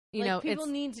isn't. You know, people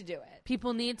need to do it.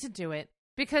 People need to do it,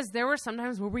 because there were some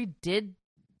times where we did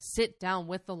sit down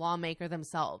with the lawmaker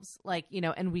themselves, like, you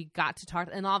know, and we got to talk.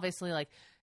 And obviously, like,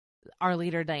 our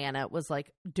leader Diana was,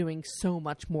 like, doing so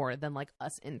much more than, like,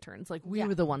 us interns. Like, we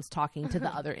were the ones talking to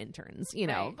the other interns, you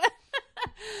know. Right.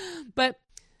 But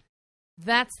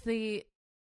that's the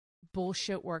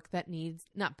bullshit work that needs,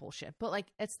 not bullshit, but, like,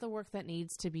 it's the work that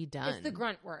needs to be done. It's the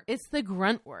grunt work. It's the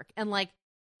grunt work. And, like,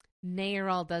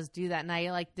 NARAL does do that. And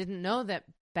I, like, didn't know that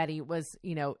Betty was,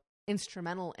 you know,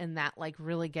 instrumental in that, like,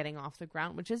 really getting off the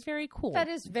ground, which is very cool. That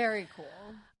is very cool.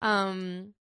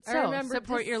 So I remember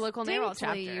support your local NARAL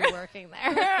chapter. You working there.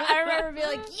 I remember being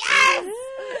like, yes!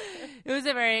 It was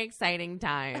a very exciting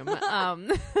time.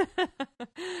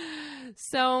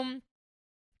 So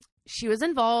she was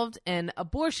involved in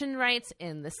abortion rights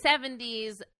in the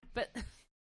 70s, but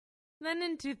then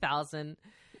in 2000,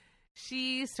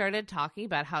 she started talking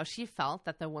about how she felt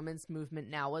that the women's movement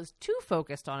now was too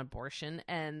focused on abortion,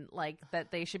 and, like,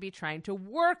 that they should be trying to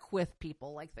work with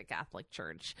people like the Catholic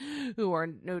Church, who are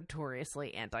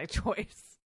notoriously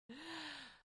anti-choice.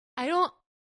 I don't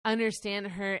understand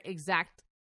her exact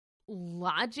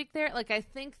logic there. Like, I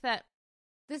think that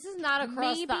this is not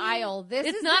across the aisle.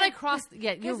 It's not across.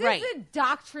 Yeah, you're right. This is a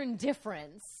doctrine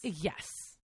difference. Yes.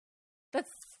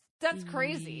 That's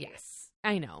crazy. Yes.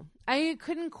 I know. I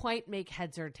couldn't quite make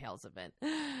heads or tails of it.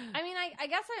 I mean, I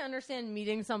guess I understand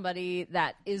meeting somebody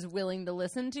that is willing to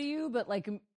listen to you, but like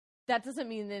that doesn't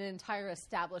mean that an entire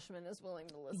establishment is willing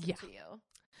to listen to you.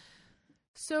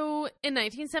 So in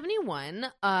 1971,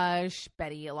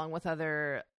 Betty, along with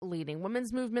other leading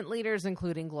women's movement leaders,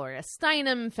 including Gloria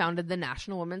Steinem, founded the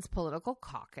National Women's Political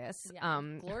Caucus. Yeah.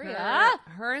 Gloria?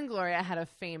 Her and Gloria had a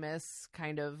famous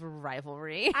kind of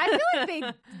rivalry. I feel like they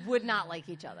would not like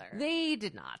each other. They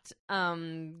did not.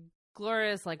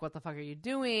 Gloria's like, what the fuck are you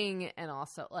doing? And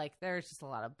also, like, there's just a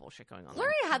lot of bullshit going on.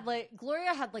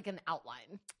 Gloria had like an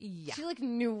outline. Yeah. She like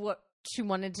knew what she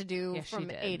wanted to do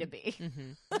from A to B.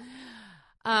 Mm-hmm.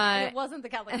 And it wasn't the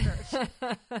Catholic Church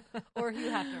or Hugh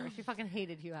Hefner. She fucking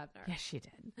hated Hugh Hefner. Yes, she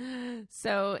did.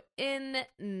 So in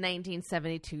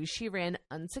 1972, she ran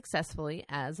unsuccessfully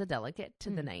as a delegate to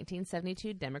the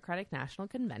 1972 Democratic National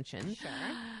Convention. Sure.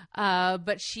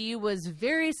 But she was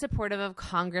very supportive of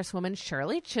Congresswoman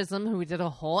Shirley Chisholm, who we did a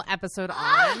whole episode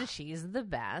on. She's the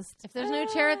best. If there's no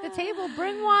chair at the table,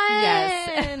 bring one.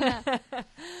 Yes.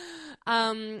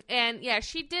 And yeah,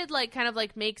 she did like kind of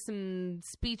like make some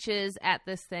speeches at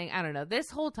this thing. I don't know. This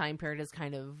whole time period is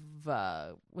kind of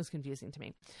was confusing to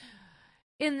me.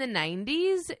 In the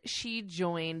 90s, she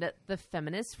joined the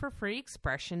Feminists for Free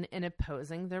Expression in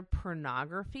opposing the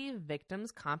Pornography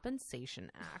Victims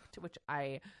Compensation Act, which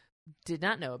I did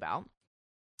not know about.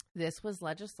 This was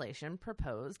legislation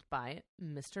proposed by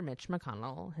Mr. Mitch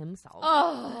McConnell himself.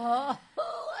 Oh,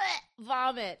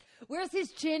 vomit. Where's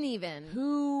his chin even?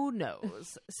 Who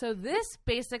knows? So this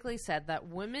basically said that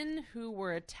women who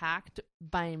were attacked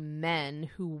by men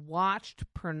who watched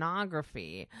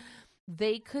pornography,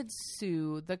 they could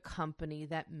sue the company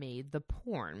that made the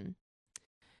porn.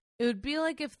 It would be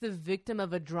like if the victim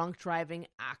of a drunk driving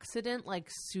accident like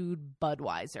sued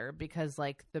Budweiser because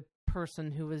like the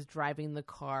person who was driving the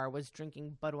car was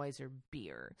drinking Budweiser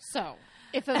beer. So,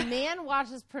 if a man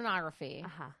watches pornography,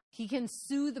 he can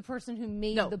sue the person who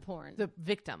made the porn. The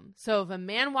victim. So, if a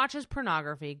man watches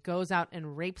pornography, goes out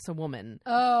and rapes a woman,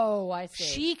 oh, I see.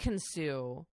 She can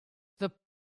sue the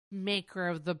maker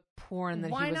of the porn that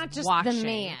he was watching. Why not just the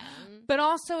man? But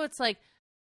also, it's like,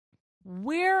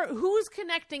 who's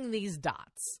connecting these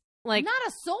dots? Like, not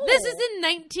a soul. This is in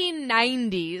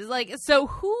 1990s. Like, so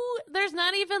there's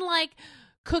not even like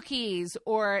cookies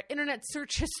or internet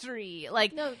search history.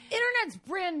 Like, no, internet's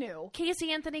brand new.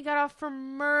 Casey Anthony got off for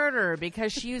murder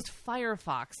because she used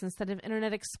Firefox instead of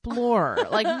Internet Explorer.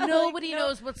 Like, nobody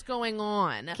knows what's going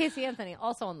on. Casey Anthony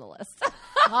also on the list.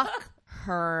 Fuck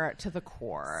her to the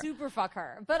core. Super fuck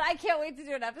her. But I can't wait to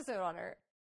do an episode on her.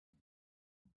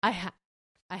 I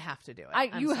have to do it. I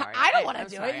don't want to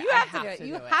do it. You have to do it.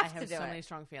 You have to do it. I have so many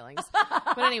strong feelings.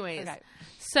 But anyways,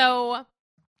 so,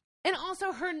 and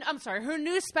also her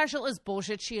new special is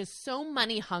bullshit. She is so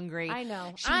money hungry. I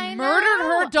know. She murdered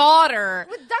her daughter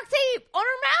with duct tape on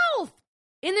her mouth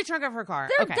in the trunk of her car.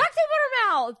 There's duct tape on her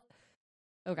mouth.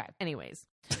 Okay. Anyways.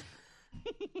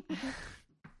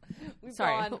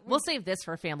 Sorry, we'll save this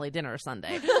for family dinner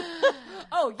Sunday.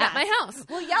 Oh, yeah. At my house.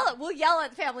 We'll yell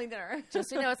at family dinner. Just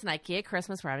so you know, it's an IKEA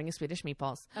Christmas. We're having a Swedish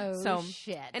meatballs. Oh, so,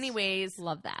 shit. Anyways.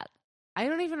 Love that. I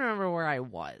don't even remember where I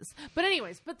was. But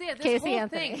anyways, this Casey whole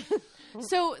Anthony. thing.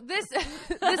 So this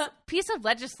piece of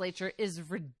legislature is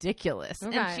ridiculous.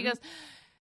 Okay. And she goes,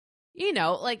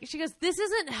 she goes, this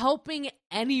isn't helping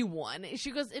anyone. She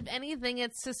goes, if anything,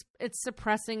 it's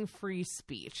suppressing free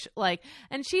speech. Like,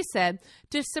 and she said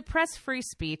to suppress free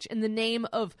speech in the name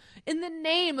of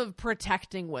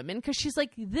protecting women, because she's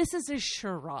like, this is a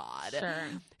charade. Sure.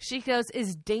 She goes,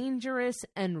 is dangerous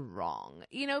and wrong,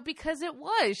 because it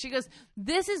was. She goes,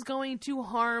 this is going to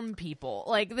harm people.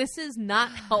 Like, this is not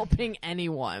helping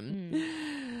anyone.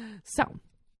 So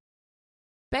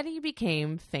Betty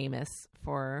became famous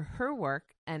for her work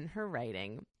and her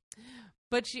writing,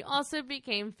 but she also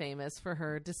became famous for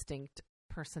her distinct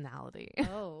personality.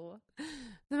 Oh.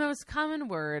 The most common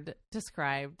word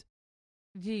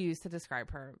used to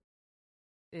describe her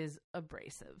is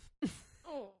abrasive.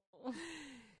 Oh.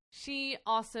 She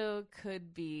also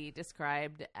could be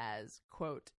described as,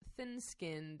 quote,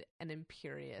 thin-skinned and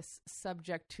imperious,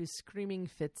 subject to screaming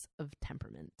fits of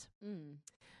temperament.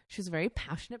 She was a very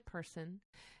passionate person,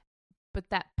 but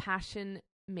that passion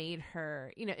made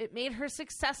her, it made her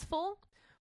successful,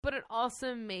 but it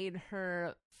also made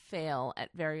her fail at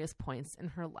various points in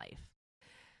her life.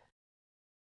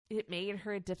 it made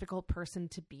her a difficult person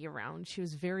to be around. She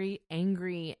was very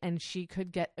angry, and she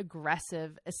could get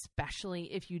aggressive,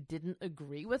 especially if you didn't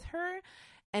agree with her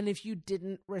and if you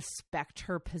didn't respect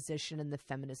her position in the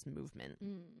feminist movement.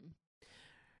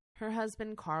 Her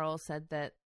husband, Carl, said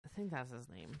that, I think that's his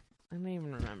name. I don't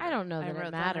even remember. I don't know that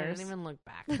it matters. I didn't even look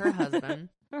back. Her husband.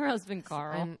 Her husband,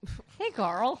 Carl. Hey,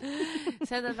 Carl.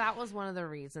 Said that was one of the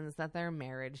reasons that their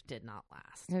marriage did not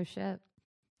last. Oh, shit.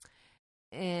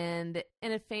 And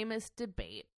in a famous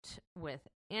debate with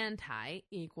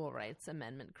anti-equal rights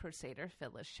amendment crusader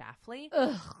Phyllis Schlafly,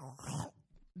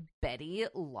 Betty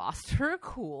lost her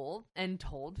cool and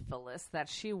told Phyllis that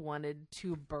she wanted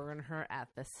to burn her at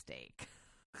the stake.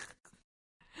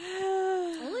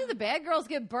 Only the bad girls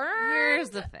get burned.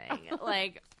 Here's the thing.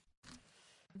 Like,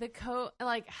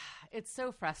 it's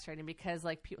so frustrating because,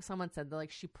 like, someone said that,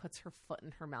 like, she puts her foot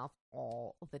in her mouth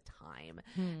all the time.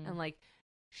 And, like,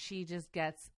 she just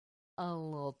gets a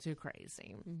little too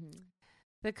crazy.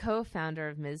 The co-founder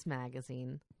of Ms.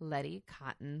 Magazine, Letty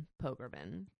Cotton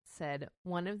Pogrebin, said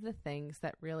one of the things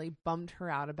that really bummed her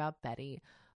out about Betty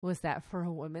was that for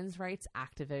a women's rights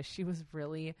activist, she was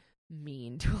really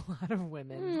mean to a lot of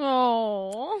women.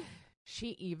 Oh.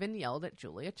 She even yelled at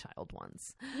Julia Child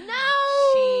once. No!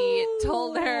 She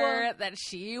told her that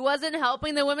she wasn't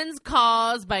helping the women's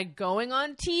cause by going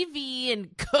on TV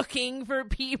and cooking for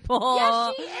people.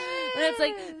 Yes, she is! And it's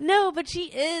like, no, but she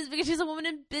is, because she's a woman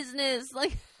in business.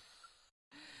 Like,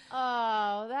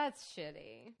 oh, that's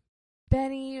shitty.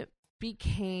 Betty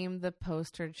became the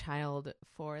poster child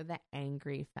for the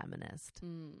angry feminist.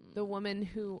 The woman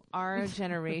who our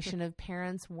generation of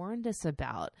parents warned us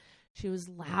about. She was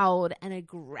loud and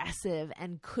aggressive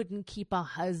and couldn't keep a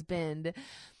husband.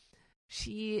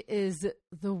 She is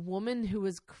the woman who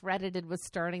is credited with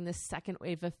starting the second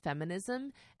wave of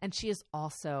feminism, and she is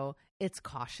also its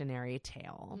cautionary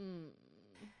tale.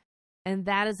 And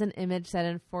that is an image that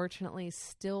unfortunately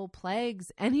still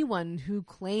plagues anyone who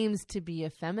claims to be a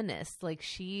feminist. Like,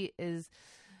 she is,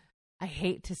 I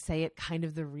hate to say it, kind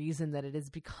of the reason that it has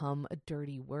become a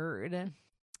dirty word.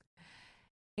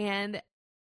 And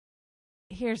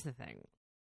here's the thing.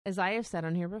 As I have said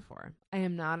on here before, I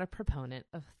am not a proponent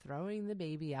of throwing the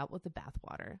baby out with the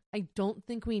bathwater. I don't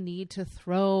think we need to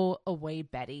throw away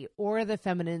Betty or the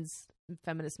feminine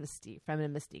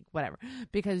mystique, whatever.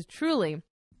 Because truly,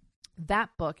 that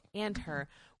book and her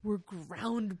were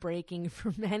groundbreaking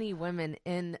for many women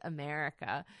in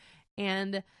America.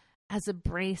 And as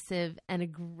abrasive and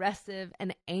aggressive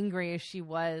and angry as she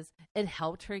was, it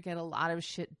helped her get a lot of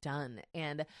shit done.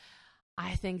 And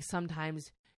I think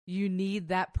sometimes you need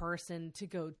that person to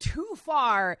go too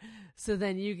far so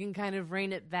then you can kind of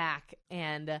rein it back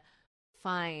and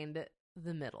find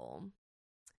the middle.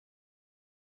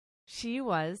 She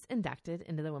was inducted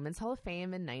into the Women's Hall of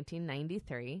Fame in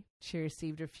 1993. She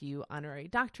received a few honorary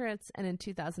doctorates, and in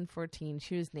 2014,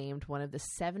 she was named one of the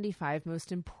 75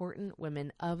 most important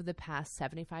women of the past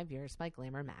 75 years by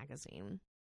Glamour magazine.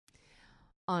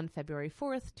 On February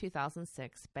 4th,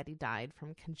 2006, Betty died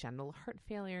from congenital heart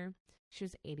failure. She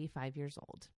was 85 years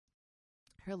old.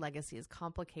 Her legacy is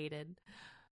complicated,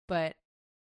 but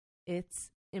it's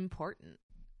important.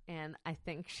 And I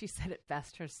think she said it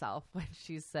best herself when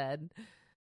she said,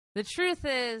 "The truth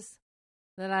is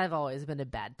that I've always been a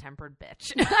bad-tempered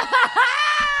bitch."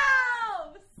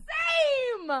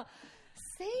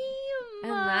 Same.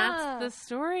 And that's the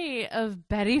story of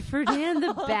Betty Friedan,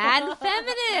 the bad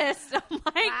feminist. Oh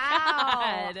my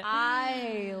God.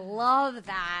 I love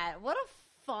that. What a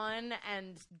fun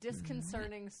and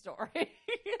disconcerting story.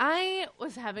 I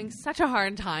was having such a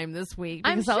hard time this week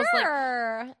because I'm I was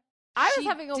like, I was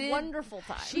having a wonderful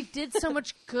time. She did so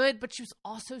much good, but she was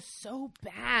also so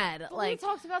bad. Well, we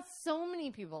talked about so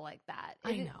many people like that.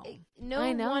 I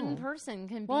know. One person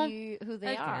can be who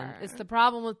they are. It's the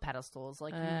problem with pedestals.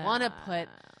 Like, you want to put...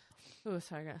 Oh,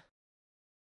 sorry.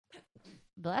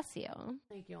 Bless you.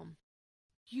 Thank you.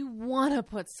 You want to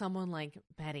put someone like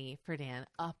Betty Friedan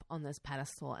up on this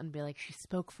pedestal and be like, she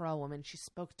spoke for all women. She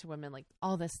spoke to women, like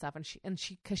all this stuff. And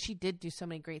she, because she did do so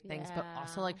many great things, but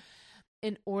also like,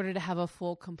 in order to have a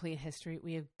full, complete history,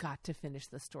 we have got to finish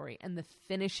the story. And the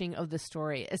finishing of the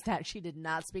story is that she did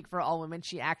not speak for all women.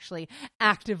 She actually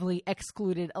actively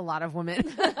excluded a lot of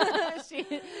women.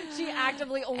 she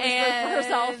actively only spoke for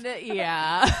herself.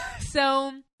 Yeah.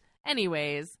 So,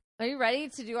 anyways. Are you ready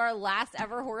to do our last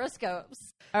ever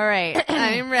horoscopes? All right.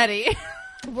 I'm ready.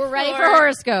 We're ready for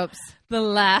horoscopes. The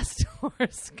last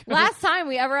horoscope. Last time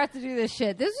we ever had to do this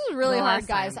shit. This was really hard,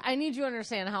 guys. I need you to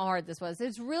understand how hard this was.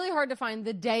 It's really hard to find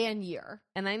the day and year.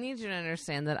 And I need you to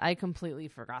understand that I completely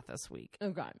forgot this week. Oh,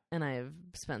 God. And I have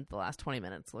spent the last 20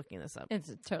 minutes looking this up.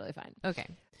 It's totally fine. Okay.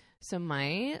 So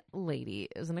my lady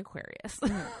is an Aquarius.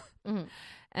 Mhm.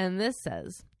 And this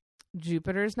says,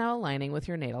 Jupiter is now aligning with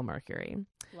your natal Mercury.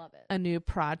 Love it. A new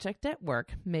project at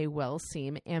work may well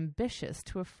seem ambitious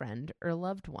to a friend or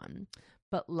loved one,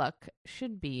 but luck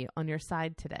should be on your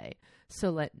side today. So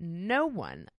let no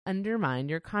one undermine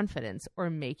your confidence or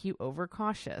make you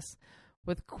overcautious.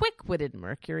 With quick-witted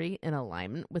Mercury in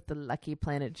alignment with the lucky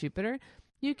planet Jupiter,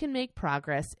 you can make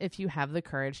progress if you have the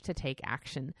courage to take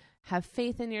action. Have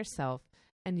faith in yourself,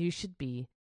 and you should be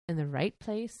in the right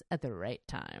place at the right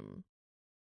time.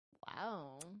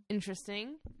 Wow.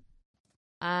 Interesting.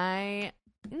 I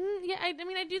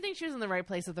do think she was in the right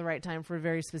place at the right time for a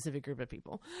very specific group of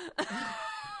people.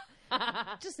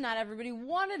 Just not everybody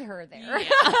wanted her there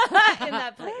Yeah. in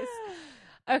that place.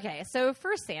 Okay, so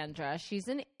for Sandra, she's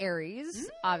an Aries,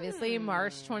 obviously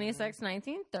March 26,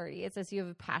 1930. It says you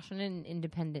have a passionate and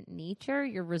independent nature.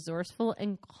 You're resourceful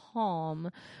and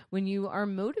calm when you are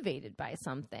motivated by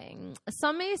something.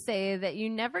 Some may say that you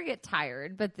never get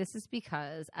tired, but this is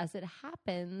because, as it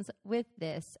happens with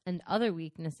this and other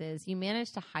weaknesses, you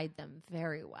manage to hide them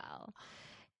very well.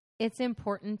 It's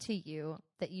important to you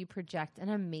that you project an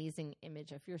amazing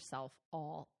image of yourself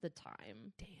all the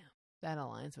time. Damn. That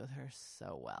aligns with her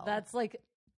so well. That's like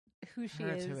who she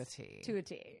Her is to a T. To a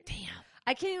T. Damn.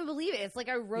 I can't even believe it. It's like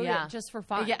I wrote Yeah. it just for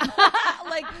fun. Yeah.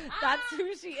 Like that's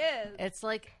who she is. It's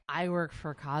like I work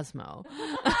for Cosmo.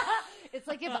 It's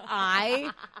like if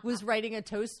I was writing a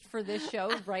toast for this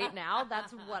show right now,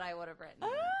 that's what I would have written.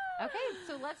 Okay,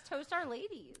 so let's toast our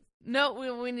ladies. No,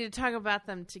 we need to talk about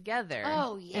them together.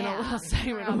 Oh, In a yeah. little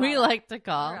segment Forgot we about like to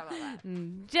call Forgot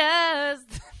about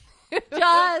Just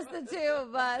Just the two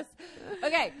of us.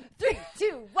 Okay, 3,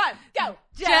 2, 1, go.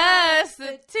 Just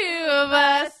the two of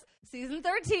us. Season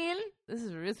 13. This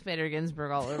is Ruth Bader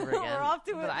Ginsburg all over again. We're off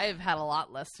to but it. I've had a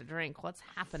lot less to drink. What's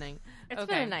happening? It's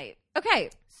been a night. Okay,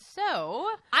 So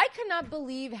I could not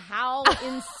believe how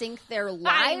in sync their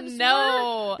lives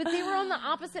know. were, but they were on the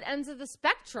opposite ends of the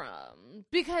spectrum.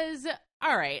 because,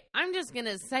 all right, I'm just going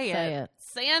to say it.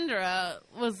 Sandra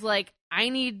was like, I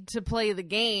need to play the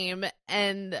game.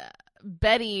 And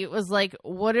Betty was like,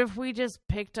 what if we just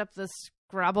picked up the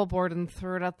Scrabble board and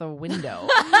threw it out the window?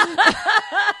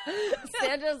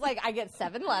 Sandra's like, I get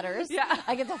 7 letters. Yeah.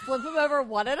 I get to flip them over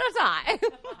one at a time.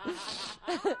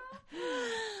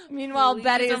 Meanwhile, Please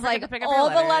Betty don't is forget like, to pick up your all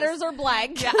the letters. letters are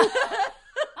blank. Yeah.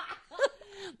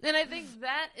 And I think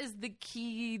that is the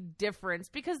key difference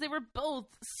because they were both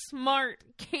smart,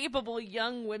 capable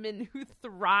young women who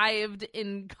thrived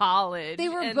in college. They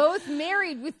were And both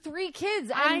married with 3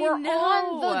 kids and I were know.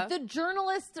 on the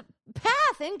journalist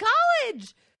path in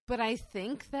college. But I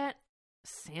think that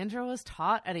Sandra was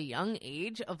taught at a young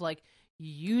age of like,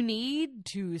 you need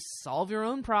to solve your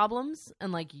own problems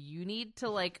and like, you need to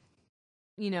like,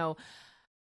 you know,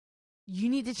 you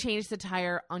need to change the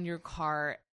tire on your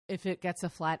car if it gets a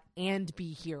flat and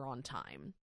be here on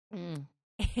time.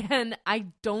 And I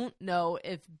don't know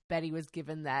if Betty was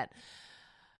given that,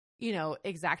 you know,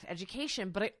 exact education,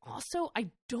 but I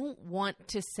don't want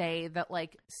to say that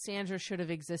like Sandra should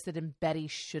have existed and Betty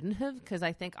shouldn't have, because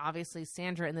I think obviously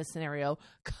Sandra in this scenario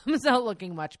comes out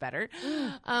looking much better.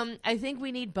 I think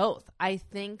we need both. I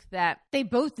think that They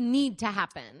both need to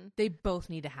happen. they both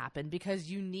need to happen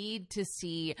because you need to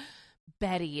see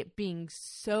Betty being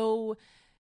so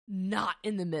not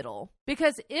in the middle.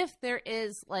 Because if there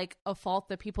is like a fault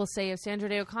that people say of Sandra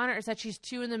Day O'Connor is that she's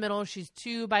too in the middle, she's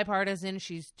too bipartisan,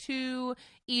 she's too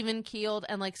even keeled,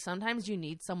 and like sometimes you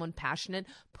need someone passionate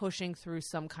pushing through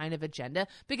some kind of agenda.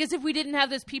 Because if we didn't have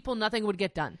those people, nothing would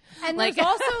get done. And like,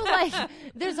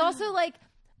 there's also like,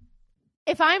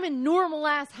 if I'm a normal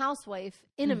ass housewife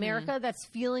in America that's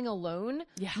feeling alone,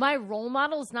 Yeah. my role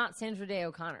model is not Sandra Day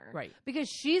O'Connor. Right. Because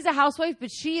she's a housewife,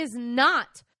 but she is not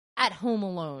at home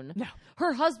alone. No.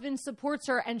 Her husband supports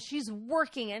her and she's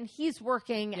working and he's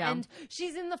working Yeah. and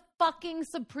she's in the fucking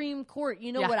Supreme Court.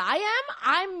 You know Yeah. what I am?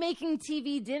 I'm making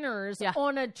TV dinners Yeah.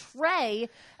 on a tray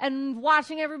and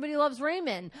watching Everybody Loves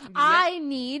Raymond. I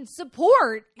need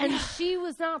support. And she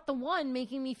was not the one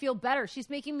making me feel better. She's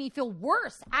making me feel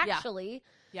worse, actually.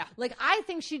 Yeah. Like, I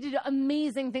think she did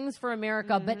amazing things for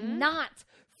America, but not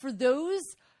for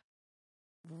those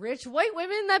rich white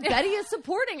women that Betty is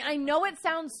supporting. I know it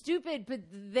sounds stupid, but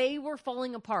they were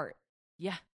falling apart.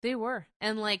 Yeah, they were.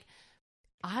 And like,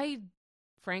 I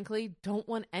frankly don't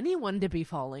want anyone to be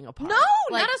falling apart. No,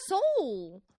 like, not a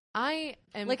soul. I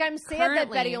am Like, I'm sad that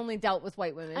currently- Betty only dealt with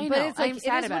white women. I but know, it's like, I'm it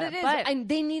sad is about what it, it is. but- And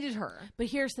they needed her. But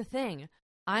here's the thing.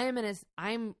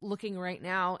 I'm looking right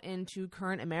now into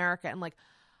current America and like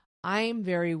I'm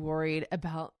very worried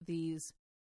about these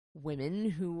women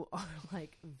who are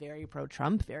like very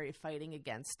pro-Trump, very fighting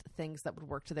against things that would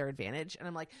work to their advantage. And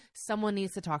I'm like, someone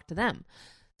needs to talk to them.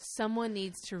 Someone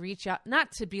needs to reach out,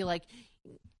 not to be like,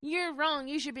 you're wrong,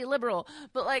 you should be liberal,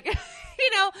 but like,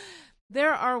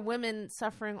 there are women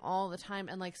suffering all the time.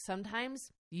 And like,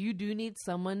 sometimes you do need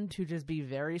someone to just be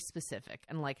very specific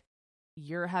and like,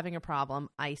 you're having a problem.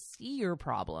 I see your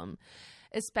problem,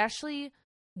 especially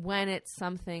when it's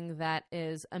something that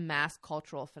is a mass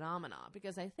cultural phenomenon,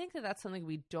 because I think that that's something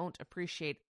we don't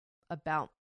appreciate about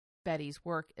Betty's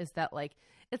work is that like,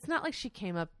 it's not like she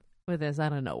came up with this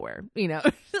out of nowhere,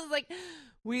 It's like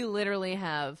we literally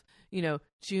have,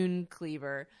 June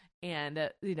Cleaver and,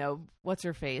 what's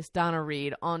her face, Donna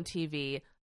Reed on TV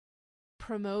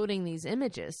promoting these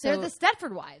images. So they're the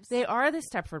Stepford Wives. They are the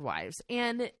Stepford Wives.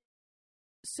 And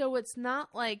so it's not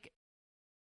like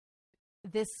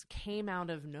this came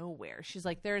out of nowhere. She's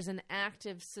like, there's an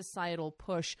active societal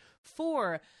push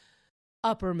for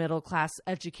upper middle class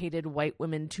educated white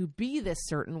women to be this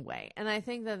certain way. And I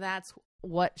think that that's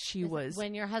what she was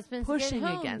when your husband's pushing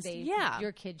home, against.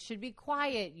 Your kids should be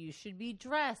quiet. You should be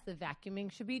dressed. The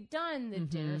vacuuming should be done. The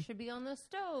dinner should be on the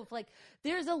stove. Like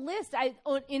there's a list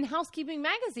in Housekeeping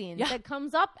magazine that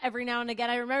comes up every now and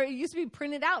again. I remember it used to be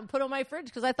printed out and put on my fridge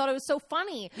because I thought it was so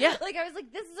funny. Yeah. Like I was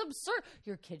like, this is absurd.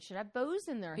 Your kids should have bows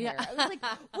in their hair. I was like,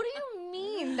 what do you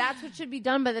mean? That's what should be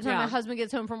done by the time my husband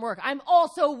gets home from work. I'm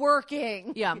also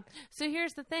working. Yeah. So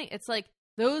here's the thing. It's like,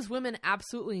 those women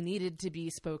absolutely needed to be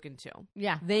spoken to.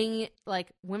 Yeah. They,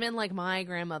 like, women like my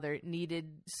grandmother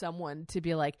needed someone to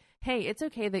be like, hey, it's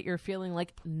okay that you're feeling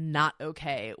like not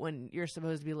okay when you're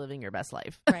supposed to be living your best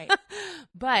life. Right.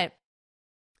 But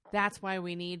that's why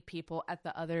we need people at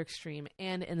the other extreme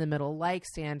and in the middle, like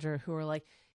Sandra, who are like,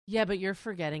 yeah, but you're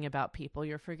forgetting about people.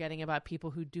 You're forgetting about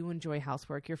people who do enjoy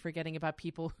housework. You're forgetting about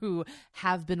people who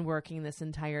have been working this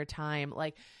entire time.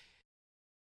 Like,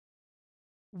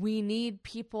 we need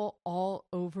people all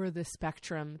over the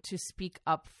spectrum to speak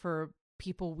up for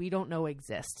people we don't know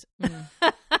exist.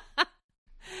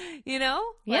 Yeah,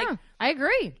 Like, I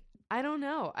agree. I don't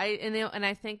know. And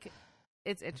I think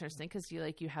it's interesting because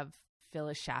you have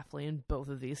Phyllis Schlafly in both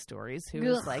of these stories, who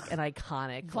is like an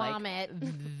iconic Vomit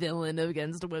villain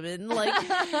against women, like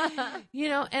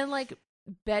and like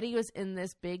Betty was in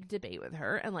this big debate with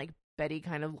her, and like Betty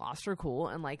kind of lost her cool,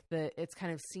 and like it's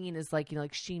kind of seen as like,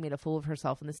 like she made a fool of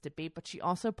herself in this debate, but she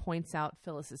also points out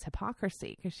Phyllis's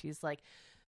hypocrisy because she's like,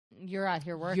 you're out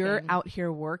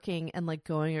here working and like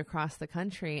going across the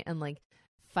country and like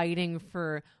fighting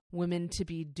for women to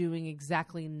be doing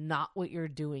exactly not what you're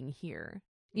doing here,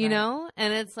 and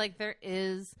it's like there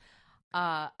is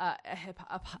a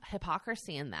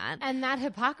hypocrisy in that, and that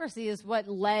hypocrisy is what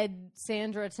led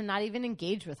Sandra to not even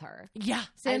engage with her. Yeah,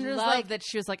 Sandra's I love like that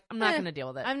she was like, I'm not going to deal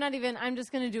with it. I'm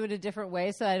just going to do it a different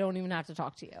way, so I don't even have to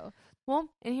talk to you. Well,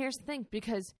 and here's the thing,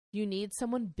 because you need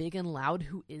someone big and loud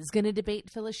who is going to debate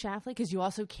Phyllis Schlafly, because you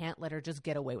also can't let her just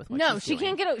get away with what she's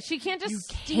doing. She can't just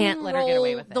can't let her get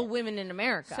away with it. The women in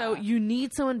America. So you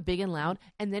need someone big and loud,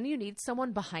 and then you need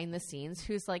someone behind the scenes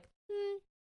who's like,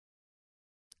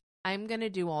 I'm going to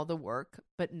do all the work,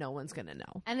 but no one's going to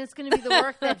know. And it's going to be the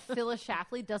work that Phyllis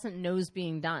Schlafly doesn't know is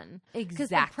being done. Exactly. Because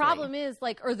the problem is,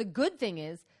 or the good thing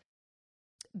is,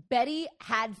 Betty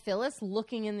had Phyllis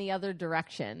looking in the other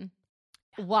direction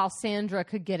while Sandra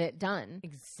could get it done.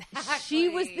 Exactly. She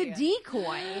was the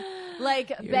decoy.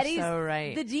 You're Betty's so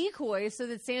right. the decoy so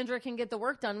that Sandra can get the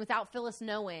work done without Phyllis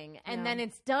knowing. And then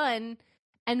it's done,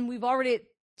 and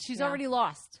she's already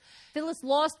lost. Phyllis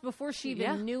lost before she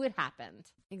even knew it happened.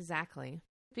 Exactly.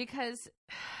 Because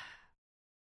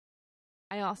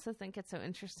I also think it's so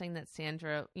interesting that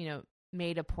Sandra,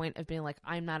 made a point of being like,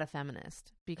 I'm not a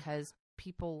feminist, because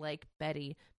people like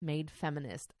Betty made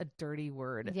feminist a dirty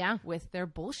word with their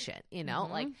bullshit,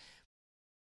 like,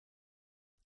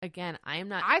 again,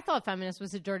 I thought feminist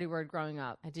was a dirty word growing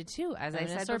up. I did too. As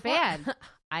Feminists I said are before, bad.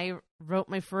 I wrote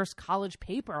my first college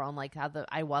paper on like how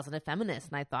I wasn't a feminist,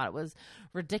 and I thought it was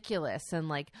ridiculous, and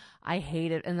like I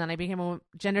hate it. And then I became a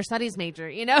gender studies major,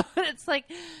 It's like,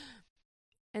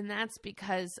 and that's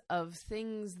because of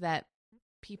things that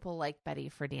people like Betty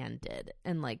Friedan did,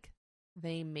 and like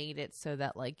they made it so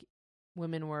that like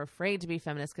women were afraid to be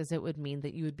feminists because it would mean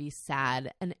that you would be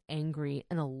sad and angry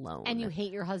and alone. And you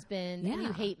hate your husband, and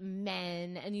you hate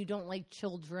men, and you don't like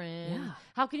children. Yeah.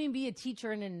 How can you be a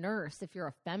teacher and a nurse if you're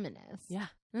a feminist? Yeah.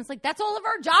 And it's like, that's all of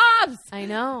our jobs. I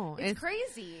know. It's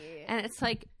crazy. And it's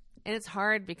like, and it's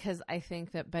hard because I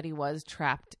think that Betty was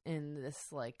trapped in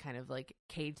this like kind of like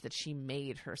cage that she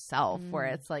made herself, where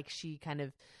it's like she kind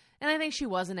of, And I think she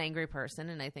was an angry person,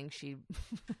 and I think she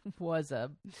was an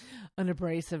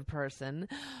abrasive person.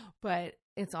 But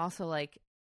it's also like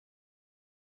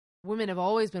women have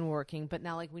always been working, but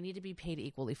now like we need to be paid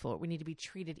equally for it. We need to be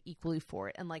treated equally for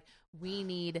it. And like we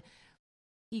need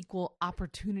equal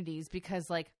opportunities because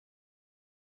like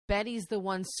Betty's the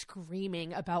one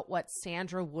screaming about what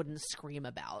Sandra wouldn't scream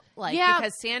about. Like,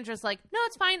 because Sandra's like, no,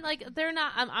 it's fine. Like, they're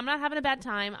not, I'm not having a bad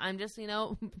time. I'm just,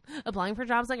 applying for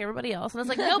jobs like everybody else. And I was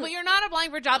like, no, but you're not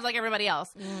applying for jobs like everybody else.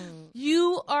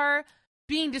 You are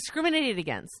being discriminated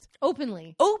against.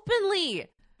 Openly.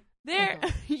 There,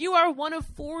 you are one of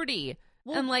 40.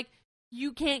 Well, and like,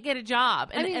 you can't get a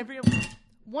job. And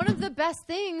one of the best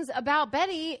things about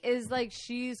Betty is like,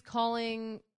 she's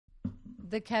calling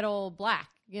the kettle black.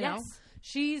 You know,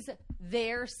 she's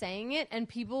there saying it, and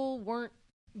people weren't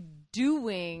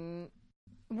doing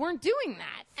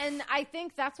that. And I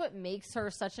think that's what makes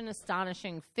her such an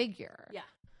astonishing figure. Yeah.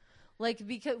 Like,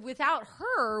 because without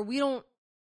her,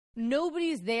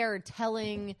 nobody's there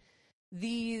telling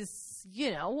these,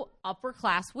 upper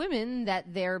class women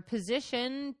that their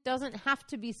position doesn't have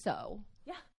to be so.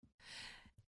 Yeah.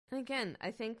 And again,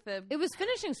 I think it was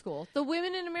finishing school. The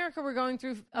women in America were going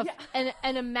through an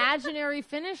imaginary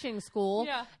finishing school.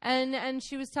 Yeah. And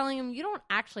she was telling him, you don't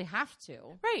actually have to.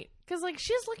 Right. Because, like,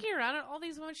 she's looking around at all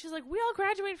these women. She's like, we all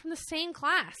graduated from the same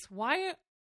class. Why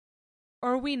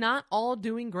are we not all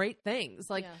doing great things?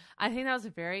 Like, I think that was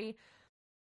very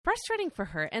frustrating for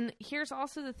her. And here's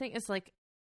also the thing. It's like,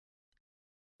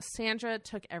 Sandra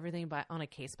took everything on a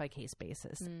case-by-case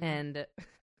basis. And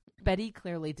Betty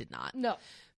clearly did not. No.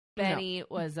 Betty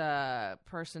was a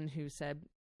person who said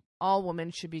all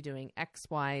women should be doing X,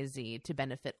 Y, Z to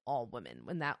benefit all women,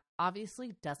 when that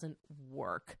obviously doesn't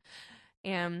work.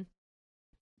 And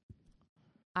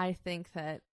I think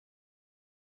that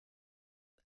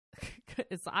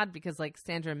it's odd because like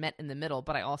Sandra met in the middle,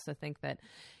 but I also think that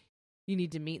you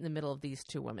need to meet in the middle of these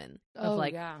two women.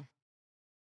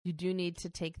 You do need to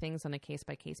take things on a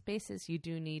case-by-case basis. You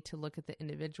do need to look at the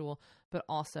individual, but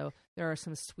also there are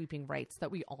some sweeping rights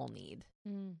that we all need.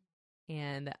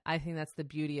 And I think that's the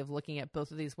beauty of looking at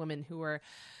both of these women who are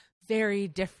very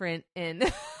different in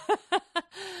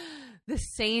the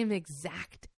same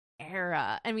exact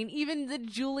era. I mean, even the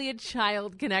Julia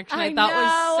Child connection I thought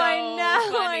was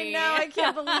so funny. I know. I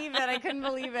can't believe it. I couldn't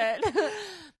believe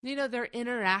it. They're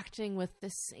interacting with the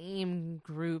same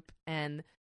group and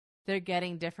they're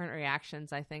getting different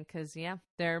reactions, I think, because,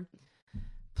 they're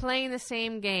playing the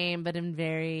same game, but in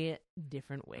very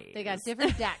different ways. They got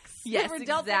different decks. Yes,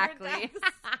 exactly.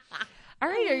 All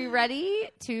right, are you ready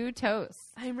to toast?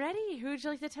 I'm ready. Who would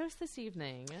you like to toast this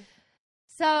evening?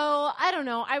 So, I don't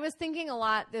know. I was thinking a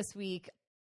lot this week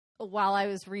while I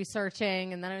was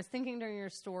researching, and then I was thinking during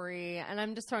your story, and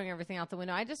I'm just throwing everything out the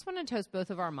window. I just want to toast both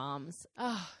of our moms.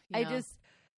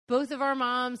 Both of our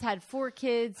moms had 4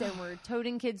 kids and were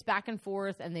toting kids back and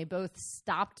forth, and they both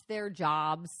stopped their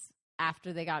jobs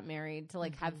after they got married to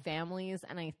have families.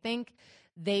 And I think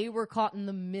they were caught in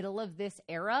the middle of this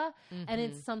era, and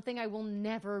it's something I will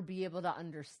never be able to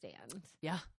understand.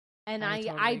 Yeah. And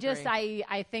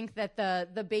I think that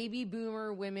the baby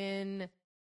boomer women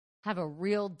have a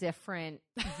real different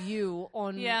view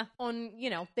on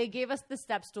they gave us the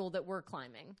step stool that we're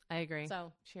climbing. I agree.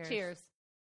 So cheers.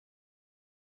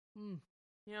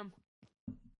 Yum.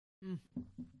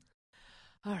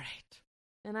 All right.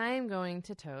 And I am going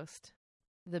to toast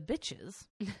the bitches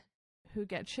who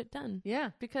get shit done. Yeah.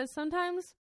 Because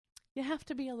sometimes you have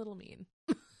to be a little mean.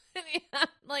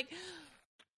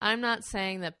 I'm not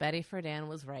saying that Betty Friedan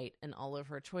was right in all of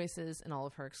her choices and all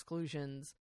of her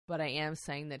exclusions, but I am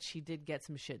saying that she did get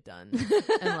some shit done.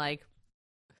 And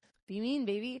be mean,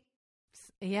 baby.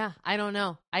 Yeah, I don't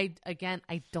know. I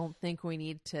don't think we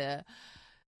need to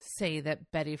say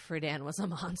that Betty Friedan was a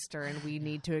monster and we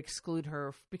need to exclude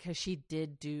her because she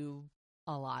did do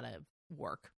a lot of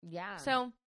work. Yeah.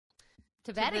 So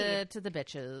to Betty, to the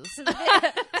bitches, to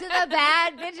the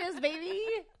bad bitches, baby.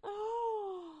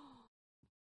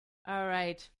 All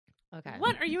right. Okay.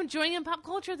 What are you enjoying in pop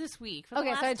culture this week? So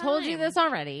I told you this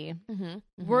already.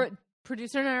 We're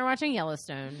producer and I are watching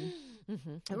Yellowstone.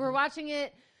 We're watching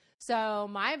it. So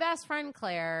my best friend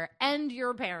Claire and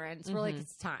your parents were like,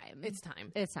 it's time. It's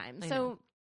time. It's time. So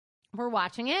we're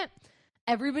watching it.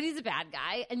 Everybody's a bad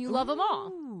guy, and you love them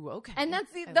all. Okay. And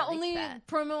that's the only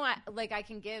promo I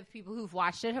can give. People who've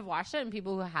watched it have watched it, and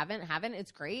people who haven't.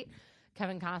 It's great.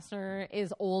 Kevin Costner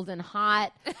is old and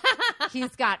hot.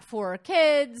 He's got 4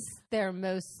 kids. They're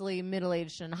mostly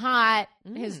middle-aged and hot.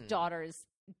 His daughter's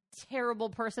terrible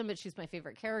person, but she's my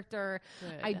favorite character.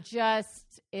 Good.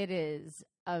 It is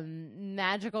a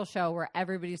magical show where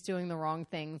everybody's doing the wrong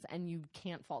things and you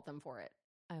can't fault them for it.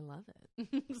 I love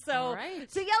it. So, All right.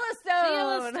 to Yellowstone.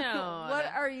 Yellowstone. What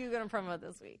are you going to promote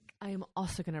this week? I am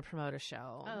also going to promote a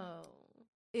show. Oh.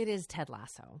 It is Ted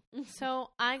Lasso. So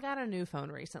I got a new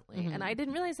phone recently, and I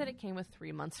didn't realize that it came with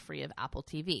 3 months free of Apple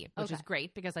TV, which is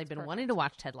great because I've been wanting to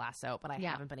watch Ted Lasso, but I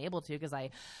haven't been able to because I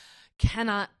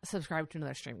cannot subscribe to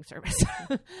another streaming service.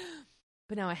 But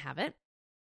now I have it.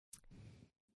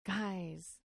 Guys,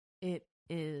 it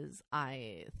is,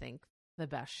 I think, the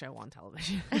best show on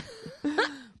television.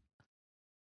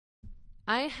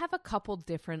 I have a couple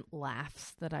different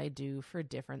laughs that I do for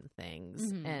different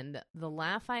things, and the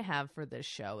laugh I have for this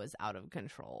show is out of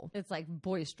control. It's like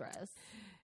boisterous.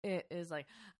 It is like,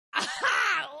 and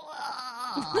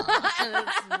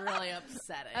it's really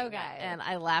upsetting. Okay. And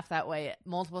I laugh that way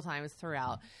multiple times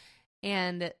throughout.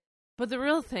 But the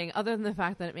real thing, other than the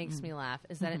fact that it makes me laugh,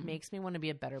 is that it makes me want to be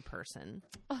a better person.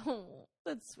 Oh,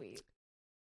 that's sweet.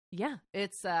 Yeah.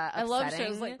 It's I love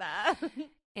shows like that.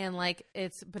 And like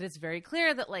it's very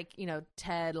clear that like, you know,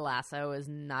 Ted Lasso is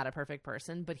not a perfect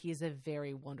person, but he's a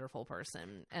very wonderful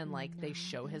person. And like they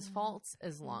show his faults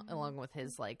along with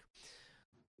his like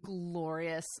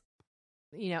glorious,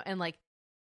 you know, and like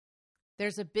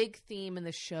there's a big theme in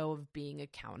the show of being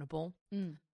accountable.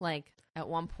 Like at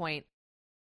one point,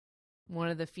 one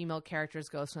of the female characters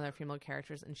goes to another female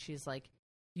characters and she's like,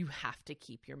 you have to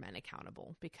keep your men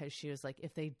accountable, because she was like,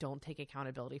 if they don't take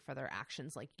accountability for their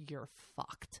actions, like you're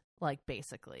fucked, like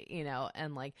basically, you know,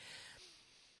 and like,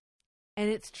 and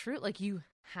it's true. Like you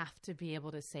have to be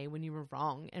able to say when you were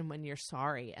wrong and when you're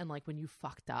sorry and like when you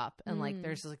fucked up. And like,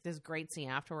 there's like this great scene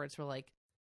afterwards where like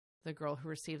the girl who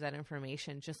received that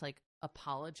information just like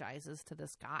apologizes to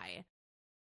this guy.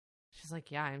 She's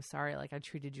like, yeah, I'm sorry. Like I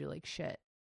treated you like shit.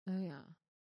 Oh yeah.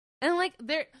 And like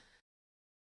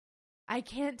I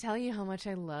can't tell you how much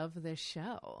I love this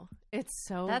show. It's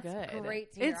so good. That's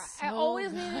great to hear. It's so I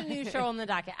always need a good. new show on the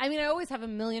docket. I mean, I always have a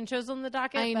million shows on the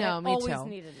docket. I but know, I me always too.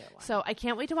 need a new one. So I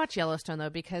can't wait to watch Yellowstone, though,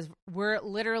 because we're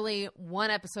literally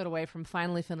one episode away from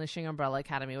finally finishing Umbrella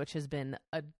Academy, which has been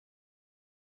a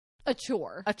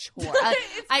chore. A chore.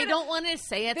 I don't want to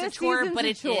say it's a chore, but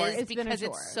it is because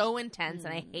it's so intense,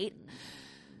 and I hate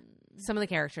some of the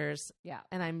characters. Yeah.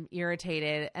 And I'm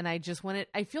irritated, and I just want it.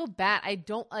 I feel bad. I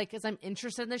don't like, because I'm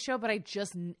interested in the show, but I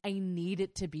need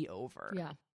it to be over.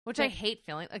 Yeah. Which I hate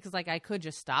feeling, because like I could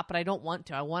just stop, but I don't want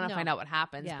to. I want to find out what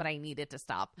happens, but I need it to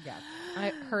stop. Yeah. I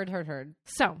heard.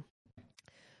 So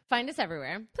find us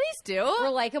everywhere. Please do. We're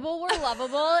likable. We're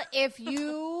lovable. If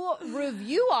you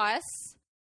review us,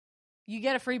 you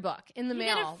get a free book in the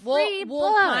mail.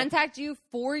 We'll contact you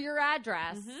for your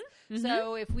address.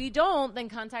 So if we don't, then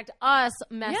contact us,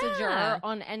 Messenger,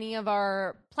 on any of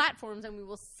our platforms, and we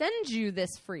will send you this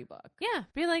free book. Yeah.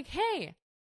 Be like, hey,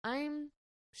 I'm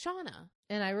Shauna.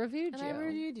 And I reviewed you. And I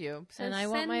reviewed you. So and I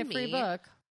want my free book.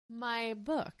 My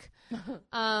book.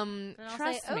 And I'll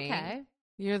trust say, me. okay.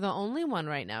 You're the only one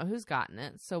right now who's gotten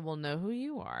it, so we'll know who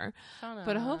you are. Shauna.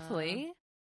 But hopefully,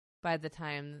 by the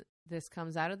time this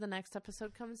comes out or the next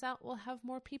episode comes out, we'll have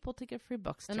more people to give free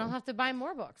books to. And I'll have to buy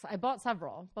more books. I bought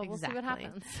several, but we'll see what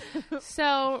happens.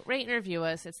 So rate and review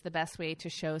us. It's the best way to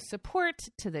show support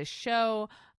to this show.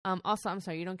 Also, I'm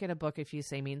sorry, you don't get a book if you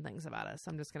say mean things about us.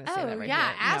 I'm just going to say that right here.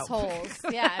 Assholes.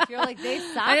 Yeah, if you're like, they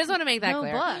suck. I just want to make that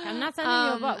clear. No book. I'm not sending you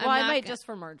a book. Well, I might just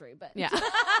for Marjorie, but. Yeah.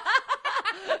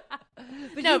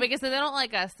 But no, because if they don't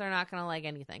like us, they're not going to like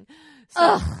anything.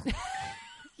 So,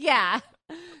 yeah.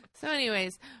 So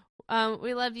anyways,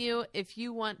 we love you. If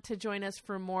you want to join us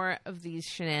for more of these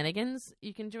shenanigans,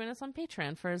 you can join us on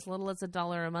Patreon for as little as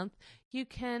 $1 a month. You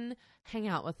can hang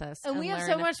out with us. And we have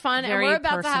so much fun. And we're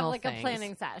about to have like a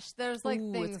planning sesh. There's like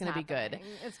things it's going to be good.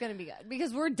 It's going to be good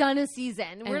because we're done a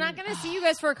season. We're not going to see you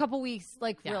guys for a couple weeks,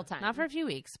 like real time. Not for a few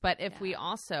weeks. But if we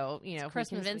also, you know, if we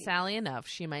convince Allie enough,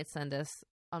 she might send us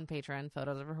on Patreon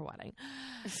photos of her wedding.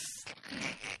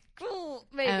 Cool.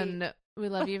 Maybe. And we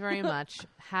love you very much.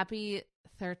 Happy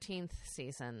 13th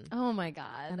season. Oh my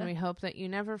God. And we hope that you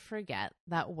never forget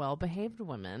that well-behaved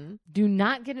women do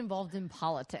not get involved in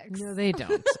politics. No, they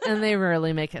don't. And they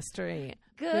rarely make history.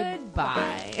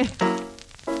 Goodbye.